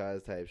shit just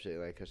cause type shit,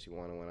 like cause she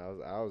wanted one.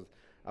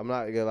 I'm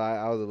not gonna lie,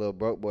 I was a little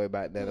broke boy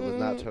back then. I was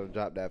not trying to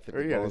drop that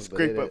 50 You gotta bones, but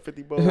scrape it- up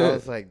 50 I bones.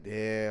 was like,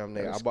 damn,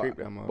 nigga, Gotta I scrape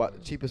that bought the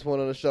cheapest one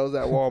on the shelves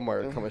at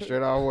Walmart, coming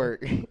straight out of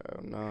work. Oh,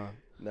 nah.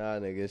 Nah,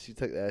 nigga, she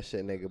took that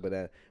shit, nigga.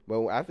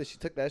 But after she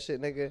took that shit,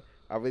 nigga,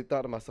 I really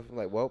thought to myself, I'm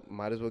like, well,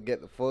 might as well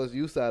get the fullest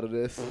use out of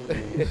this.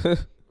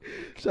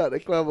 Shot the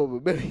club over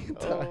a million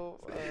times. Oh,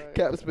 my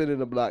Kept spinning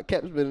the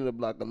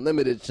block,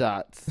 unlimited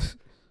shots.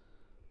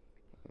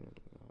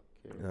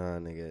 Nah,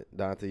 nigga.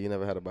 Dante, you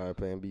never had a buyer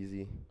playing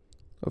BZ?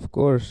 Of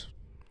course.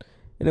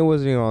 And it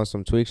wasn't even on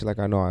some tweaks like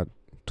I know I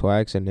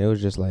twax, and it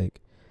was just like,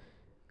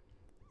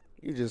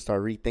 You just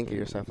start rethinking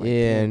yourself. Like,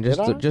 yeah, damn, and did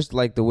I? just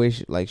like the way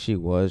she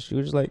was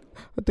just like,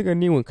 I think I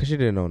need one, because she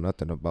didn't know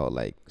nothing about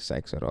like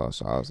sex at all.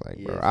 So I was like,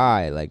 Yeah, bro, she-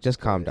 alright, like just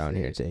calm yeah, down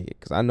here and see. take it,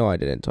 because I know I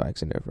didn't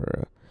twax in there for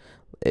real.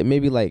 It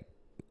maybe like,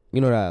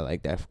 you know, that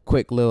like that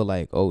quick little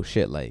like, oh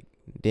shit, like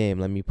damn,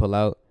 let me pull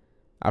out.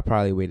 I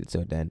probably waited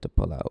till then to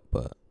pull out,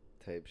 but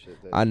Type shit.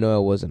 I know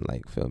it wasn't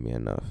like feel me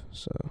enough.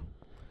 So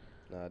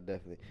Nah,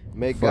 definitely.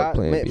 May Fuck God,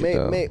 Plan may, B, may,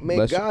 though. may, may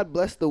Bless you. God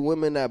bless the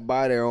women that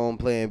buy their own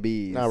Plan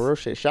Bs. Nah, real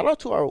shit. Shout out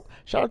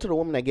to the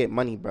women that get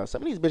money, bro.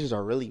 Some of these bitches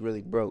are really,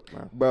 really broke,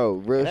 bro. Bro,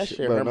 real That shit,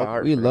 shit bro. hurt my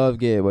heart. we bro. love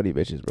getting money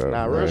bitches, bro.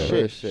 Nah, For real real.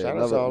 shit. shit. Shout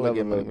out Love to it, all that love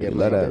get it, money. love it, bitches.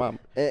 love My that. mom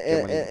And,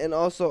 get money. and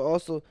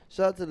also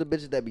shout out to the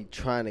bitches that be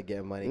trying to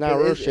get money. Nah, 'Cause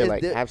real it's- shit. it's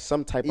Like, di- have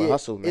some type yeah, of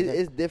hustle, nigga.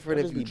 It's different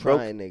Don't if just you be broke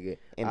trying, nigga.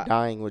 and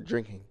dying with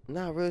drinking.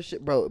 Nah, real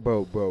shit, bro,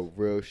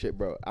 real shit,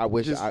 bro. I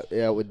wish Just-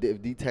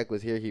 if D-Tech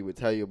was here, he would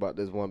tell you about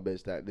this one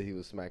bitch that he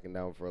was smacking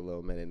down for a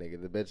little minute,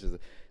 nigga. The bitch is,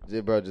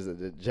 just a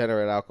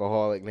degenerate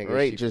alcoholic, nigga.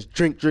 Right, She just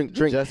drink.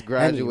 just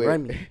graduated.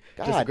 Remy.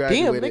 God just damn,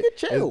 graduated. nigga,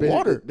 chill. This bitch,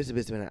 Water. This bitch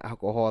has been an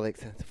alcoholic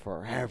since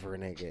forever,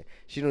 nigga.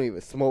 She don't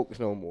even smoke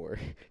no more.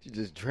 She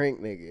just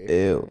drink, nigga.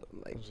 Ew.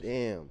 I'm like,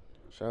 damn.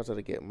 Shout out to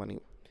the get money.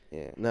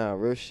 Yeah. Nah,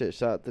 real shit.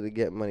 Shout out to the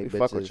get money We bitches.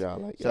 fuck with y'all.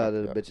 Like, Shout out to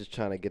y'all- the bitches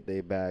trying to get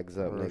their bags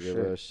up, Real nigga. shit.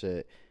 Real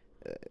shit.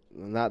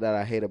 Not that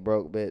I hate a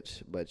broke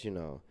bitch, but you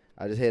know,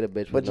 I just hate a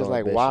bitch But with just no like,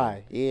 ambition.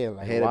 why? Yeah, I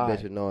like, hate why? a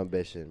bitch with no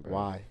ambition, bro.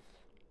 Why?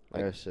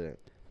 Like- Real shit.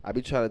 I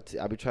be trying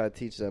to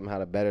teach them how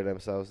to better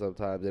themselves.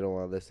 Sometimes they don't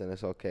want to listen.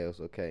 It's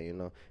okay. You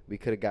know, we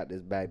could have got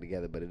this bag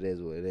together, but it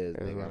is what it is.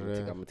 It is Nigga. what I'm it is.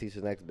 gonna teach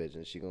the next bitch,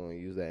 and she gonna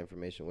use that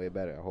information way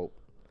better. I hope.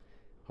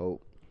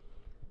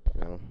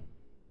 You know,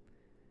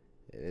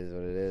 it is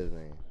what it is,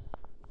 nigga.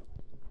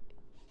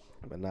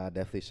 But nah,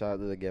 definitely shout out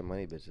to the get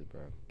money bitches,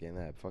 bro. Getting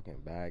that fucking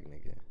bag,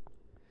 nigga.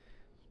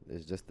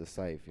 It's just the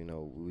safe, you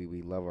know.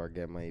 We love our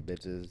get money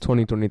bitches.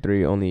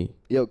 2023 only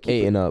Yo, 8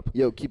 keep it, and up.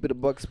 yo, keep it a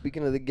buck.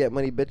 Speaking of the get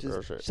money Real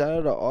bitches, shit. shout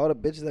out to all the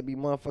bitches that be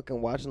motherfucking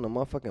watching the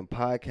motherfucking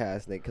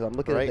podcast, nigga. Cause I'm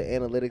looking Right. at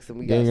the analytics and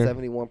we Ganger. got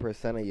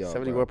 71% of y'all.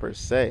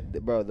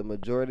 71%. Bro, the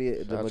majority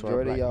Shout out to our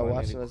of black y'all women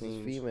watching and us is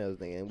queens. females,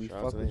 nigga, and we Shout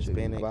out fuck to the with you.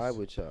 We Hispanics. vibe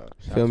with y'all.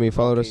 Shout Feel out me? to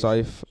Follow the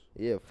Caucasians. site.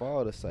 Yeah,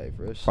 follow the site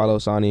for real shit. Follow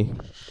Sonny.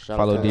 Shout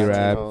Follow out to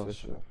D-Rab. Latinos.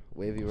 Official.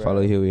 Wavyrabb.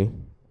 Follow Hughie.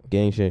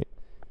 Gang shit.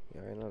 You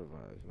already know the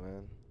vibes,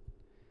 man.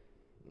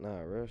 Nah,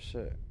 real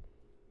shit.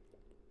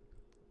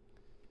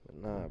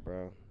 But nah,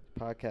 bro.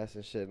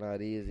 Podcasting shit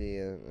not easy,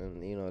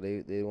 and you know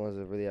they the ones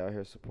that really out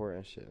here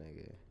supporting shit,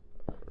 nigga.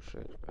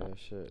 Real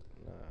shit.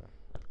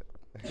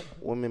 Nah.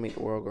 Women make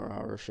the world go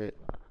around. Real shit.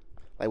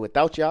 Like,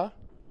 without y'all,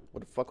 what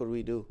the fuck would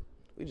we do?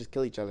 We just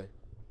kill each other.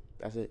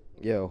 That's it.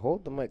 Yo,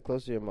 hold the mic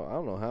close to your mouth. I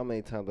don't know how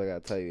many times I gotta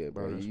tell you it,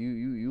 bro. Bro, that's-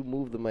 You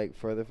move the mic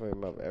further from your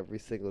mouth every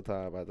single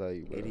time I tell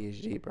you, bro.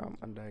 ADHD, bro.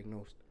 I'm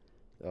undiagnosed.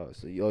 Oh,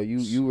 so you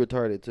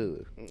retarded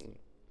too. Mm-mm.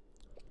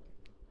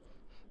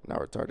 Not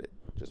retarded.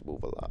 Just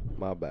move a lot.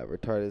 My bad.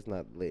 Retarded is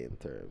not latent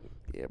term.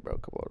 Yeah, bro.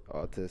 Come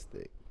on.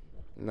 Autistic.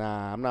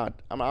 Nah, I'm not.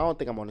 I don't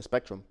think I'm on the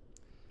spectrum.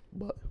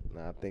 But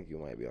Nah, I think you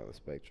might be on the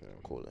spectrum.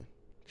 coolin'.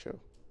 Chill.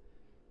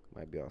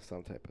 Might be on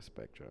some type of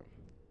spectrum.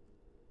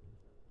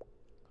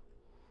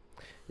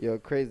 Yo,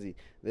 crazy.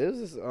 There's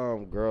this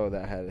girl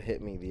that had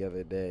hit me the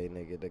other day,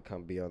 nigga, to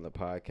come be on the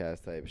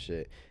podcast type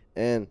shit.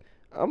 And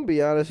I'm gonna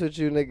be honest with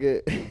you,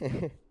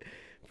 nigga.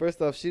 First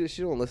off, she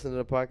don't listen to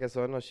the podcast,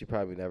 so I know she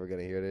probably never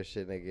gonna hear this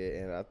shit,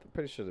 nigga. And I'm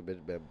pretty sure the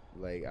bitch been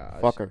like,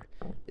 Fuck her.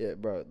 Yeah,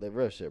 bro, the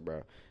real shit,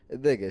 bro.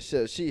 Nigga,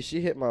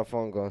 she hit my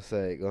phone, gonna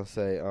say,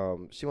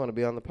 she want to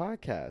be on the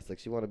podcast, like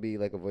she want to be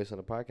like a voice on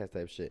the podcast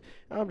type shit.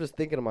 And I'm just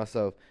thinking to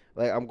myself,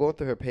 like I'm going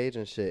through her page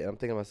and shit, and I'm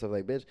thinking to myself,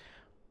 like, bitch,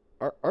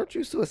 aren't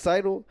you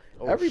suicidal?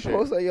 Oh, Every shit.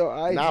 post on your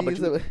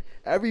IG,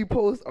 every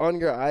post on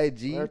your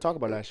IG, Never talk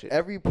about that shit.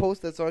 every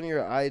post that's on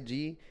your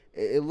IG,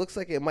 it looks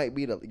like it might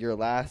be your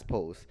last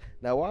post.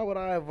 Now, why would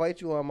I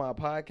invite you on my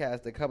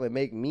podcast to come and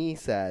make me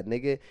sad,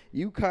 nigga?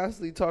 You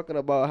constantly talking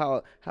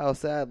about how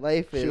sad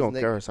life is. She gonna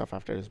nigga. kill herself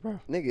after this, bro.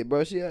 Nigga,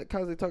 bro, she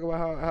constantly talking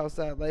about how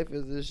sad life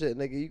is and shit,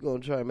 nigga. You gonna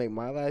try and make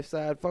my life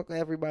sad? Fuck,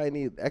 everybody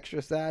need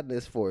extra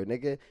sadness for it,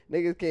 nigga.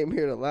 Niggas came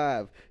here to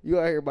laugh. You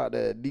out here about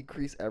to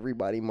decrease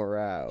everybody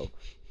morale,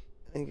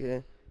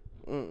 nigga.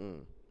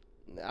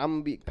 I'm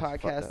gonna be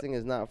podcasting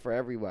is not for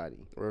everybody.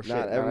 Real shit. Not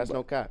Nah, everybody. that's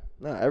no cap.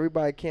 No,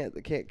 everybody can't.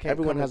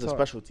 Everyone come has and a talk.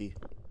 specialty.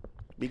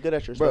 Be good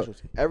at your Bro,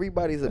 specialty.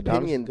 everybody's Adonis is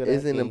opinion good at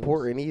isn't games.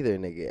 important either,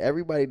 nigga.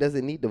 Everybody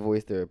doesn't need to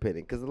voice their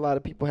opinion because a lot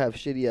of people have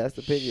shitty ass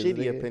opinions.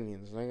 Shitty nigga.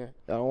 opinions, nigga.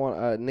 I don't want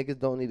niggas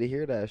don't need to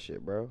hear that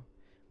shit, bro.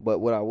 But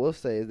what I will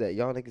say is that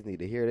y'all niggas need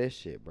to hear this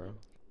shit, bro.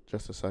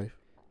 Just a safe.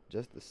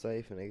 Just the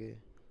safe, nigga.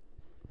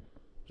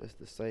 Just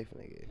the safe,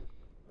 nigga.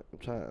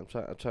 I'm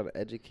trying to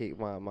educate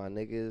my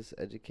niggas,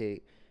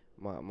 educate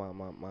my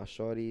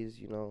shorties,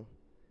 you know.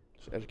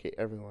 Just educate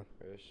everyone.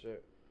 Real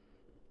shit.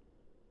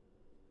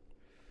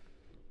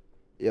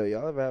 Yo,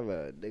 y'all ever have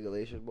a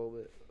niggalation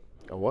moment?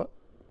 A what?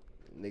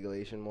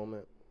 Niggalation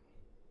moment?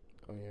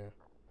 Oh yeah.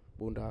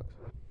 Boondocks.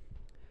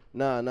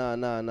 Nah, not a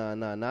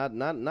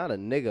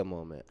nigga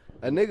moment.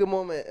 A nigga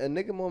moment and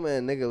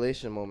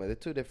niggalation moment, they're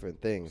two different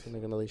things. It's a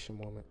niggalation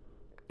moment.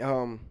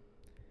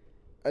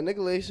 A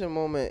niggalation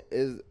moment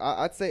is,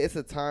 I'd say it's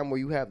a time where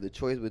you have the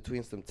choice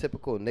between some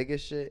typical nigga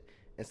shit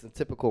and some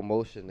typical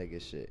motion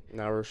nigga shit.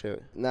 Nah, real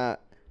shit. Nah,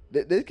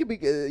 this could be,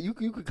 you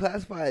could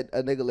classify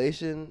a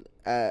niggalation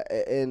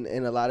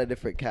in a lot of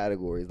different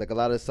categories, like a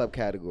lot of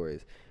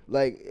subcategories.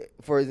 Like,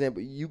 for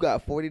example, you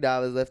got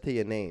 $40 left to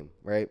your name,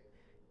 right?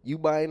 You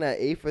buying that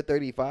 8 for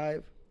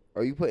 $35,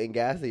 or you putting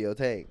gas in your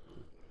tank?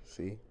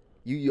 See?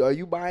 Are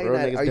you buying Real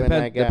that? niggas Are you, getting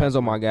that gas, Depends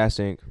on bro. my gas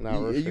tank. Nah,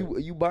 real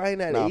shit. you buying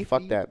that? Nah, 8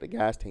 fuck that. The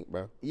gas tank,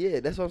 bro. Yeah,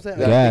 that's what I'm saying.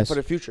 You gotta Gas. think for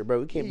the future,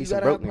 bro. We can't be You some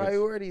gotta broke have niggas.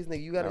 priorities,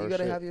 nigga. You Nah, gotta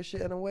shit. have your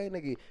shit in a way,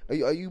 nigga.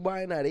 Are you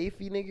buying that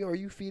AFI, nigga, or are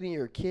you feeding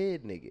your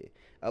kid, nigga?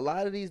 A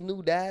lot of these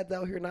new dads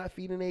out here not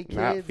feeding their kids,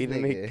 Not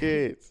feeding nigga. their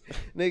kids.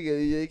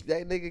 Nigga,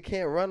 that nigga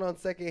can't run on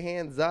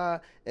secondhand on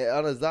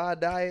a za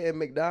diet at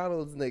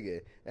McDonald's, nigga.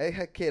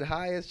 That kid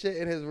high as shit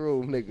in his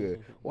room,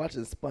 nigga,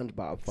 watching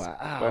SpongeBob for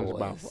hours.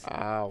 SpongeBob for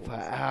hours. For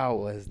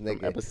hours, From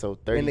nigga. episode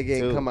And 32.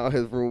 nigga ain't come out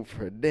his room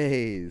for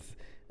days.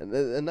 And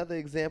another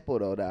example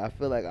though that I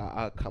feel like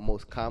I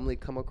most commonly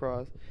come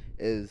across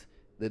is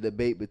the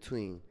debate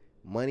between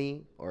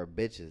money or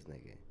bitches,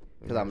 nigga.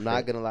 Because I'm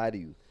not gonna lie to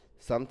you.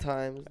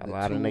 Sometimes A the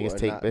lot of two niggas are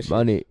take not- bitches.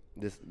 Money.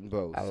 This,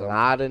 bro. A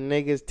lot of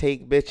niggas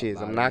take bitches.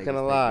 I'm not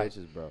gonna lie.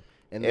 Bitches, bro.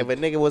 And If a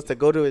nigga was to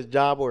go to his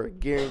job or a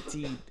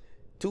guaranteed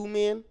 2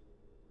 men,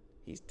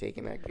 he's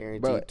taking that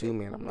guaranteed Bro, 2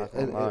 men. I'm not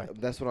gonna lie.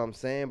 that's what I'm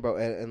saying, bro.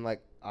 And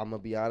like, I'm gonna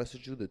be honest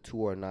with you, the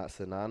two are not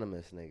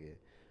synonymous, nigga.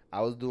 I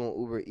was doing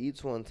Uber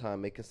Eats one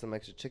time, making some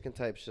extra chicken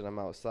type shit. I'm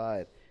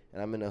outside,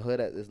 and I'm in the hood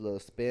at this little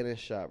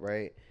Spanish shop,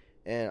 right?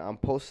 And I'm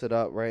posted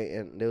up, right?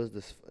 And there was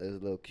this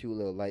little cute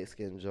little light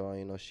skinned joint,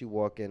 you know. She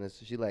walk in, and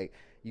she like,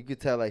 you could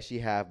tell like she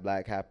half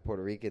black, half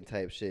Puerto Rican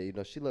type shit. You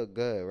know, she looked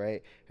good,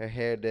 right? Her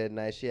hair dead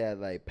nice. She had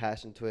like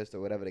passion twist or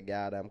whatever the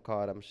guy that I'm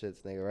called, them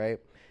shits, nigga, right?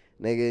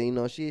 Nigga, you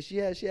know, she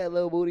had a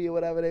little booty or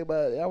whatever, nigga,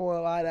 but I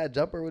won't lie, that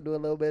jumper would do a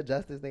little bit of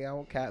justice, nigga. I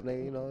won't cap,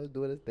 nigga, you know, it's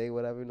doing his thing,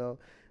 whatever, you know.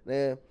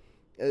 Then,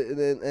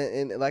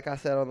 and like I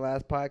said on the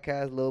last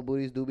podcast, little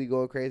booties do be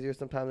going crazier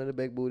sometimes than the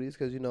big booties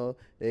because, you know,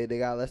 they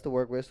got less to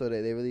work with, so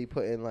they really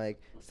put in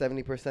like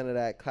 70% of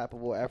that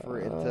clappable effort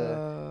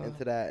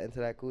into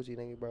that coochie,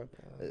 nigga, bro.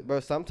 Bro,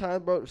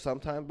 sometimes, bro,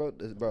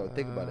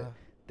 think about it.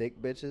 Thick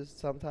bitches,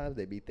 sometimes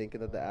they be thinking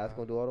that the ass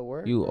gonna do all the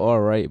work. You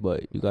are right,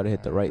 but you gotta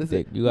hit the right Listen,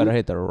 thick. You gotta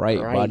hit the right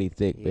Right. body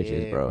thick Yeah,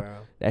 bitches, bro. bro.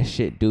 That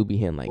shit do be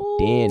hitting like,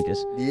 damn,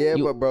 just Yeah,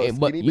 you, but bro,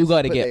 but skinny you bitches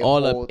gotta put get they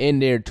all whole- up in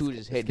there too.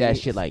 Just hit that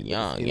shit like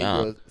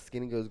young.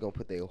 Skinny girls gonna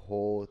put their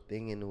whole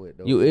thing into it,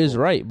 though. You They is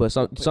gonna- right, but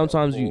put the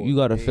sometimes you whole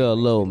gotta thing, feel a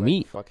nigga, little like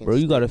meat, fucking bro.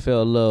 You gotta sticks.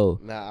 feel a little.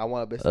 Nah, I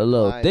want a bitch A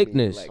little climb me,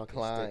 thickness. like Fucking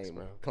climb, sticks,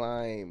 bro.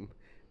 climb.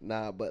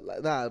 Nah, but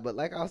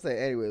like I was saying,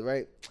 anyways,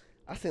 right?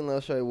 I seen Lil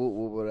Shorty whoop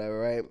whoop whatever,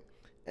 right?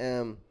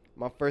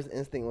 My first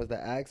instinct was to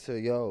ask her,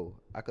 yo,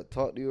 I could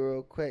talk to you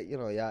real quick, you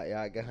know,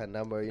 y'all get her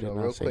number, you Did know,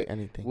 not real say quick,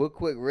 anything. real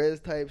quick, Riz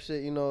type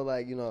shit, you know,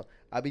 like, you know,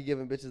 I be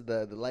giving bitches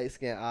the light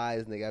skin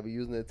eyes, nigga. I be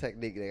using the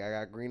technique, nigga. I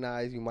got green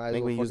eyes, you might I as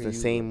think well we use fucking the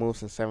same them. move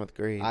since 7th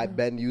grade. I've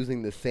been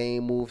using the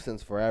same move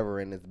since forever,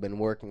 and it's been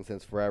working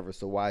since forever.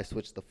 So why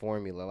switch the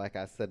formula, like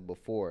I said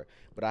before?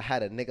 But I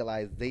had a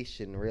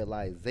niggalization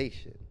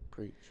realization.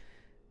 Preach.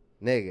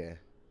 Nigga,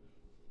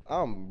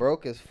 I'm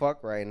broke as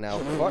fuck right now.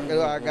 Fuck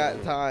do I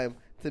got time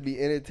to be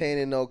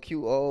entertaining no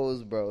cute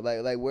hoes, bro.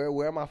 Like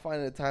where am I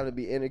finding the time to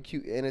be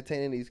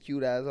entertaining these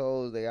cute ass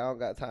hoes? Nigga, I don't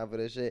got time for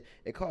this shit.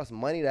 It costs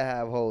money to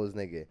have hoes,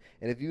 nigga.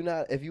 And if you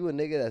a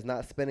nigga that's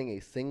not spending a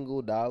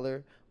single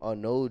dollar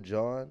on no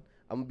John,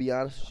 I'm gonna be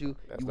honest with you.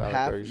 That's not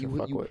a girl you should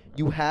fuck with.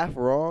 You half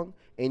wrong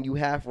and you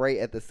half right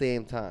at the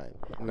same time.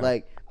 No.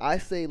 Like I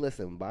say,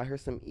 listen, buy her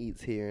some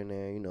eats here and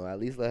there. You know, at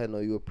least let her know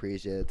you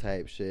appreciate it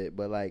type shit.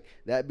 But like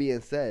that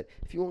being said,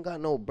 if you don't got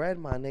no bread,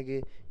 my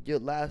nigga, your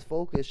last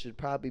focus should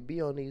probably be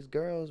on these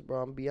girls, bro.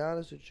 I'm gonna be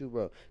honest with you,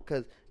 bro.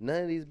 Cause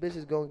none of these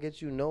bitches gonna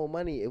get you no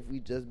money if we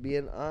just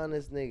being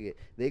honest, nigga.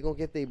 They gonna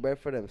get their bread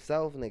for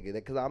themselves,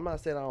 nigga. Cause I'm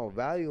not saying I don't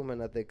value them or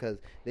nothing. Cause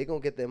they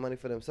gonna get their money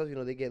for themselves. You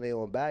know, they get their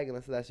own bag,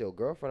 and that's your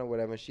girlfriend or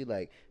whatever. And she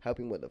like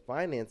helping with the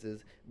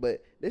finances.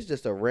 But this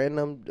just a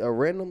random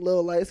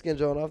little light skin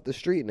joint off the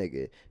street,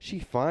 nigga. She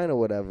fine or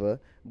whatever,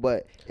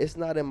 but it's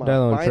not in my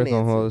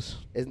finances.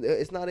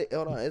 It's not.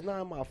 Hold on. It's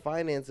not in my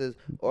finances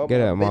or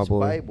Get my at my bitch boy.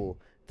 Bible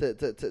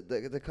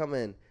to come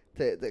in.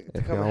 To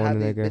come and have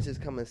these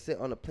bitches come and sit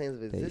on the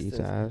planes of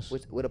existence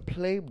with a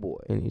playboy.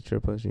 And eat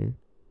your pussy.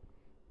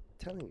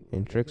 Telling you.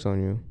 And tricks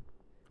on you.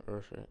 Oh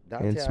shit.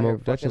 Dante and out smoke here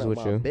Dutchess fucking with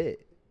up my you.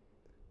 bit.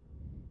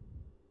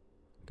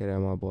 Get at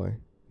my boy.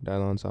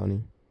 Dylan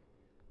Sani.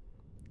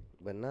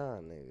 But nah,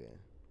 nigga.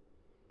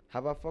 How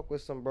about fuck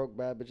with some broke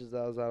bad bitches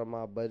that was out of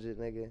my budget,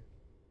 nigga?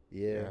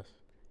 Yeah. Yes.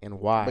 And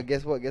why? But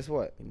guess what?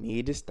 You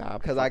need to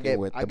stop. Because I get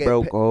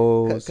broke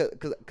hoes.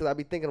 Because I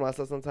be thinking to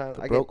myself sometimes.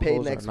 The I get broke paid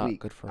hoes are next not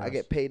week. good for I us.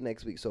 get paid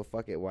next week, so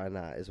fuck it. Why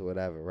not? It's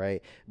whatever,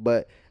 right?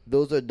 But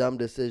those are dumb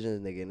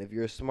decisions, nigga. And if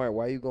you're smart,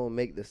 why you gonna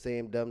make the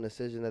same dumb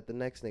decision that the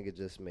next nigga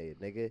just made,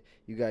 nigga?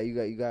 You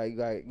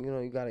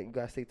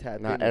gotta stay tapped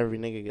in. Not every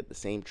nigga get the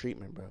same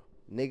treatment, bro.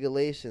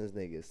 Niggalations,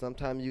 nigga.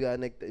 Sometimes you gotta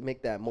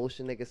make that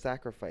motion, nigga,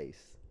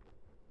 sacrifice.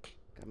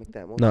 Gotta make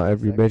that motion. Not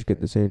every sacrifice. bitch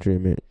get the same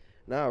treatment.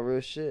 Nah,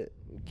 real shit.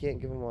 You can't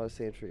give them all the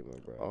same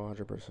treatment, bro.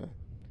 100%.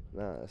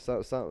 Nah,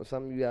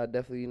 some you gotta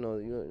definitely, you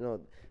know,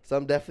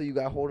 some definitely you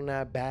got holding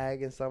that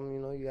bag, and some, you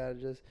know, you gotta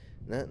just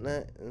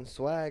nut and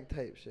swag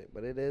type shit.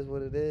 But it is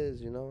what it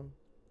is, you know.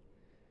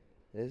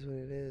 It is what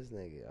it is,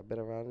 nigga. I've been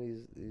around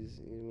these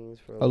means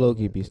for. I low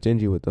key be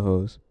stingy with the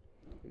hoes.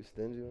 You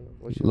stingy with them?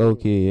 What you Low mean?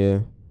 key, yeah.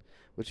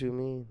 What you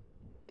mean?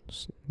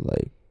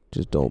 Like,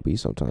 just don't be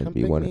sometimes. Come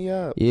Be pick one. me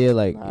up. Yeah,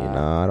 like,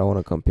 Nah. I don't want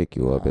to come pick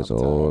you up. Nah, It's I'm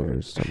over.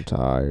 tired. I'm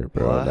tired,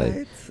 bro. What?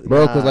 Like,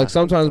 bro, because, Nah. like,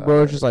 sometimes,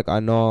 bro, it's tired. just like, I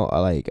know,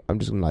 I'm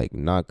just, like,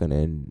 not going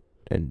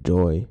to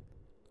enjoy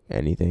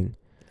anything.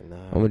 Nah.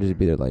 I'm going to just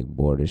be there, like,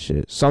 bored as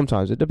shit.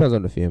 Sometimes. It depends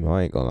on the female.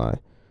 I ain't going to lie.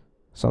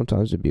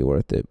 Sometimes it'd be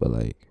worth it, but,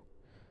 like,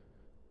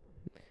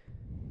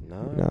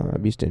 nah,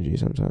 I'd be stingy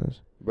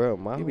sometimes. Bro,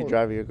 my You be whole-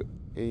 driving your,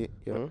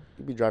 Hmm?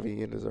 you be driving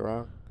your niggas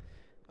around.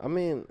 I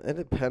mean, it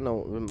depends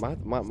on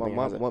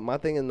my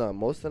thing is not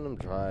most of them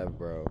drive,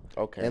 bro.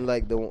 Okay. And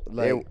like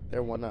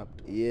they're one up.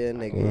 yeah,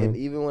 nigga. Mhm. And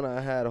even when I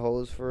had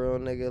hoes for real,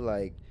 nigga,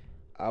 like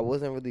I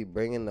wasn't really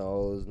bringing the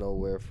hoes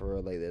nowhere for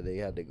real, like that. They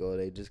had to go.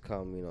 They just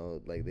come, you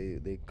know, like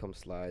they come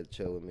slide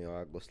chill with me,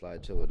 or I go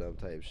slide chill with them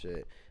type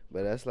shit.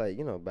 But that's like,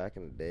 you know, back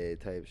in the day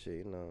type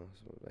shit, you know,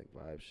 so like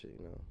vibe shit,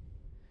 you know,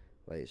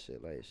 light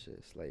shit,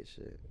 slight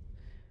shit.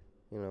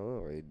 You know, we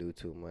don't really do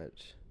too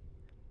much.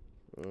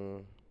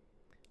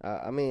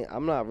 I mean,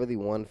 I'm not really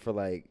one for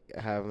like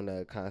having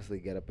to constantly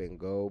get up and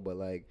go, but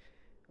like,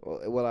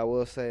 what I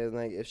will say is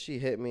like, if she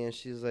hit me and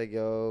she's like,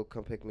 "Yo,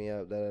 come pick me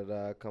up, da da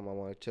da, come, I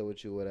want to chill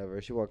with you, whatever."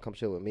 If she want to come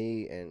chill with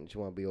me and she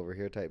want to be over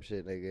here type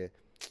shit, nigga.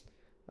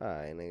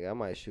 Alright, nigga, I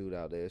might shoot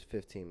out there. It's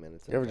 15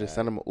 minutes. You ever just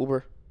send them an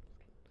Uber?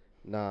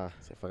 Nah,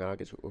 Say, fuck it, I'll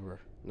get you Uber.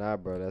 nah,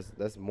 bro.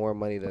 That's more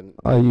money than.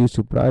 I used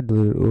to, but I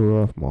deleted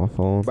Uber off my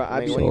phone. Bro, I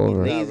mean, be when you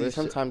over. be Nah, lazy, real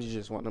sometimes you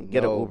just want them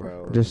get an No, Uber.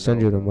 bro. Just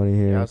send you the money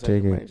here Yeah, I'll and send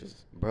take you it. money,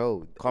 just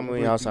Bro, call me when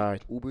Ubers you're be-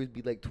 outside. Ubers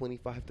be like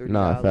 $25, $30.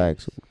 Nah,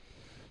 facts.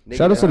 Nigga,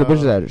 Shout out to the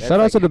bitches that that's shout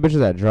out like- to the bitches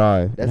that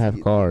drive and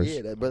have cars.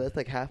 Yeah, bro, that's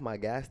like half my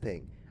gas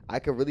tank. I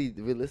could really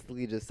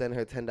realistically just send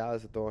her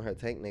 $10 to throw in her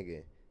tank,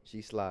 nigga.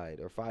 She slide,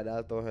 or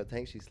 $5 throw in her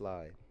tank. She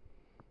slide.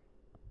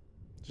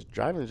 Just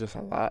driving is just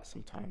a lot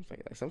sometimes.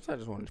 Like sometimes I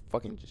just want to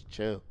fucking just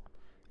chill.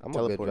 I'm a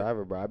Teleport. good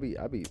driver, bro. I be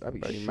Already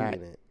shooting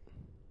macked. it.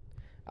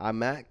 I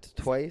macked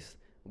twice,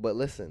 but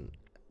listen,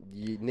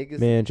 you niggas,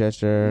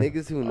 Manchester.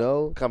 niggas who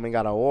know, Coming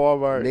out of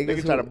Walmart, Niggas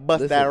niggas try to who-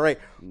 bust that listen, rate.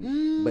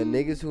 but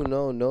niggas who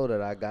know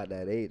that I got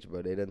that age,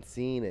 bro. They done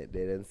seen it.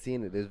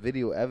 There's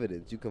video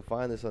evidence. You can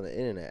find this on the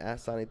internet.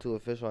 Ask Sonny2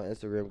 Official on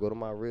Instagram. Go to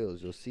my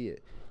reels. You'll see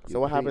it. So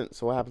what happened?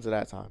 So what happened to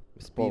that time?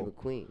 Speed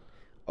McQueen.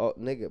 Oh,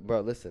 nigga,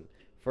 bro, listen.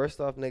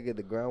 First off, nigga,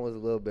 the ground was a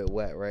little bit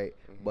wet, right?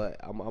 But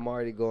I'm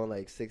already going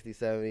like 60,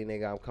 70,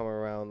 nigga. I'm coming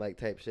around like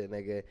type shit,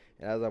 nigga.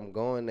 And as I'm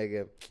going,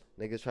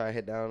 niggas try to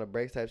hit down on the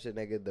brakes type shit,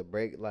 nigga. The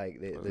brake,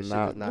 like, the shit is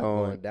not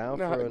going down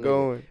Not for a nigga.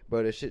 going.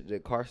 Bro, the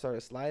car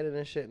started sliding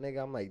and shit,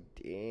 nigga. I'm like,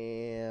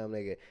 damn,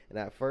 nigga. And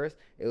at first,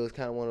 it was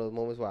kind of one of those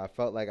moments where I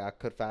felt like I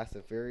could Fast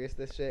and Furious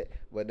this shit.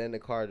 But then the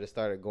car just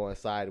started going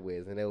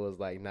sideways. And it was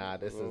like, nah,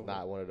 this is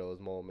not one of those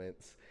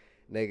moments.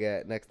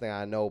 Nigga, next thing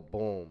I know,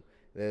 boom.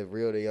 The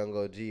real the young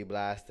OG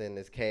blasting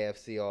this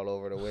KFC all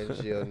over the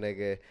windshield,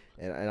 nigga.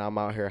 And I'm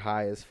out here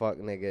high as fuck,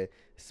 nigga.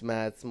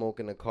 Smad smoke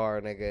in the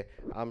car, nigga.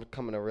 I'm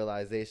coming to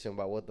realization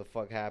about what the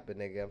fuck happened,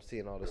 nigga. I'm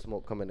seeing all the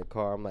smoke come in the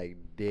car. I'm like,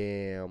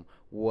 damn,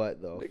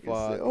 what the Nigga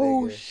fuck, said,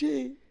 oh, nigga?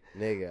 shit.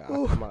 Nigga, I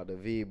come out the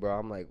V, bro.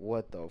 I'm like,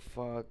 what the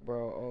fuck,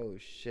 bro? Oh,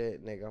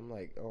 shit, nigga. I'm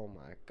like, oh,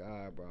 my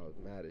God, bro. I was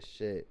mad as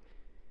shit.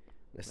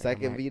 The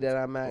second V that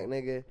I'm at,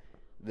 nigga,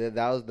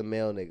 that was the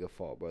mail nigga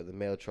fault, bro. The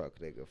mail truck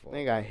nigga fault.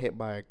 They got hit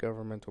by a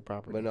governmental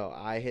property. But no,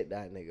 I hit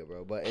that nigga,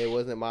 bro. But it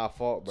wasn't my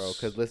fault, bro.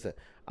 Because listen,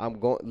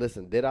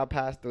 listen, did I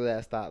pass through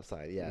that stop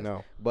sign? Yes.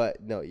 No.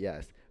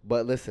 Yes.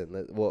 But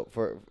listen, well,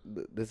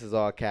 this is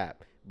all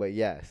cap. But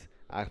yes,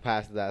 I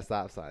passed through that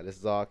stop sign. This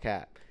is all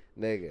cap.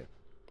 Nigga,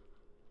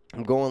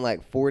 I'm going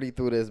like 40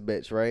 through this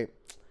bitch, right?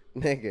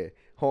 Nigga,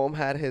 home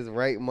had his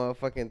right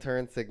motherfucking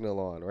turn signal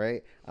on,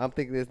 right? I'm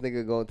thinking this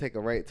nigga gonna take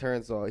a right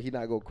turn so he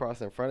not gonna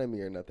cross in front of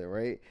me or nothing,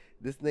 right?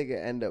 This nigga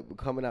end up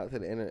coming out to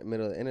the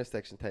middle of the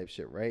intersection type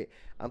shit, right?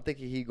 I'm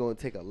thinking he gonna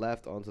take a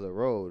left onto the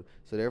road,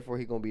 so therefore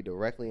he gonna be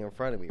directly in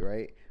front of me,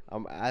 right?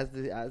 As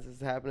this is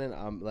happening,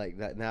 I'm like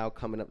that now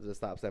coming up to the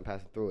stop sign,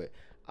 passing through it.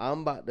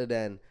 I'm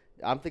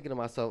thinking to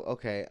myself,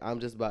 okay, I'm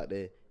just about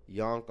to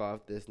yonk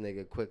off this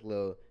nigga, quick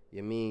little,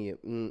 you mean,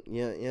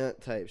 yeah,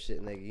 type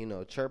shit, nigga. You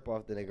know, chirp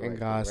off the nigga. And right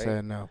God there, said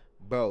right? no.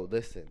 Bro,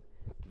 listen.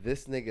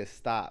 This nigga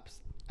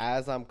stops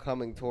as I'm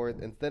coming towards.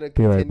 Instead of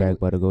Be right back,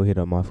 but to go hit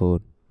up my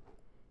food.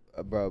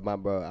 bro,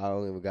 I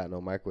don't even got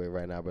no microwave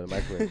right now, but the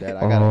microwave dead.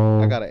 I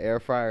got an air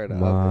fryer in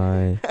the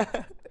oven.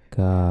 My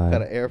God.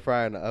 Got an air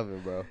fryer in the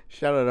oven, bro.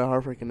 Shout out to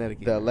Hartford,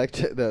 Connecticut.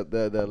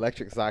 The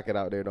electric socket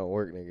out there don't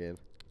work, nigga.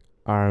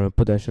 Alright, I'm gonna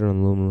put that shit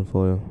on aluminum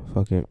foil.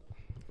 Fuck it.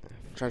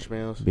 Trench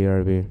mails.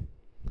 BRB.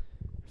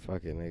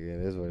 Fuck it,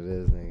 nigga. It is what it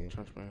is, nigga.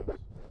 Trench mails.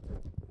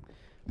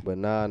 But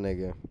nah,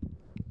 nigga.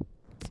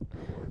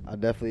 I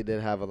definitely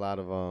did have a lot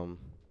of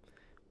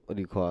what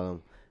do you call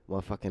them?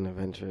 Motherfucking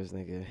adventures,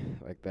 nigga.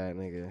 Like that,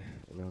 nigga.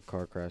 You know,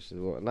 car crashes.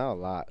 Well, not a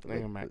lot.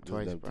 Nigga, like, Mac just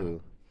twice, them bro.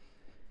 too.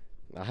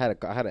 I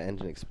had an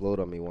engine explode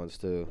on me once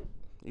too.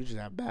 You just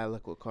have bad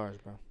luck with cars,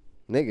 bro.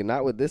 Nigga,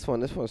 not with this one.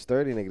 This one's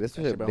sturdy, nigga. This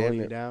That shit shit been damn holding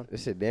you near. down.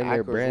 This shit damn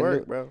near Acura's brand work,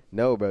 new, bro.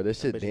 No, bro, this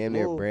shit bitch damn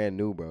near move. brand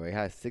new, bro. It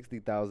has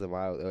 60,000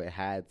 miles. It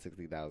had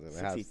 60,000.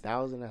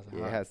 60,000? That's hot.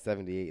 Yeah, it has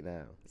 78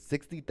 now.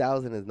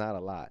 60,000 is not a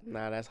lot.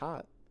 Nah, that's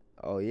hot.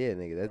 Oh yeah,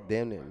 nigga, that's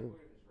damn near new.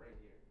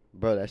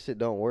 Bro, that shit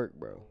don't work,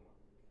 bro.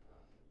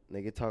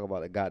 Nigga talk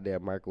about a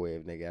goddamn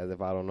microwave, nigga, as if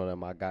I don't know that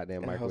my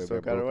goddamn Yeah, microwave also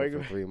been got a broken for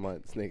microwave. 3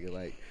 months, nigga.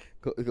 Like,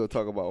 go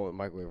talk about the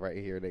microwave right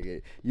here,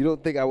 nigga. You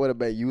don't think I would have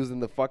been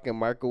using the fucking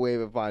microwave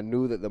if I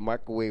knew that the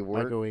microwave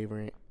worked? Microwave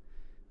rent.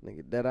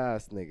 Nigga, dead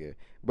ass, nigga.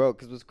 Bro,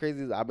 cause what's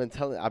crazy is I've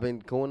been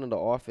going to the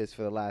office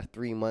for the last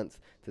 3 months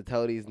to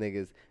tell these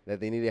niggas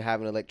that they need to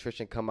have an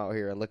electrician come out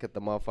here and look at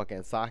the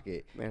motherfucking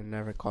socket. They're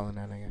never calling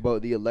that nigga. Bro,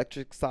 the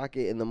electric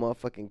socket in the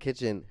motherfucking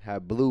kitchen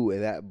had blew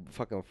and that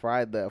fucking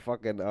fried the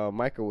fucking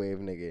microwave,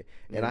 nigga.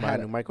 And I had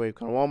a microwave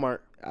from Walmart.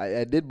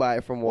 I did buy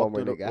it from Walk Walmart,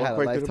 through the- nigga. I walk had a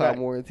right through the lifetime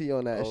back. warranty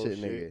on that Oh, shit,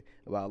 shit. nigga.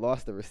 But I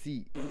lost the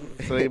receipt.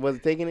 So they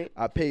wasn't taking it?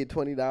 I paid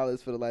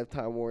 $20 for the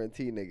lifetime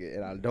warranty, nigga,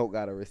 and I don't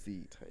got a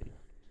receipt.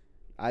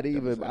 I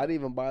didn't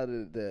even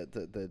bother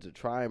to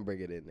try and bring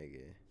it in,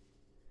 nigga.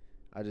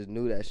 I just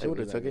knew that shit.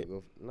 would've was took not it.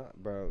 gonna go nah,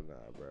 bro.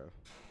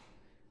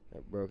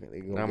 That broken. They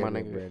gonna Now get my me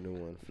a nigga- brand new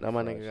one. for Now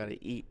my fried nigga shit. gotta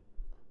eat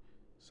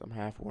some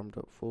half warmed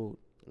up food.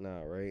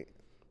 Nah, right.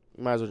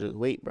 You might as well just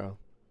wait, bro.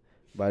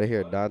 About to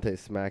hear Dante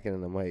smacking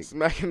in the mic.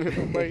 Smacking in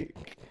the mic.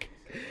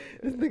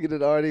 This nigga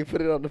did already put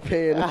it on the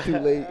pan. It's too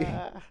late.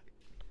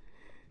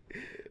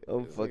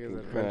 I'm This fucking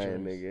nigga's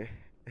crying, adventurous.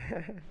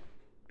 nigga.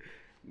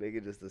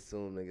 Nigga just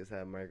assume niggas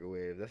have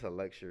microwaves. That's a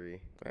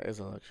luxury. That is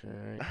a luxury,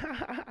 right?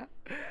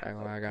 I ain't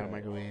gonna lie, I got a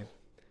microwave.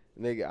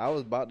 Nigga, I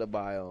was about to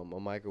buy a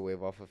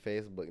microwave off of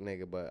Facebook,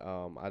 nigga, but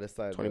I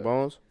decided 20 to,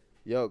 bones?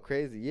 Yo,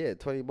 crazy, yeah,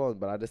 20 bones.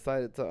 But I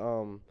decided to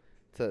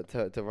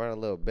run a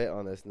little bit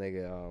on this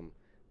nigga,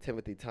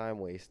 Timothy Time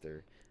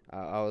Waster.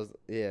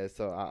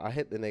 So I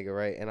hit the nigga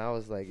right, and I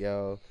was like,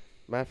 yo,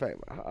 matter of fact,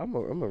 I'm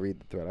gonna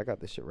read the thread. I got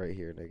this shit right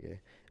here, nigga.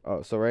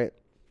 Oh, so right,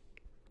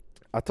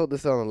 I told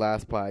this on the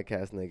last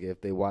podcast, nigga.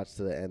 If they watch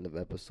to the end of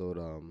episode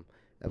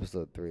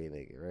 3,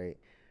 nigga, right?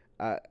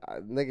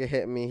 Nigga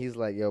hit me. He's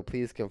like, yo,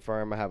 please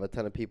confirm. I have a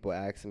ton of people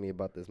asking me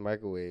about this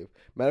microwave.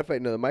 Matter of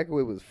fact, no, the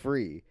microwave was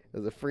free. It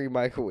was a free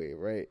microwave,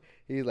 right?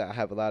 He's like, I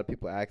have a lot of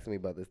people asking me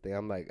about this thing.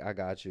 I'm like, I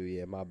got you.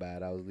 Yeah, my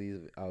bad. I was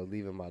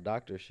leaving my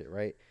doctor shit,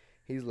 right?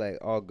 He's like,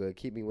 all good.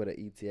 Keep me with an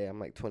ETA. I'm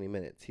like, 20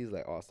 minutes. He's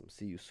like, awesome.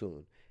 See you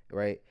soon,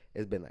 right?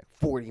 It's been like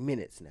 40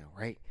 minutes now,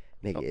 right?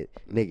 Nigga,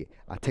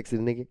 I texted the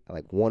nigga at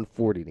like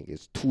 1:40, nigga.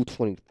 It's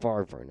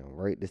 2:25 right now,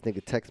 right? This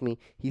nigga texts me.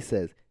 He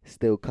says,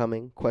 still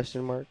coming,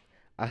 question mark.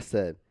 I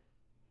said,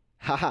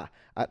 haha,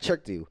 I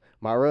tricked you.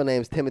 My real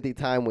name's Timothy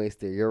Time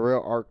Waster, your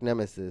real arch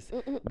nemesis.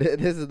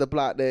 This is the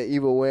plot that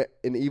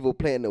evil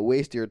plan to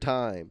waste your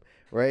time,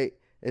 right?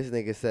 This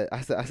nigga said,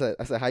 I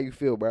said, how you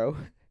feel, bro?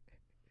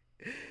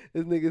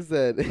 This nigga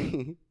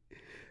said,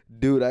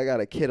 dude, I got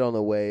a kid on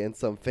the way and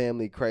some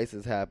family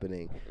crisis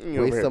happening. You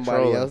over Waste here somebody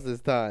trolling.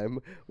 else's time.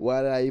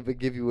 Why did I even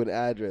give you an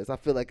address? I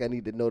feel like I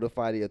need to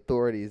notify the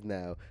authorities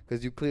now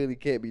because you clearly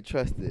can't be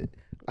trusted.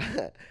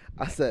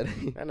 I said,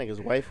 That nigga's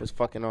wife was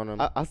fucking on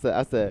him. I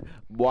said,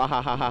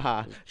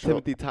 Wahahaha. Troll.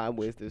 Timothy Time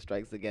Waster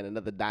strikes again.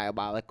 Another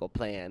diabolical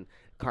plan.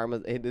 The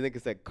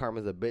nigga said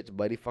karma's a bitch,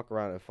 buddy. Fuck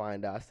around and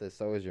find out. I said,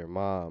 so is your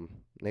mom.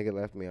 Nigga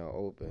left me on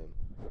open.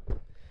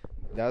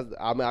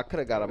 I could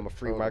have got him a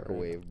free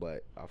microwave,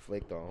 but I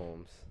flaked on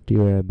Holmes.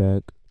 D-Rab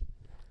back.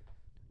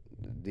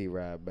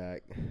 D-Rab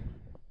back.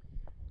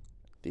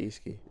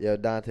 D-ski. Yo,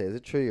 Dante, is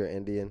it true you're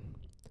Indian?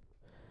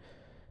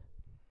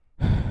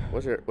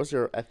 What's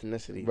your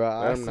ethnicity? Bro, Let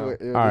I 'em know. swear,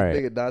 this Alright.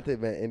 nigga Dante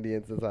been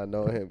Indian since I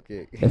know him,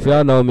 kid. If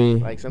y'all know me,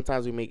 Like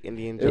sometimes we make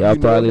Indian If jokes. y'all you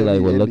know probably him, like he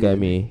would look at Indian.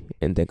 me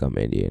and think I'm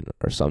Indian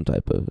or some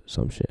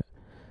shit.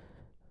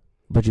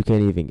 But you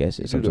can't even guess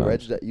it You do the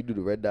red sometimes. dot, you do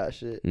the red dot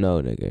shit?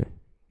 No, nigga.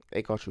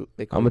 They call you.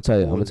 I'm gonna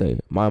tell you.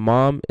 My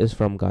mom is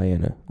from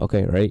Guyana.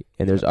 Okay, right?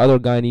 And there's other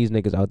Guyanese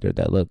niggas out there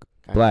that look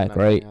black,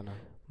 right?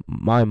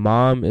 My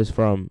mom is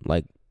from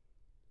like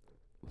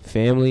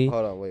family.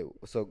 Hold on,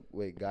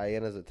 wait.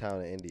 Guyana's a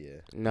town in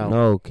India. No.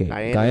 No, okay.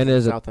 Guyana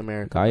is South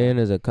America.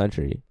 Guyana is a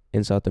country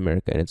in South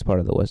America, and it's part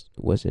of the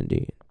West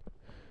Indian.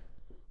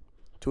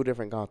 2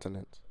 different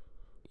continents.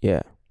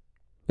 Yeah,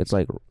 it's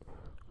like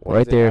One's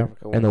right in there,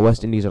 Africa, and the one's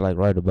West in- Indies are like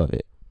right above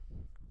it.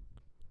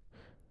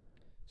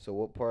 So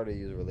what part of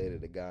you is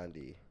related to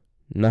Gandhi?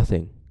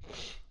 Nothing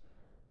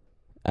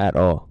at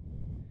all.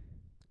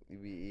 You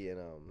be eating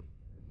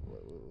what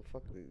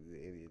fuck the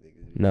Indian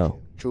niggas be No.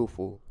 eating?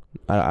 Truthful.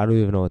 I don't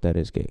even know what that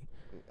is, gay.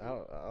 I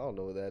don't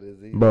know what that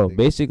is either. Bro, nigga.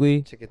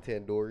 basically, Chicken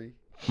tandoori.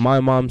 my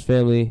mom's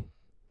family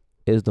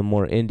is the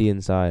more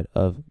Indian side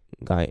of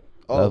Guy.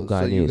 Oh, of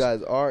so you Guyanese.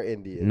 guys are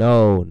Indian?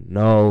 No.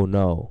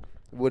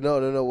 Well,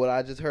 no. What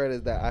I just heard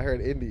is that I heard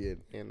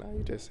Indian. Yeah, no,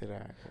 you just say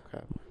that.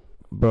 Okay.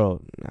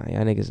 Bro, nah,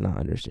 y'all niggas not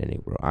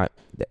understanding, bro.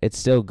 It's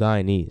still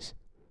Guyanese,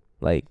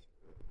 like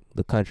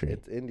the country.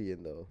 It's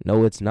Indian though.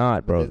 No, it's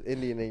not, But bro. there's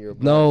Indian in your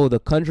blood. No, the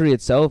country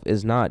itself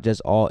is not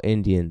just all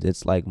Indians.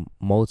 It's like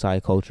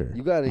multicultural.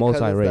 You got any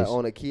cousins multi-race. that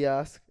own a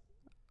kiosk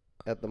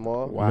at the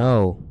mall? Wow.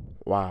 No,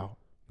 Wow.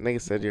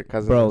 Nigga said your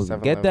cousin. bro, is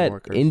 7-Eleven get that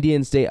workers.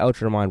 Indian state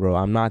out your mind, bro.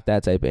 I'm not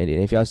that type of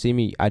Indian. If y'all see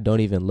me, I don't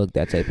even look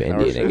that type of No,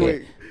 Indian. shit. nigga.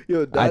 Wait,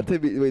 yo,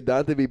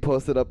 Dante be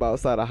posted up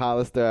outside of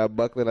Hollister at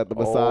Buckland at the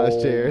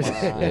massage chairs. my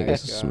Niggas God.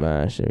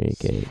 smashing me,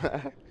 kid.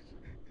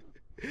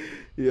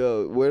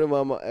 Yo, where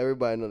do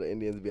everybody know the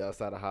Indians be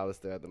outside of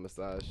Hollister at the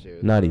massage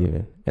chairs? Not bro?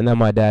 even. And then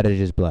my dad is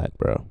just black,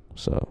 bro.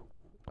 So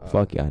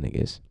fuck y'all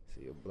niggas.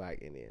 So you're a black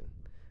Indian,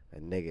 a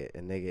nigga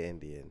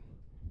Indian.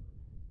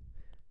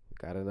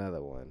 Got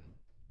another one.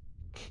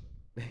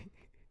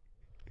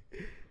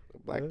 The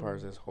black part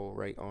is his whole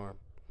right arm.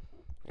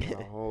 And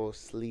the whole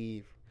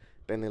sleeve.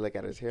 Then they look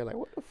at his hair like,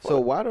 what the fuck? So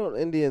why don't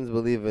Indians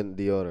believe in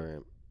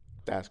deodorant?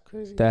 That's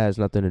crazy. That has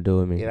nothing to do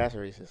with me. Yeah, that's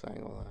racist. I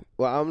ain't gonna lie.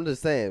 Well, I'm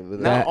just saying. But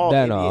That-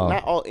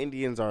 Not all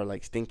Indians are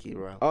like stinky,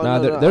 bro. Oh, Nah,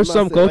 no, no, there's I'm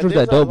some not saying- cultures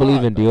there's that a don't believe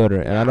lot, in though.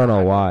 deodorant, and I don't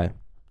know why.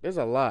 There's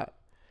a lot.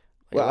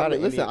 Like, Well, a lot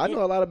of listen, I Indian-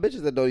 know a lot of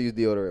bitches that don't use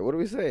deodorant. What are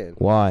we saying?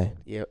 Why?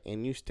 Yeah,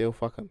 and you still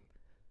fuck them.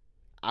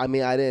 I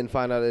mean, I didn't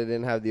find out they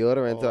didn't have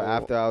deodorant until Oh,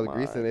 after I was my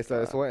greasing. They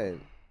started God.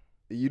 sweating.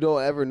 You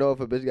don't ever know if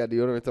a bitch got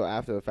deodorant until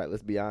after the fact.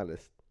 Let's be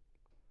honest.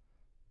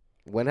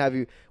 When have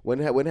you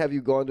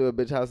gone to a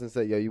bitch house and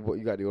said, "Yo, you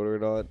got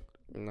deodorant on"?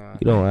 Nah.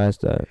 You don't ask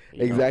that.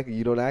 You Exactly.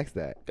 You don't ask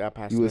that. Got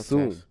past You sniff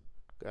assume. test.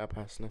 Got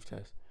past sniff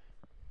test.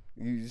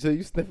 So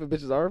you sniffing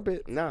bitches'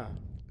 armpit? Nah.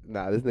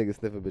 Nah, this nigga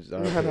sniffing bitches' No,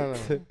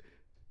 armpit. no, no.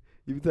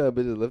 You be telling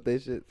bitches lift they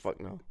shit? Fuck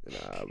no.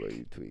 Nah, bro,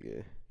 you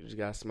tweaking. You just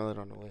gotta smell it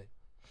on the way.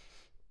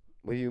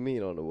 What do you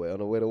mean on the way? On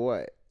the way to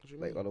what? What you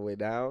Like mean? on the way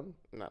down?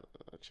 Nah,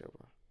 chill,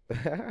 bro.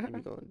 You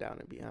be going down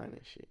and behind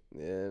and shit.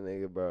 Yeah,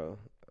 nigga, bro.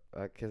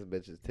 I kiss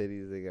bitches'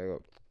 titties. Nigga, I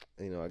go,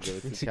 I give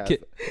it two You taps.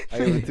 I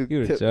give it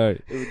You two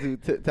retarded. Give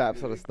it two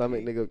taps on the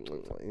stomach,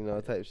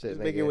 nigga. Type shit. Just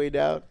Nigga. make your way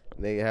down.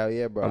 Nigga, hell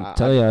yeah, bro. I'm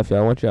telling y'all, if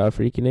y'all want y'all a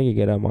freaky nigga,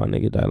 get out my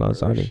nigga Dylan Real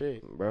Sani.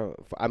 shit. Bro,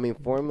 I mean,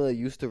 formula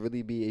used to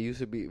really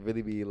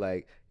be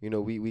like,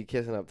 we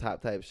kissing up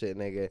top type shit,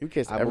 nigga. You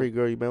kissed I'm every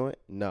girl you been with?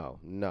 No.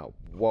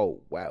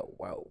 Whoa,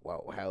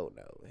 hell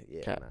no.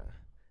 Yeah, Cap.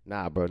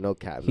 nah, bro, no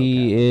cap.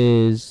 He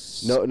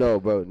is No,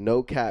 bro,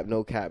 no cap,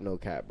 bro, cap.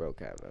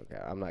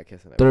 I'm not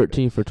kissing that.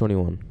 13 for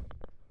 21.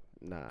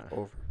 Nah,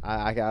 Over.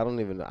 I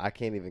don't even. I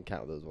can't even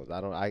count those ones.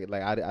 I don't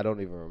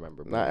even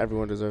remember. Bro. Not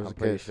everyone deserves I'm a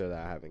pretty kiss. sure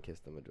that I haven't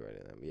kissed the majority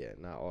of them. Yeah,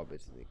 not all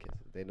bitches need kisses.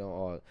 They don't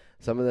all.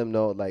 Some of them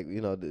know, like,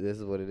 this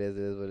is what it is.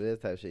 It is what it is.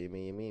 Type shit. You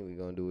mean. We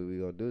gonna do what we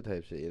gonna do.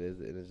 Type shit. It is.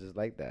 It's just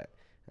like that.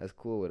 That's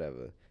cool.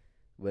 Whatever.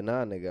 But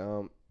nah,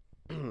 nigga.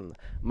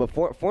 My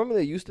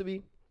formula used to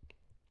be.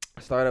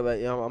 Start up at,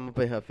 I'm gonna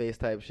pay her face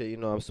type shit.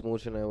 I'm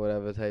smooching her,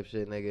 whatever type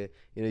shit, nigga.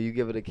 You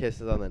give her the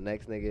kisses on the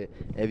neck, nigga.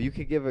 If you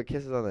could give her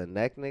kisses on the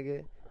neck,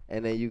 nigga,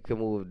 and then you can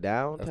move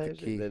down That's the type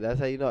key. shit. That's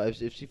how you know if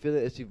she if she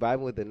vibing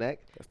with the neck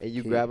That's the and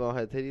you key. grab on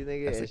her titties,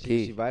 nigga, That's and the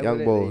she key. vibing Young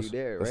with it, then you bulls,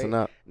 there, right? listen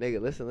up.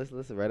 Nigga,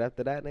 listen. Right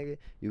after that, nigga,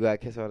 you gotta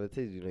kiss her on the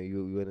titties. You know,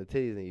 you in the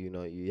titties and you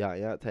know you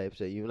yacht type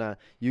shit.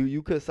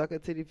 You could suck a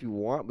titty if you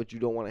want, but you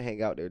don't want to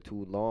hang out there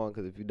too long,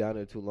 because if you down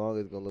there too long,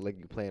 it's gonna look like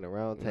you playing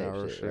around type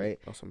Nah, real shit, right?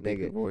 On some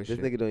big boy This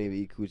shit. nigga don't even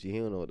eat coochie. He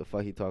don't know what the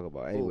fuck he talking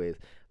about. Anyways,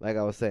 like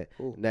I was saying,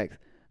 Who? next,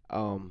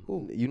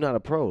 Who? you not a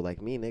pro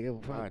like me,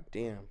 nigga. Fuck. God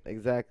damn.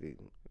 Exactly,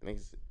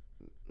 Niggas,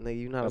 nigga.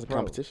 You not that's a a pro.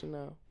 competition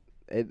now.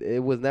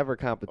 It was never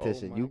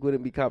competition. my You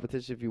wouldn't be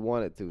competition if you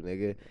wanted to,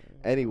 nigga.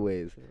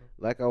 Anyways,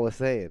 like I was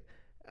saying,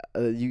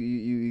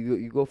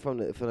 you go from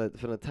the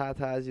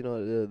tatas, you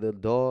know, the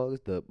dogs,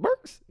 the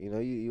burks, you know,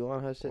 you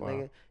on her shit, Wow.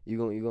 nigga. You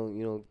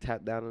gon'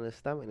 tap down on the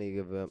stomach, nigga.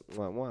 Give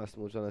a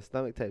smooch on the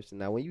stomach type shit.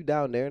 Now when you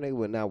down there,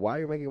 nigga, now while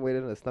you're making weight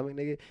in the stomach,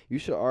 nigga, you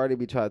should already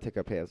be trying to take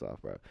her pants off,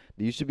 bro.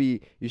 You should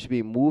be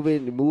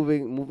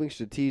moving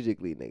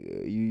strategically,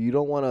 nigga. You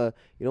don't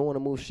wanna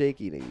move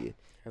shaky, nigga.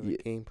 Has a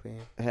game plan.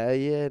 Hell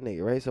yeah,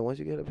 nigga, right? So once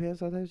you get the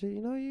pants off that shit, you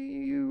know,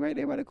 you right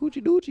there by the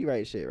coochie doochie,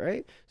 right shit,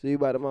 right? So you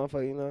by the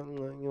motherfucker,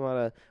 you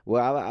wanna,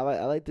 well,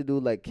 I like to do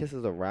like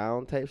kisses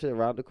around type shit,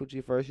 around the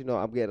coochie first, you know,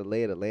 I'm getting a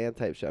lay of the land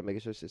type shit, I'm making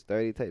sure shit's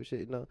sturdy type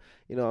shit, I'm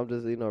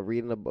just,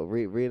 reading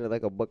reading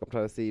like a book, I'm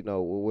trying to see,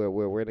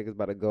 where niggas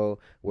about to go,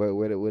 where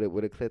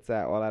the clits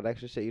at, all that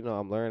extra shit,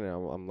 I'm learning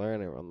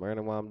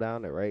while I'm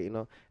down there, right,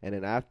 and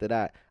then after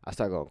that, I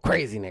start going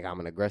crazy, nigga, I'm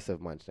an aggressive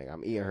munch, nigga,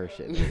 I'm eating her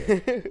shit,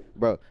 nigga.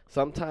 Bro,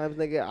 sometimes,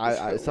 nigga,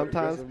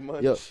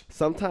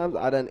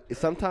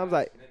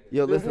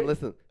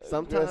 listen,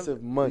 sometimes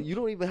you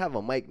don't even have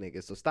a mic,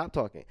 nigga, so stop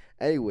talking.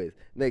 Anyways,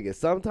 nigga,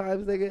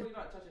 sometimes, nigga, You're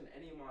not touching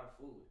any of my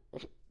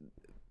food.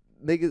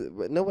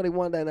 nigga, nobody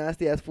want that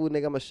nasty ass food,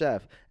 nigga, I'm a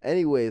chef.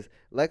 Anyways,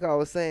 like I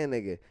was saying,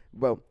 nigga,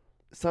 bro,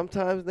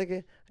 sometimes,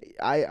 nigga,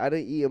 I done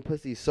eating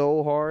pussy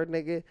so hard,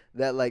 nigga,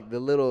 that like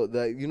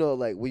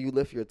like when you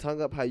lift your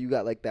tongue up, how you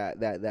got like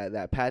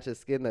that patch of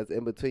skin that's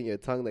in between your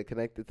tongue that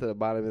connected to the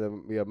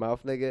bottom of your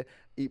mouth, nigga.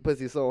 Eat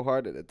pussy so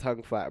hard that the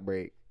tongue flat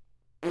break.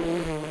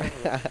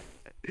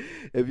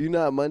 If you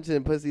not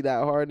munching pussy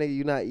that hard, nigga,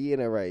 you not eating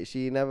it right.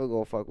 She ain't never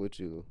gonna fuck with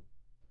you.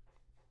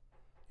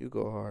 You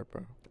go hard,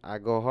 bro. I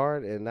go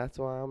hard, and that's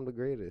why I'm the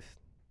greatest.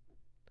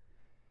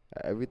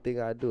 Everything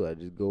I do, I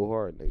just go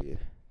hard, nigga.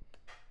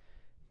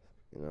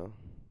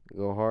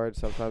 Go hard.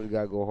 Sometimes you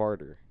gotta go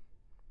harder.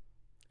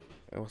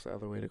 And what's the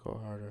other way to go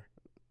harder?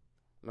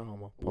 No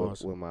homo.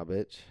 Pause. With my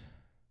bitch.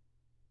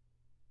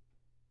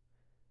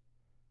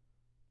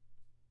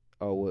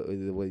 Oh,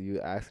 what you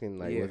asking?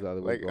 Like, what's the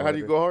other way? Like, to go how do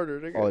you harder? go harder,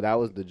 nigga? Oh, that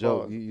was the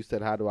joke. Pause. You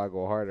said, how do I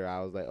go harder?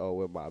 I was like, oh,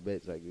 with my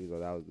bitch. Like,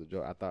 that was the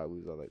joke. I thought we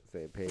was on like the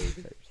same page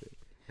type shit.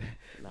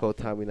 Whole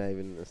time we not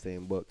even in the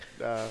same book.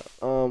 I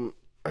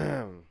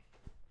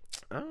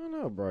don't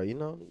know, bro.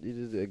 You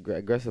just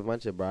aggressive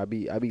munching, bro. I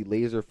be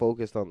laser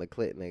focused on the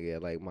clit,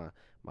 nigga. Like my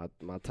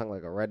tongue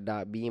like a red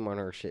dot beam on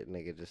her shit,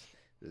 nigga. Just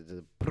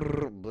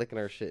blicking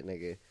her shit,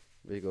 nigga.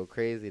 Bitch go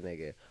crazy,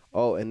 nigga.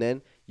 Oh, and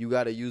then you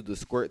gotta use the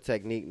squirt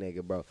technique,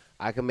 nigga, bro.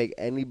 I can make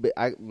any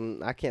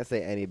I can't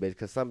say any bitch,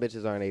 because some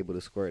bitches aren't able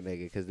to squirt,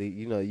 nigga, because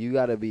you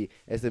gotta be,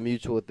 it's a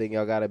mutual thing.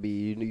 Y'all gotta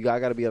be, you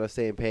gotta be on the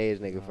same page,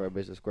 nigga, for a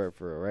bitch to squirt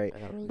for real, right?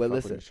 Really But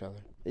listen,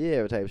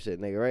 yeah, type shit,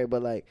 nigga, right?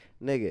 But like,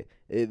 nigga,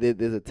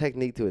 there's a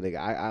technique to it, nigga.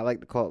 I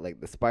like to call it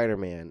like the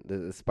Spider-Man,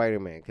 the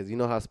Spider-Man, because you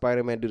know how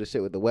Spider-Man do the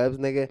shit with the webs,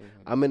 nigga.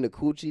 I'm in the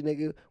coochie,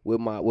 nigga, with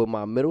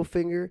my middle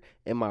finger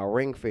and my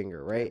ring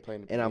finger, right?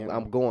 And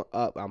I'm going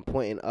up, I'm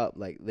pointing up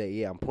like that.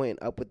 Yeah, I'm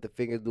pointing up with the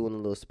fingers, doing a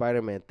little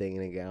Spider-Man thing,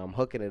 nigga. I'm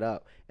hooking it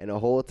up, and the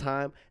whole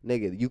time,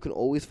 nigga, you can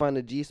always find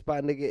the G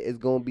spot, nigga. It's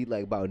gonna be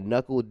like about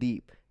knuckle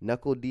deep in her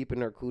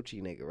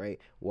coochie, nigga, right?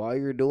 While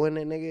you're doing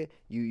it, nigga,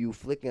 you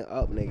flicking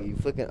up, nigga, you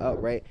flicking up,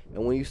 right?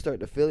 And when you start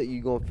to feel it,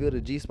 you gonna feel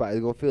the G spot.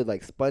 It's gonna feel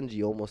like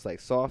spongy, almost like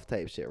soft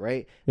type shit,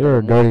 right? You're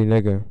a dirty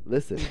nigga.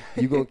 Listen,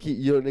 you gonna keep,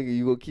 nigga,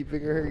 you gonna keep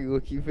fingering her, you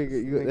gonna keep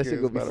fingering, that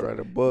shit gonna be, write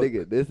a book.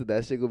 Nigga,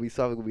 that shit gonna be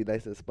soft, gonna be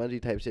nice and spongy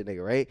type shit,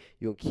 nigga, right?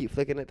 You gonna keep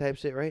flicking it type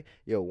shit, right?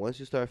 Yo, once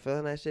you start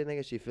feeling that shit,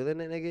 nigga, she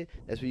feeling it, nigga,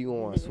 that's when you gonna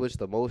wanna switch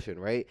the motion,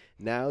 right?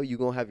 Now you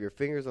gonna have your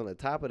fingers on the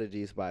top of the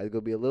G spot. It's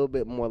gonna be a little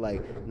bit more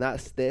like, not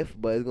stiff,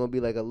 but it's gonna be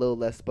like a little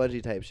less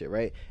spongy type shit,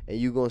 right? And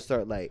you gonna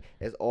start like,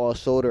 it's all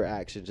shoulder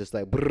action, just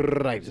like,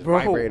 like just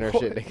vibrating her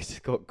shit, nigga,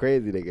 just go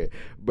crazy, nigga.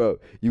 Bro,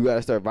 you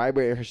gotta start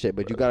vibrating her shit,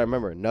 but you gotta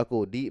remember,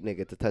 knuckle deep,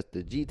 nigga, to touch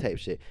the G type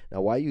shit.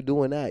 Now, while you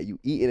doing that, you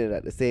eating it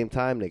at the same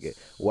time, nigga.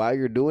 While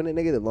you're doing it,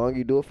 nigga, the longer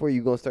you do it for,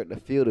 you gonna start to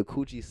feel the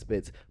coochie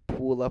spits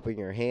pull up in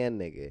your hand,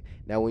 nigga.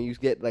 Now, when you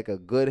get like a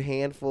good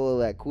handful of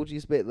that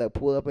coochie spit like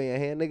pull up in your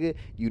hand, nigga,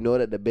 you know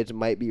that the bitch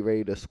might be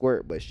ready to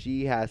squirt, but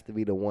she has to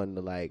be the one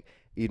to like,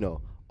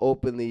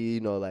 openly,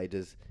 like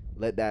just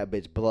let that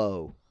bitch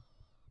blow.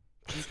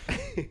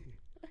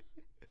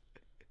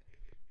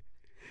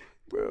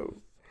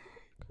 Bro.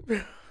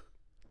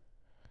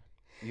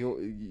 You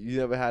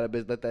never had a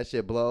bitch let that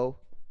shit blow?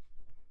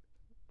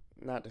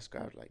 Not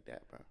described like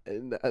that, bro.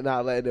 And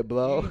not letting it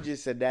blow. You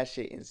just said that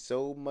shit in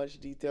so much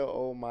detail.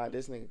 Oh my,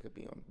 this nigga could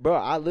be on. Bro,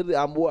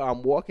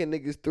 I'm walking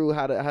niggas through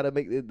how to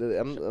make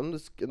I'm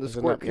the Listen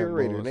squirt up, young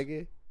curator, bulls.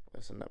 nigga.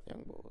 Listen up,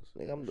 young bulls.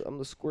 Nigga, I'm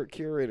the squirt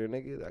curator,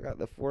 nigga. I got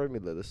the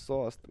formula, the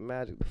sauce, the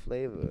magic, the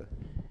flavor.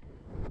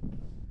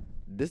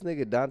 This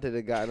nigga Dante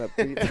done gotten up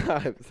 3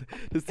 times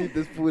to see if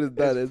this food is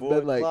done. It's 4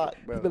 been like o'clock,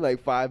 bro. it's been like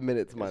 5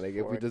 minutes, my It's nigga.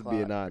 If 4 we just o'clock,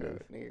 being bro.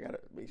 honest. Nigga gotta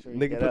make sure you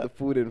Nigga get put up. the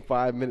food in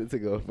 5 minutes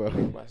ago, bro.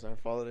 I started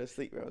falling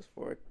asleep, bro. It was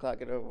 4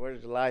 o'clock in the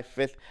morning, July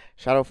 5th.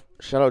 Shout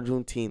out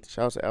Juneteenth.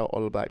 Shout out to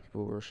all the black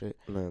people, real shit.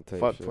 Nah, type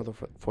Fuck shit. for the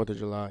 4th of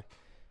July.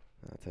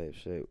 Nah, type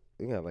shit.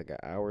 We got like an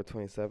hour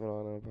 27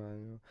 on them, probably.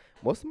 You know?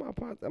 Most of my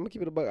pods, I'm gonna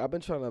keep it a buck. I've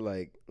been trying to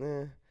like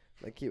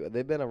keep.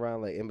 They've been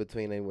around like in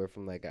between anywhere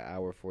from like an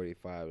hour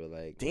 45 to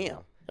like.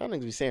 Damn. Y'all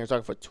niggas be saying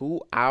talking for 2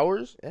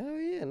 hours? Hell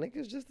yeah,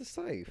 niggas just a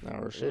safe. Nah,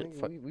 real shit.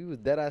 Nigga, we was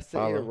dead. I sit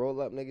here, Follow. roll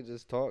up, nigga,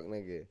 just talk,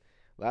 nigga.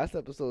 Last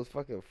episode was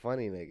fucking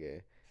funny,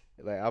 nigga.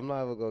 Like I'm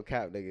not even gonna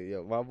cap, nigga.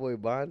 Yo, my boy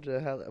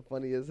Banja, hella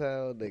funny as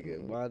hell,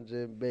 nigga. Banja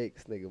and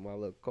Bakes, nigga. My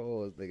little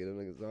Coles, nigga. Them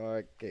niggas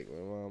hard kick with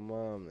my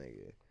mom,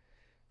 nigga.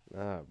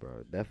 Nah,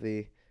 bro.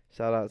 Definitely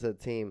shout out to the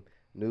team.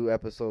 New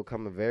episode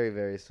coming very,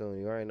 very soon.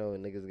 You already know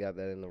niggas got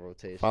that in the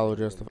rotation. Follow We're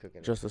just gonna be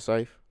cooking it. the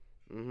safe.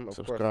 Of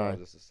Subscribe. course, follow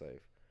Just a Safe.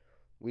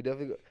 We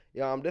definitely,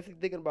 I'm definitely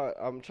thinking about.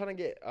 I'm trying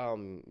to get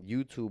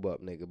YouTube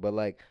up, nigga. But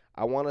like,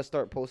 I want to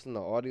start posting the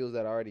audios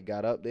that I already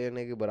got up there,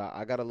 nigga. But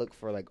I gotta look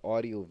for like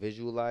audio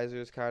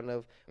visualizers, kind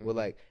of. With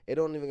like, it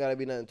don't even gotta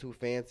be nothing too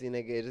fancy,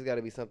 nigga. It just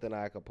gotta be something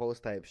I could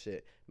post type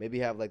shit. Maybe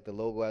have like the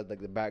logo as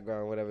like the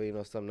background, whatever, you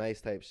know, some nice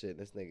type shit.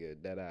 This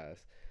nigga dead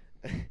ass.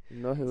 You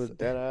know he was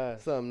dead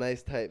ass. Some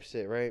nice type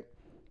shit, right?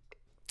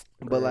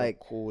 But like,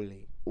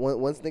 coolly.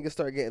 once niggas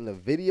start getting the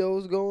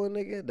videos going,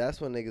 nigga,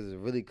 that's when niggas is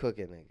really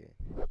cooking, nigga.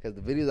 Cause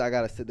the videos I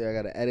gotta sit there, I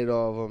gotta edit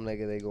all of them,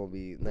 nigga. They gonna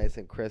be nice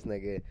and crisp,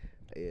 nigga.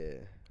 Yeah,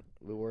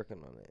 we're working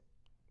on it.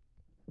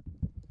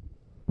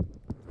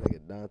 Nigga,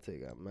 Dante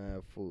got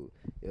mad food.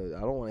 Yo,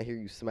 I don't want to hear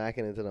you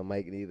smacking into the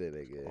mic neither,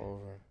 nigga.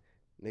 Over.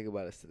 Nigga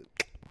about to sit.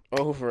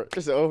 Over.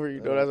 It's over.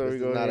 You know that's what we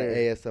This go is not an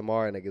here.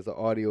 ASMR, nigga. It's an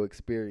audio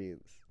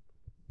experience.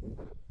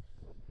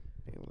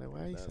 Nigga, like,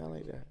 why you sound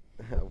like that?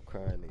 I'm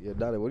crying, nigga. Yo,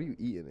 Dante, what are you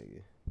eating,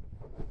 nigga?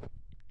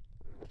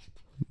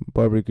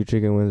 Barbecue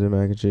chicken wings and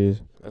mac and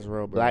cheese. That's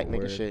real black nigga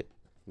word. shit.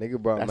 Nigga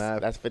brought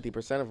mad. That's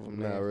 50% of them.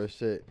 Nah, Nigga. real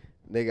shit.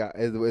 Nigga,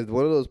 is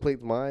one of those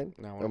plates mine?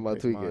 Nah, Or am I one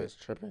tweaking? is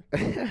tripping.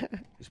 You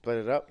split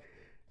it up.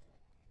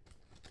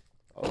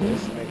 Oh,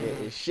 this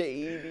nigga is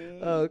shady.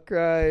 Oh,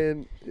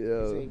 crying. Say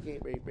Yo. you can't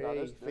break bread.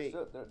 there's Fake.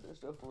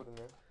 still food in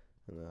there.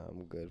 Nah,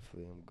 I'm good,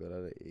 Flea. I'm good. I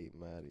done ate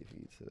Maddie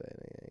feet today,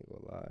 nigga. I ain't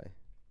gonna lie.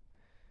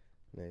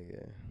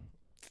 Nigga.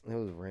 It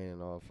was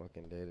raining all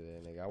fucking day today,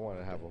 nigga. I wanted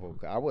to have a whole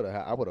I would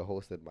have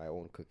hosted my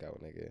own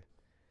cookout, nigga.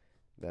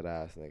 That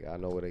ass, nigga. I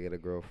know where to get a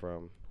girl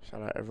from.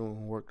 Shout out everyone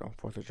who worked on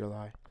 4th of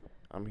July.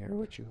 I'm here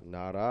with you.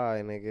 Not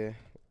I, nigga.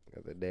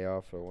 Got the day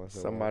off for once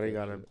in a while. Somebody type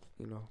gotta, shit.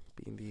 you know,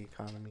 be in the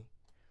economy.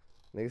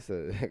 Nigga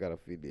said I gotta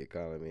feed the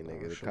economy,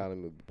 nigga. Oh, The shit.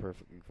 economy would be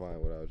perfectly fine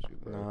without you,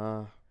 bro.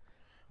 Nah.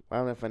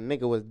 Well, if a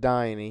nigga was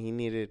dying and he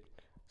needed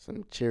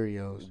some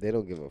Cheerios, They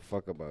don't give a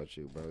fuck about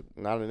you, bro.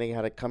 now the nigga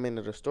had to come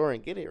into the store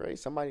and get it, right?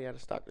 Somebody had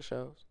to stock the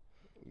shelves.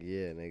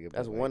 Yeah, nigga. but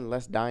That's like, one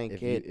less dying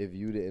kid. If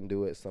you didn't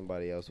do it,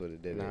 somebody else would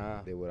have did Nah.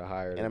 it. They would have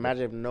hired. And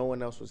imagine if no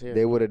one else was here.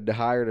 They would have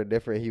hired a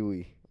different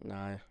Huey.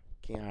 Nah,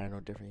 can't hire no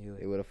different They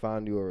Huey. would have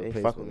found you a They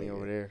replacement. fuck with me nigga.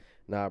 over there.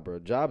 Nah, bro.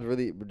 Jobs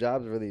really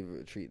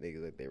treat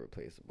niggas like they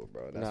replaceable,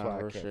 bro. That's Nah, why I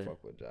real can't shit.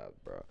 fuck with jobs,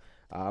 bro.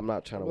 I'm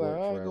not trying to Like, work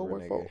alright, forever, go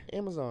work nigga. for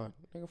Amazon.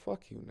 Nigga,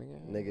 fuck you,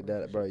 nigga. Nigga,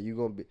 that bro, you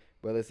gonna be.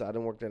 But listen, I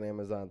done worked at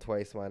Amazon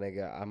twice, my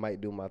nigga. I might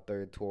do my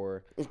third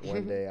tour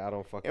one day. I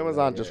don't fucking.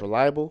 Amazon know just yet.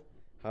 reliable.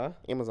 Huh?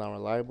 Amazon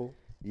reliable.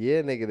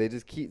 Yeah, nigga. They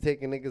just keep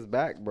taking niggas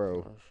back,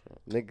 bro. Oh,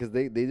 shit. Nigga, cause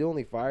they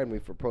only fired me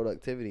for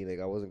productivity,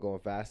 nigga. I wasn't going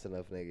fast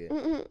enough,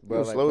 nigga.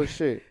 Bro, like, slow as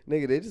shit.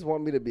 Nigga, they just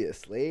want me to be a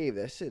slave.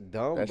 That shit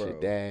dumb, That bro.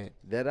 shit dad.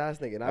 Dead ass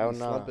nigga. And I Hell be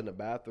nah. slumping in the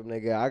bathroom,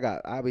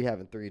 nigga. I be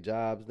having 3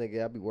 jobs,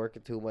 nigga. I be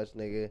working too much,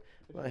 nigga.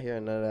 I'm not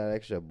hearing none of that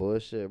extra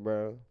bullshit,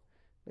 bro.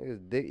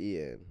 Niggas dick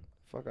eating.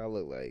 Fuck, I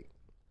look like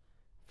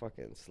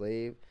fucking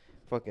slave.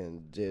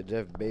 Fucking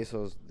Jeff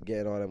Bezos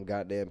getting all them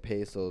goddamn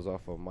pesos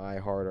off of my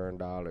hard-earned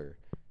dollar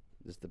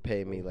just to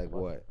pay me like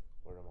what?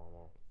 Where the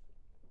mama?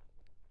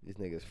 These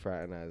niggas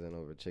fraternizing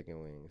over chicken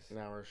wings.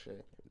 Now we're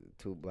shit.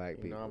 2 black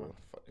You people. know I'm gonna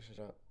fuck this shit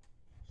up.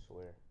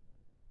 Swear.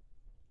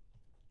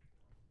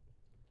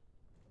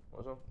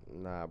 What's up?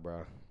 Nah,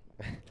 bro.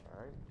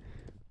 Alright.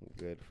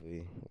 Good for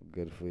you.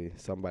 Good for you.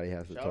 Somebody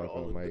has to Shout out talk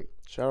all on the the mic.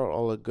 Shout out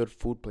all the good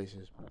food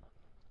places.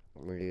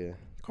 Yeah.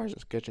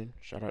 Carson's Kitchen.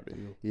 Shout out to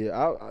you.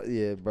 Yeah,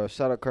 yeah, bro.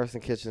 Shout out Carson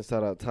Kitchen.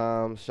 Shout out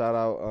Tom. Shout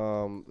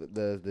out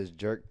this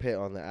jerk pit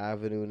on the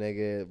avenue,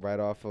 nigga, right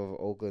off of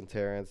Oakland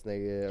Terrace,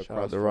 nigga. Shout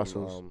out to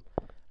Russells.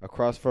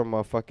 Across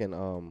from fucking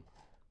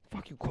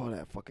fuck you call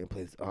that fucking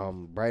place?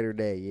 Brighter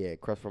Day, yeah.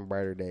 Across from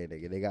Brighter Day,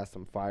 nigga. They got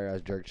some fire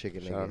ass jerk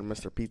chicken, Shout out to nigga.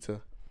 Mr.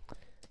 Pizza.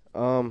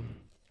 I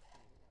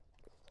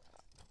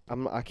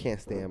can't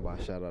stand by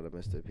shout out to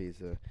Mr.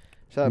 Pizza.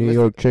 Shout out New Mr.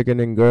 York chicken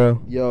and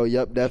girl. Yo,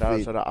 yup,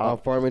 definitely. to the On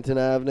op. Farmington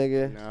Ave,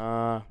 nigga.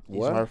 Nah, East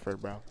What? Hartford,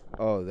 bro.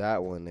 Oh,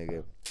 that one,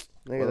 nigga.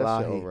 Nigga, that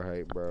Wallahi. shit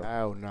overhyped, bro.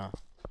 Hell nah.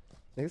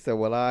 Nigga said,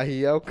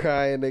 wallahi, I'm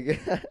crying,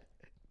 nigga.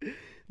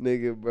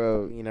 Nigga,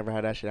 bro. You never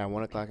had that shit at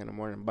 1 o'clock in the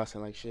morning,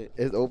 busting like shit.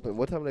 It's open.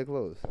 What time they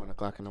close? 1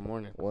 o'clock in the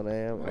morning. 1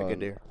 a.m.? When I get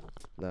there,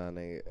 Nah,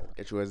 nigga.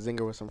 get you a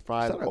zinger with some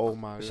fries. Oh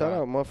my god. Shout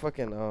out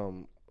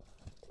motherfucking,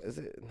 is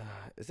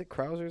it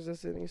Krausers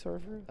that's in East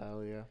Hartford?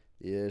 Hell yeah.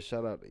 Yeah,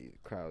 shout out to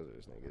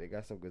Krausers, nigga. They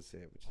got some good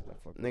sandwiches. I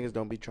fuck with Niggas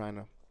don't be trying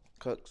to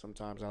cook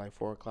sometimes at like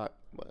 4 o'clock,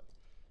 but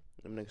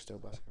them niggas still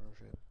busting real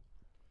shit.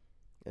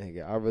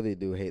 Nigga, I really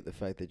do hate the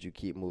fact that you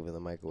keep moving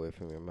the mic away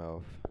from your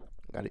mouth.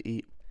 Gotta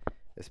eat.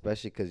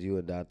 Especially because you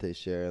and Dante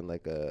sharing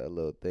like a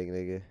little thing,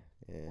 nigga.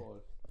 Yeah.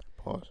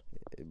 Pause.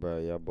 Bro,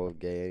 y'all both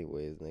gay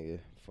anyways, nigga.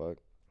 Fuck.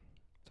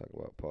 Talk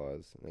about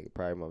pause. Nigga,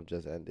 Pride Month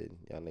just ended.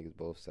 Y'all niggas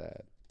both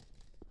sad.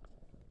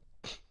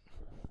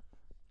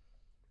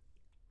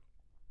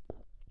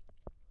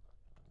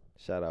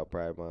 Shout out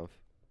Pride Month.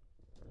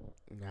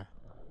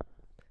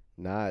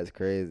 Nah, it's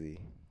crazy.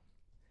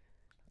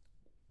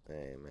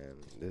 Hey, man.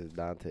 This is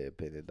Dante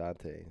opinion.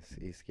 Dante,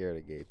 he's scared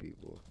of gay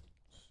people.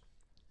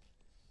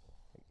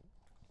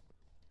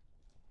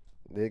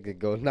 Nigga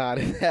go nod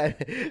at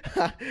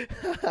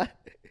that.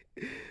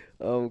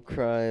 I'm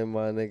crying,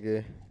 my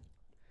nigga.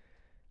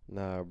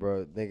 Nah,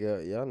 bro.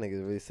 Nigga, y'all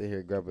niggas really sit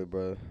here grumpy,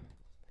 bro.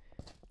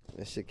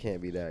 This shit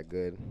can't be that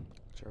good.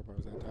 Sure, bro.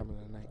 It's that time of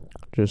the night.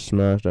 Just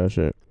smash that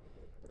shit.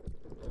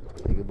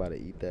 Nigga about to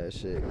eat that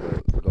shit.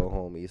 Go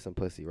home, eat some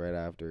pussy right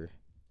after.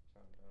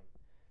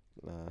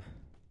 Nah.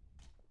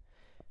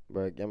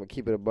 Bro, I'm gonna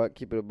keep it a buck.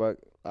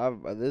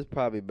 There's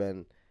probably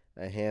been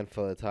a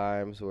handful of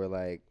times where,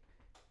 like,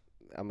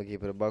 I'm gonna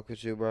keep it a buck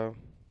with you, bro.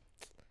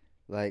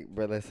 Like,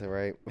 bro, listen,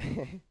 right?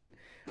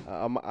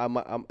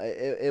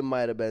 It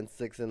might have been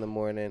 6 in the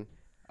morning.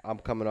 I'm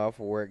coming off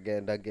of work,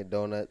 getting Dunkin'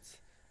 Donuts.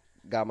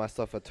 Got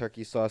myself a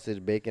turkey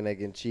sausage, bacon,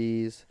 egg, and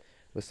cheese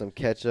with some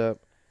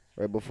ketchup.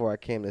 Right before I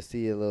came to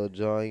see you, little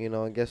John, you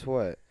know. And guess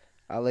what?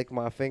 I licked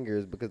my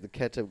fingers because the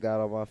ketchup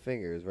got on my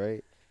fingers,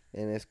 right?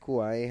 And it's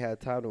cool. I ain't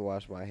had time to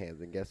wash my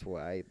hands. And guess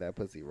what? I ate that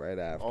pussy right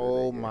after.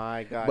 Oh nigga.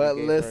 my god. But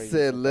you gave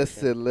her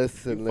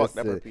listen. You fucked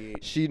up her pH.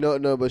 She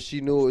but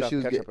she knew what she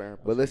was Stuffed ketchup getting. in her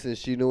But pussy. listen,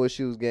 she knew what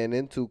she was getting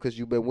into because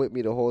you been with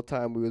me the whole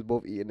time. We was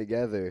both eating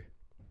together.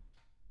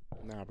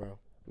 Nah, bro.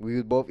 We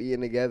was both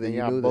eating together. And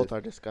You y'all knew both this.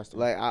 are disgusting.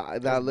 Like now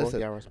That's both listen.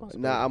 y'all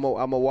responsibility. Nah,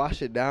 I'm a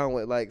wash it down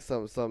with like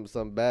some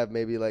bad,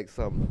 maybe like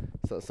some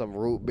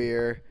root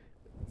beer,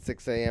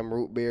 6 a.m.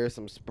 root beer,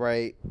 some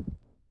Sprite,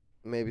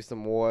 maybe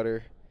some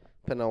water,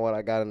 depending on what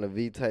I got in the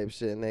V type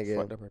shit, nigga.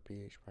 Fucked up her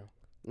pH, bro.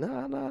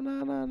 Nah,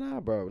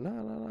 bro.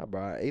 Nah,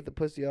 bro. I ate the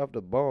pussy off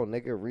the bone,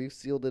 nigga.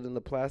 Resealed it in the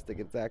plastic.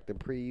 It's acting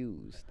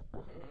pre-used.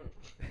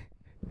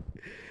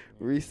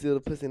 Resealed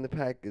the pussy in the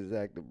package. It's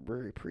acting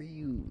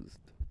pre-used.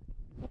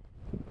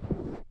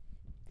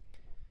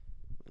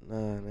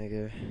 Nah,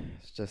 nigga.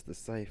 It's just the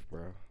safe,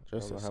 bro.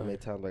 Just I don't know the how many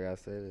safe. times I gotta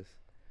say this.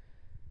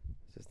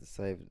 It's just the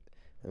safe.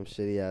 Them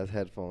shitty ass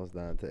headphones,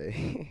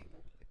 Dante.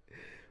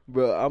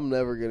 Bro, I'm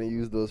never gonna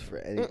use those for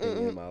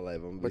anything in my life.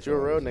 I'm gonna be But so you're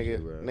a real honest with nigga.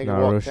 you, bro. Nigga Nah,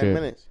 real walk 10 shit.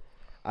 minutes.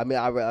 I mean,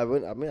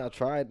 I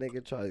tried,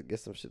 nigga, try to get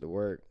some shit to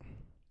work.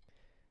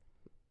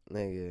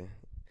 Nigga.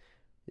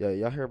 Yo,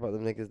 y'all heard about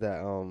them niggas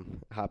that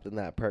hopped in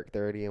that Perk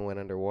 30 and went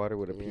underwater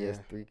with a Yeah.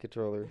 PS3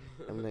 controller?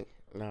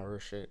 Nah, real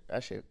shit.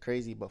 That shit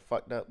crazy, but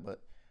fucked up, but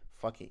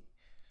fuck it.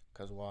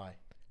 Cause why?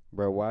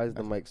 Bro, why is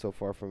the mic so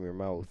far from your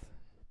mouth?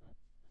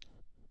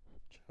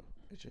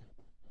 Bitch.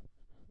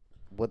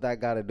 What that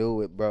got to do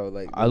with, bro?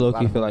 Like, I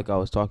low-key feel like I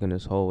was talking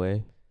this whole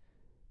way.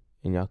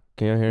 And y'all,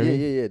 can y'all hear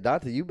me? Yeah.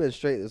 Dante, you been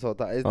straight this whole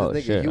time. It's Oh,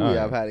 this nigga shit, Hughie alright.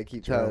 I've had to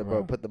keep telling,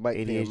 bro, put the mic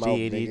to your mouth,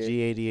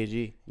 nigga.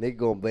 ADHD. Nigga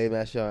gonna blame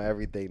that shit on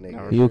everything, nigga.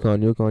 Nah,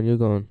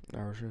 Yukon.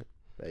 Nah, real shit.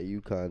 That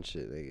Yukon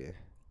shit, nigga.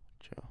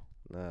 Chill.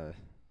 Nah.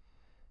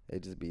 They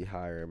just be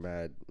hiring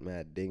mad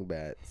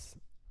dingbats.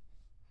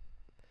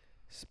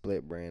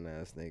 Split brain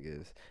ass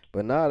niggas.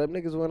 But nah, them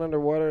niggas went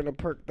underwater in a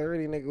Perk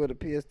 30, nigga, with a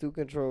PS2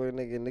 controller,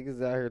 nigga.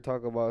 Niggas out here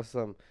talking about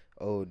some,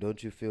 oh,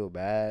 don't you feel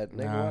bad?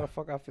 Nigga, Nah. why the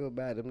fuck I feel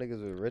bad? Them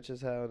niggas were rich as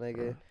hell,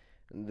 nigga.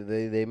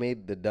 They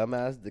made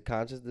the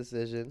conscious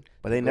decision.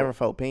 But they never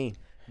felt pain.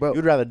 Bro,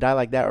 You'd rather die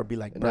like that or be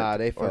like burnt nah,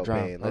 they or felt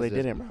drowned. pain. No, they Let's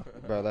just- didn't,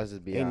 bro. Bro, let's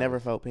just be They honest. never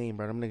felt pain,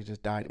 bro. Them niggas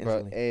just died Bro,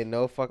 instantly. ain't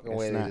no fucking It's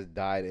way not. they just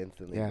died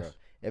instantly, Yes. bro.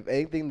 If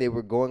anything, they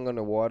were going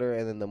underwater,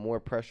 and then the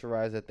more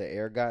pressurized that the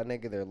air got,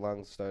 nigga, their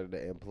lungs started to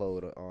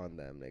implode on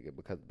them, nigga,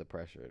 because of the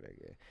pressure,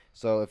 nigga.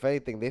 So, if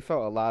anything, they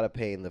felt a lot of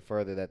pain the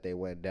further that they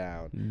went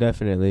down.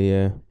 Definitely,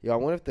 yeah. Yo, I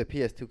wonder if the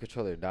PS2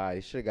 controller died.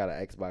 He should have got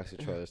an Xbox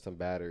controller, some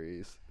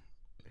batteries.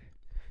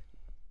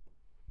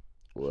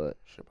 What?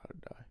 Shit about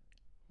to die.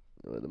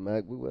 What, the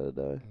MacBook about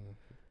to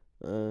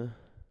die?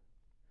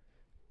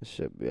 It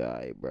should be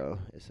alright, bro.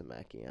 It's a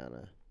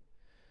Maciana.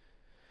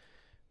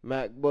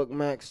 MacBook,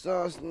 Mac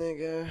sauce,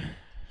 nigga.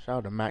 Shout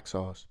out to Mac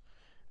Sauce.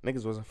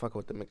 Niggas wasn't fucking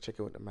with the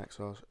McChicken with the Mac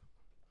Sauce.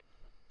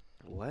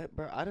 What,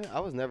 bro? I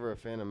was never a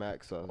fan of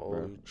Mac sauce, Oh,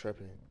 bro. you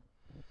tripping.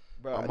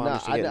 Bro, My mom nah,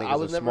 used to get niggas I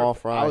was a never, small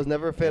fry I was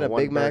never a fan and of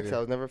one Big Macs. burger. I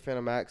was never a fan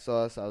of Mac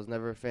sauce. I was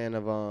never a fan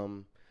of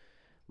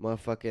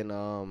motherfucking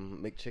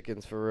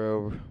McChickens for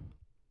real.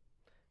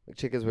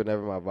 McChickens were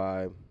never my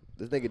vibe.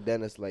 This nigga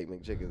Dennis like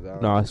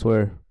McChickens. No, I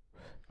swear.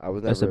 I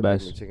was That's never the a big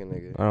best.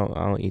 McChicken nigga.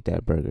 I don't eat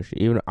that burger shit.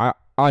 Even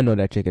I know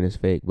that chicken is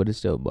fake, but it's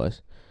still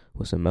bust.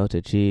 With some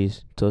melted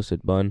cheese,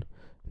 toasted bun,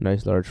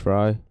 nice large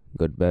fry,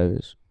 good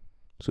beverage,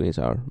 sweet and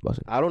sour,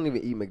 busted. I don't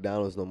even eat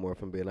McDonald's no more.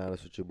 If I'm being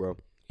honest with you, bro.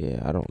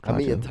 Yeah, I don't. I'm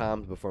try eating to.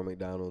 Tom's before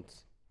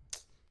McDonald's.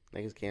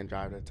 Niggas can't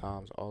drive to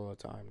Tom's all the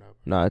time now.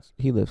 Nah,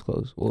 he lives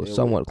close. Well, Yeah,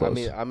 somewhat close. I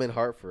mean, I'm in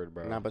Hartford,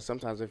 bro. Nah, but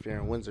sometimes if you're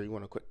in Windsor, you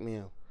want a quick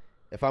meal.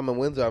 If I'm in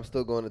Windsor, I'm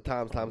still going to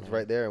Tom's. Tom's is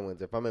right there in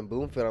Windsor. If I'm in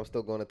Bloomfield, I'm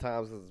still going to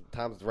Tom's.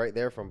 Tom's is right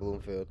there from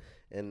Bloomfield.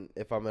 And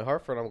if I'm in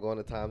Hartford, I'm going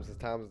to Tom's.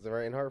 Tom's is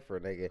right in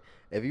Hartford, nigga.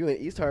 If you in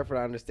East Hartford,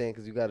 I understand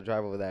because you got to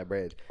drive over that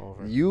bridge.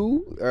 Over.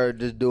 You are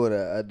just doing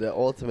the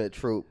ultimate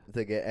troop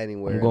to get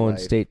anywhere. I'm in going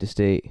life. state to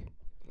state.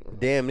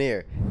 Damn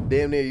near.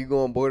 You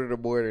going border to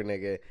border,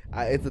 nigga.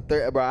 It's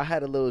a bro. I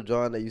had a little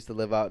John that used to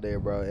live out there,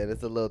 bro, and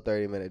it's a little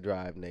 30-minute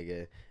drive,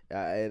 nigga.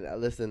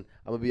 Listen,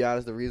 I'm gonna be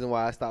honest. The reason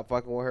why I stopped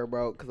fucking with her,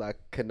 bro, because I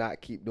could not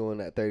keep doing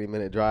that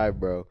 30-minute drive,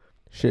 bro.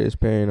 Shit is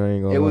pain. I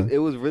ain't gonna. It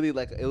was really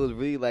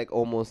like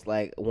almost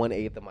like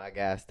 1/8 of my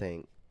gas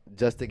tank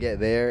just to get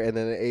there, and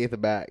then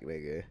 1/8 back,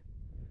 nigga.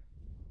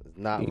 It's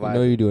not. You vibing.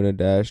 know you're doing a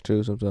dash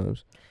too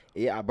sometimes.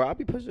 Yeah, bro. I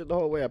be pushing it the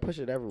whole way. I push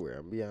it everywhere.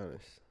 I'm be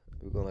honest.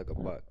 We're going like a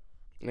buck.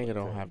 Nigga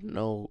don't have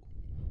no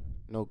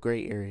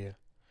gray area.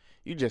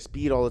 You just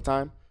speed all the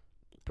time.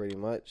 Pretty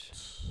much,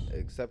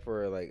 except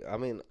for like, I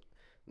mean,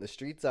 the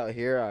streets out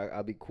here,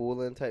 I'll be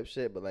cooling type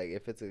shit. But like,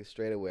 if it's a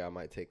straightaway, I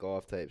might take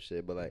off type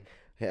shit. But like,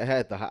 I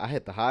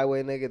hit the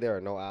highway, nigga. There are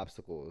no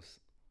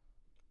obstacles.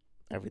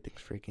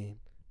 Everything's free game.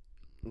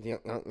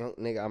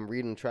 Nigga, I'm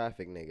reading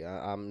traffic,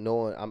 nigga. I'm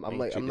knowing. I'm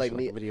like a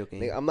video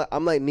game. Nigga,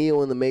 I'm like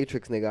Neo in the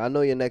Matrix, nigga. I know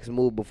your next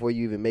move before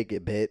you even make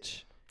it,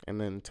 bitch. And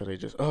then until they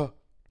just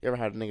you ever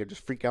had a nigga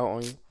just freak out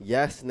on you?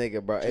 Yes,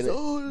 nigga, bro. Just,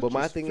 But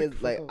my just thing freak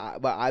is like,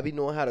 out. I be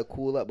knowing how to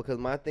cool up because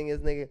my thing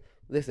is, nigga.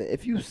 Listen,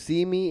 if you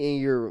see me in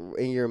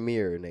your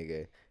mirror,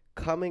 nigga,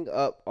 coming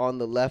up on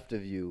the left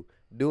of you,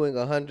 doing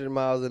 100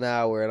 miles an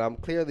hour, and I'm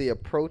clearly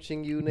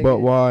approaching you, nigga. But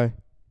why?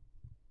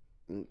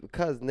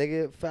 Because,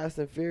 nigga, Fast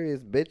and Furious,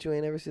 bitch, you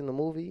ain't ever seen the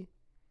movie.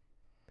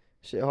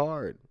 Shit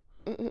hard.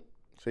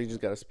 So you just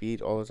gotta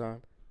speed all the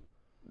time?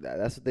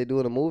 That's what they do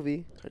in a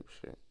movie. Type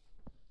shit.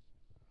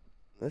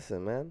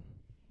 Listen, man.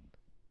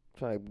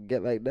 Trying to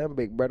get like them,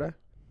 big brother.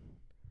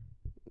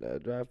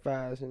 Drive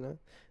fast, you know.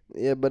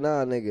 Yeah, but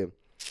nah, nigga.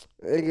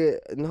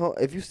 No,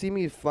 if you see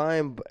me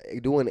flying,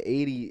 doing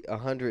 80,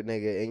 100,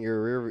 nigga, in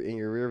your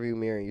rear view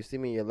mirror, and you see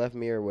me in your left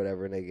mirror, or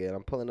whatever, nigga, and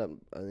I'm pulling up,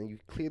 and you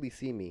clearly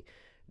see me.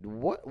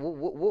 What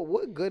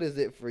good is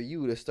it for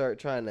you to start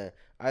trying to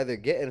either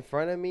get in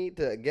front of me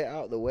to get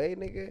out the way,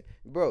 nigga?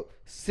 Bro,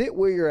 sit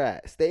where you're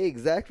at. Stay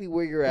exactly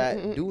where you're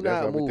at. Do That's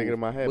not what I be move. thinking in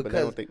my head, but I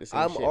don't think the same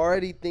I'm shit.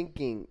 already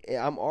thinking.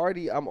 I'm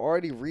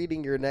already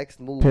reading your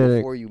next move Panic.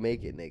 before you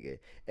make it, nigga.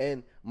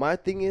 And my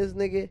thing is,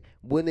 nigga,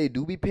 when they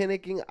do be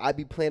panicking, I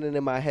be planning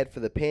in my head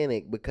for the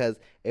panic because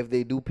if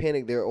they do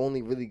panic, they're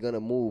only really gonna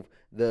move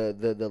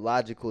the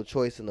logical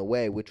choice in the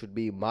way, which would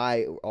be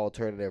my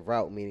alternative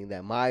route, meaning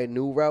that my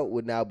new route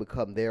would now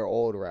become their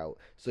old route.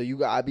 So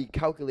I be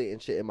calculating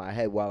shit in my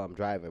head while I'm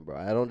driving, bro.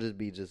 I don't just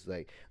be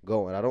like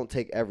going. I don't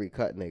take every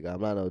cut, nigga.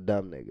 I'm not no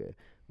dumb nigga.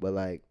 But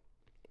like,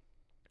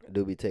 I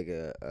do be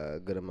taking a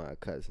good amount of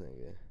cuts,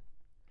 nigga.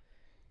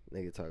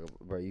 Nigga talk,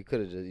 bro. You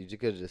could have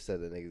just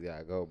said that niggas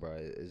gotta go, bro.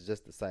 It's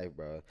just the Scythe,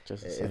 bro.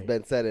 It's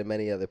been said in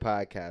many other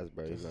podcasts,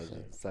 bro. Just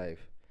the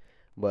Scythe.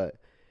 But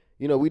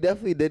you know, we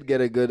definitely did get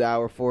a good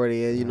hour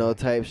 40 in, you know,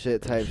 type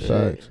shit.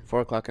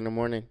 4 o'clock in the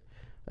morning.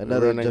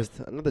 Another just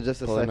a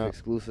pulling Scythe up.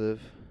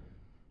 exclusive.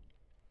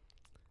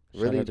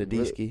 Shout out to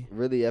D-Ski.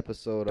 Really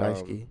episode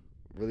Dysky.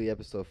 really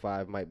episode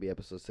 5 might be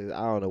episode 6.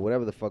 I don't know,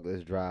 whatever the fuck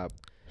this drop.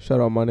 Shout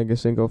out my nigga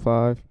Cinco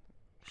 5.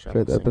 Shout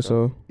out 5th to Cinco.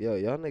 episode. Yo,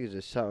 y'all niggas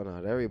just shouting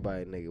out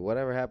everybody, nigga.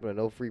 Whatever happened to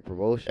no free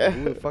promotion?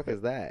 Who the fuck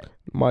is that?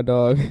 My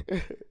dog.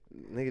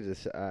 Nigga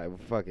just alright,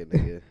 fuck it,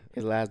 nigga.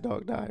 His last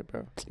dog died,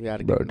 bro. You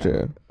gotta Bro, get him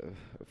chill. out.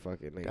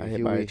 Fuck it, nigga. Got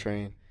hit by a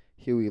train.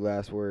 Huey,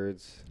 last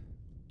words.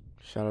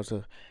 Shout out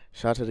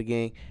to the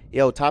gang.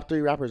 Yo, top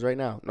 3 rappers right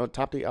now. No,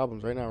 top 3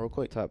 albums right now, real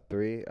quick. Top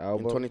 3 In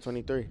albums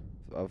 2023.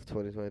 of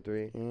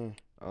 2023.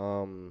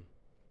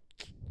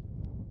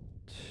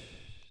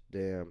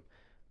 Damn.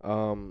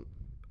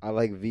 I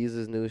like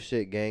Visa's new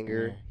shit,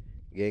 Gangery.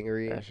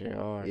 That shit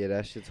hard. Yeah,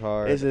 that shit's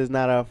hard. This is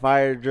not a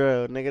fire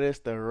drill, nigga. This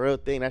the real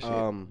thing. That shit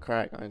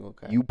crack. I ain't gonna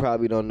crack. You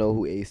probably don't know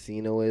who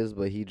Acino is,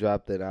 but he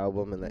dropped an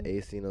album, and the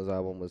Acino's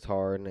album was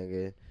hard,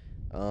 nigga.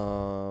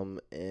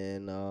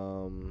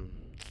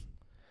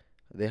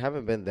 There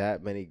haven't been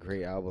that many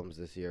great albums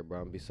this year, bro.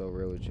 I'm gonna be so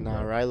real with you.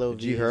 Nah, bro. Rilo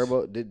G V's.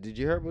 Herbo did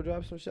G Herbo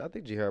drop some shit? I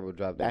think G Herbo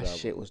dropped That his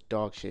shit album. was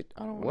dog shit.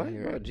 I don't What, want to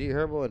hear bro? it. G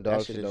Herbo and dog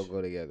That shit shit don't is-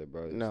 go together,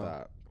 bro. No.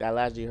 Stop. That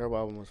last G Herbo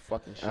album was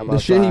fucking shit. I'm The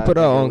shit he outside, put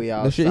out nigga, on we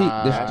the shit he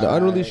outside. the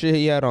unreleased shit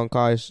he had on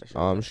Kai's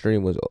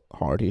stream was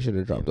hard. He should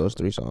have dropped those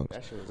 3 songs.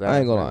 That shit was I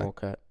ain't gonna ass, lie.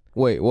 cut.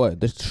 Wait, what?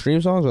 The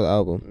stream songs or the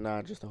album?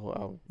 Nah, just the whole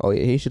album. Oh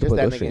yeah, he should have Just put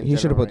that those nigga stream. in He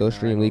should have general put those right now, I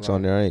stream ain't leaks gonna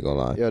on there. I ain't gonna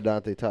lie. Yo,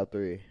 Dante, top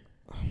 3.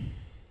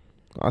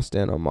 I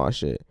stand on my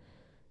shit.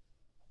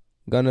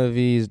 Gunna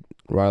vs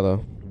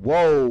Rilo.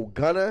 Whoa,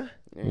 Gunna.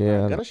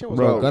 Yeah, Gunna shit was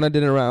bro. hard. Gunna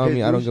didn't rap on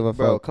me. I don't give a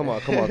Bro, fuck. come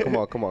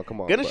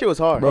on. Gunna shit was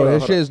hard. Bro, Hold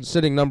his on, shit is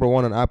sitting number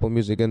 1 on Apple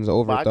Music and it's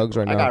over But Thugs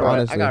right I now. got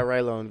Honestly, I got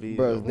Rilo and V.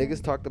 Bro,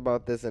 niggas talked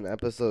about this in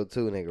episode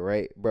 2, nigga,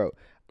 right? Bro,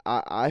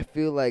 I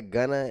feel like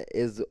Gunna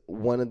is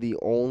one of the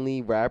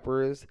only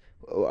rappers,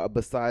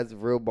 besides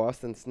Real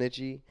Boston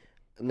Snitchy,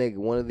 nigga,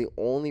 one of the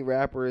only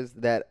rappers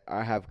that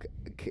I have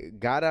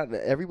got out.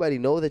 Everybody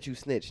know that you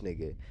snitch,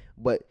 nigga,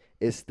 but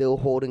is still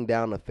holding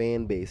down a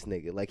fan base,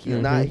 nigga. Like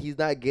he's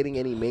not getting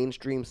any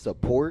mainstream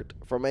support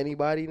from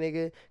anybody,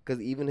 nigga. Cause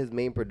even his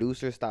main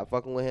producer stopped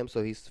fucking with him,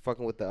 so he's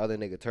fucking with the other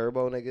nigga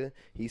Turbo, nigga.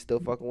 He's still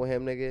fucking with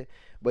him, nigga.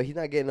 But he's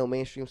not getting no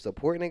mainstream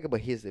support, nigga.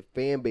 But his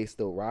fan base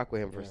still rock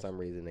with him for some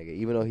reason, nigga.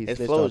 Even though he's His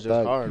snitched flow on is just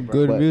Thug. hard, bro.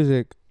 good but-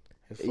 music.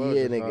 His flow is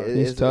Yeah, just nigga. hard.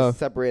 He's tough. It's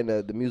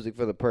separating the music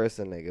from the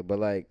person, nigga. But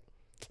like,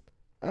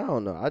 I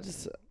don't know.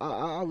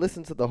 I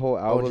listen to the whole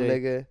album,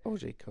 nigga.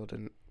 OJ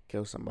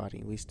killed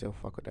somebody. We still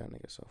fuck with that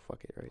nigga, so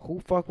fuck it, right? Who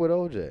fuck with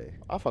OJ?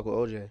 I fuck with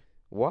OJ.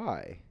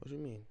 Why? What you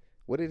mean?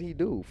 What did he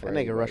do for That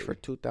nigga rushed for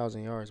anybody?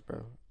 2,000 yards,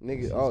 bro.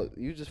 Nigga, oh,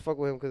 you just fuck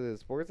with him because of his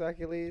sports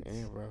accolades?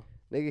 Yeah, bro.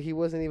 Nigga, he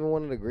wasn't even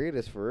one of the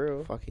greatest for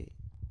real. Fuck it.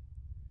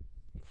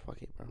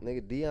 Fuck it, bro.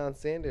 Nigga, Deion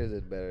Sanders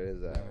is better than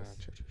his ass.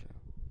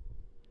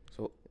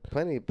 Chill.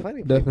 Plenty people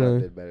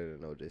Definitely. did better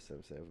than OJ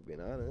Simpson, for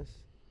being honest.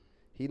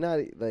 He not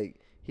like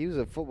he was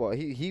a football.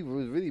 He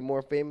was really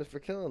more famous for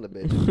killing the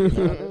bitch. To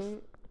be honest.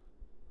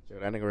 Yo,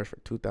 that nigga rushed for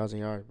 2,000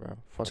 yards, bro.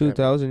 Fuck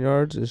 2,000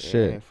 yards is that bitch.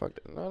 shit. Yeah, fuck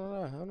that.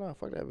 No. Hell no.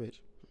 Fuck that bitch.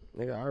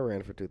 Nigga, I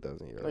ran for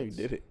 2,000 yards. No, you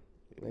did it.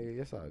 Nigga,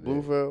 yes I did.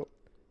 Bluefield?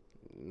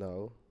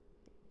 No,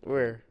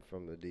 Where?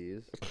 from the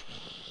D's.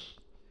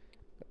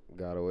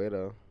 Got away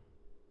though.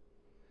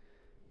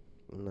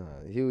 Nah,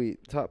 Huey,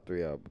 top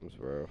 3 albums,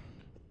 bro.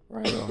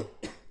 Right on.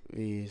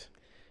 V's.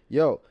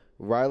 Yo,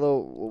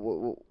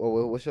 Rilo,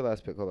 what's your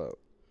last pick? Hold up.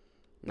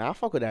 Nah, I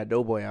fuck with that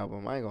Doughboy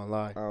album. I ain't gonna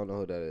lie. I don't know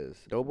who that is.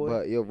 Doughboy?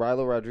 But yo,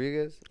 Rilo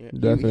Rodriguez. Yeah.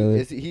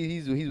 Definitely.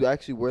 He's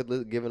actually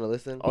worth giving a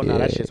listen. Oh, nah,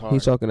 that shit's hard.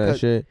 He's talking that 'Cause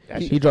shit.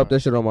 That He shit's dropped hard.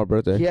 that shit on my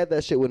birthday. He had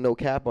that shit with no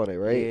cap on it,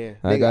 right? Yeah.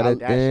 I got a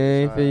that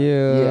thing shit's for you.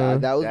 Yeah,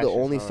 that was That the shit's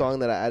only hard. song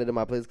that I added to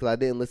my playlist because I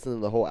didn't listen to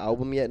the whole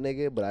album yet,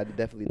 nigga. But I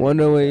definitely did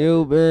Wonder where listen to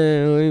you that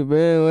been, where you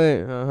been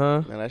with,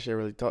 uh-huh. Man, that shit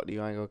really talked to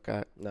you. I ain't gonna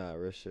cut. shit. Nah,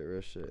 real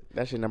shit.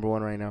 That shit number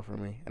 1 right now for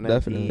me. And then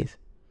Definitely. V's.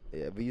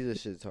 Yeah, Visa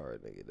shit's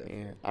hard, nigga. Definitely.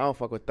 Yeah. I don't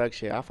fuck with Thug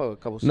shit. I fuck with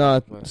a couple Nah,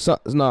 songs. but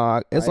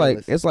it's I like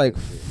listen it's like to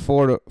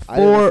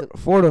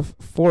that shit.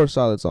 four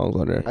solid songs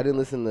on there. I didn't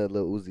listen to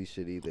Lil Uzi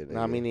shit either, nigga.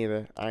 Nah, me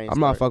neither. I ain't I'm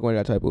not start. fucking with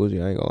that type of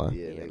Uzi. I ain't gonna lie.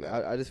 Yeah, Yeah, nigga.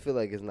 nah. I just feel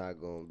like it's not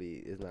gonna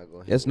hit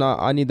It's not.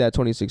 I need that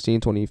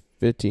 2016,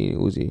 2015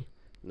 Uzi.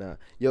 Nah,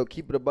 yo,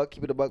 keep it a buck.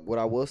 What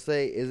I will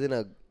say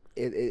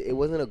it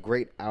wasn't a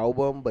great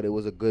album, but it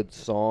was a good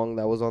song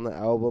that was on the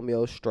album.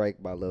 Yo,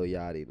 Strike by Lil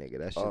Yachty, nigga.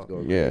 That shit's Oh.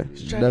 going Yeah,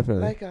 crazy.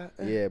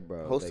 definitely. Yeah,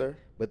 bro. Holster? Like,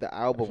 but the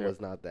album Sure.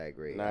 was not that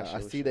great. Nah, I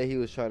sure, see sure. that he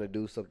was trying to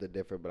do something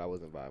different, but I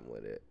wasn't vibing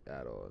with it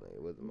at all. Like,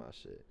 it wasn't my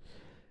shit.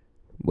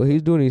 But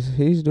he's doing his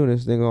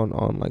thing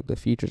on like the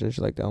features and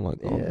shit like that on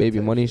like on Yeah, Baby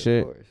type Money of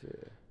shit. course,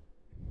 yeah.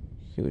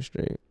 He was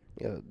straight.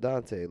 Yo,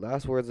 Dante,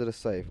 last words of the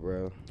safe,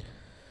 bro.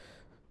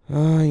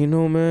 You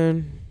know,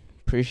 man.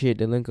 Appreciate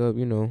the link up.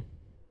 You know,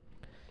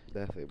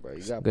 Definitely, bro.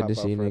 You got good to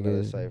see for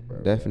another niggas. safe, bro.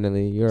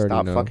 Definitely, you already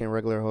Stop know. fucking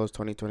regular hoes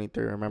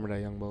 2023. Remember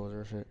that Young Boys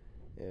or shit.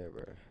 Yeah,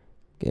 bro.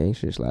 Gang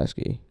shit,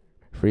 Slasky,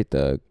 free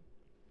Thug.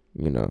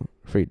 You know,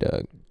 free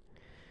Thug.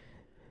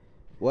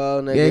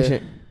 Well, Gang nigga,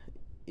 shit.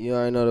 you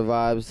already know the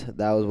vibes.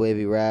 That was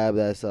Wavyrabb.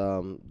 That's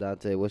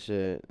Dante. What's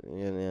your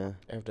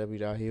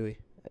Fw.Hughie.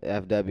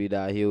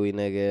 Fw.Hughie,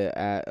 nigga,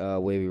 at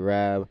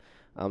Wavyrabb.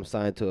 I'm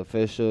signed to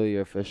official.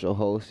 Your official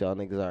host. Y'all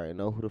niggas already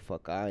know who the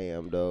fuck I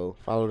am, though.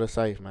 Follow the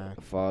site, man.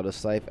 Follow the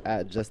Syph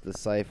at Just the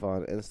Syph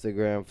on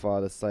Instagram.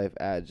 Follow the Syph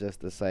at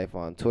Just the Syph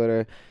on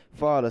Twitter.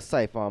 Follow the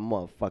Syph on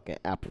motherfucking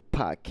Apple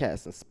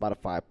Podcasts and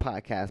Spotify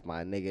Podcasts,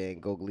 my nigga.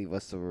 And go leave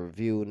us a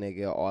review,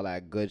 nigga. All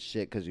that good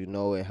shit, because you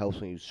know it helps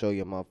when you show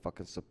your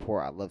motherfucking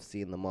support. I love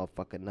seeing the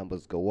motherfucking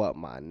numbers go up,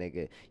 my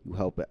nigga. You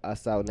helping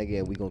us out, nigga,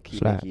 and we gonna keep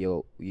Slap. making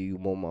you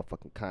more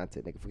motherfucking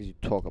content, nigga. Because you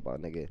talk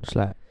about, nigga.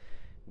 Slap.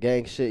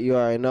 Gang shit, you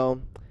already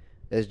know.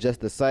 It's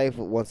Just the Syph.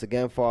 Once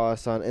again, follow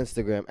us on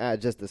Instagram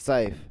at Just the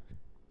Syph.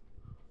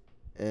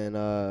 And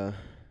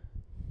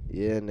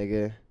yeah,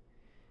 nigga,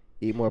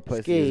 eat more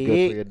pussy is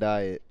good for your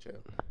diet. Chill.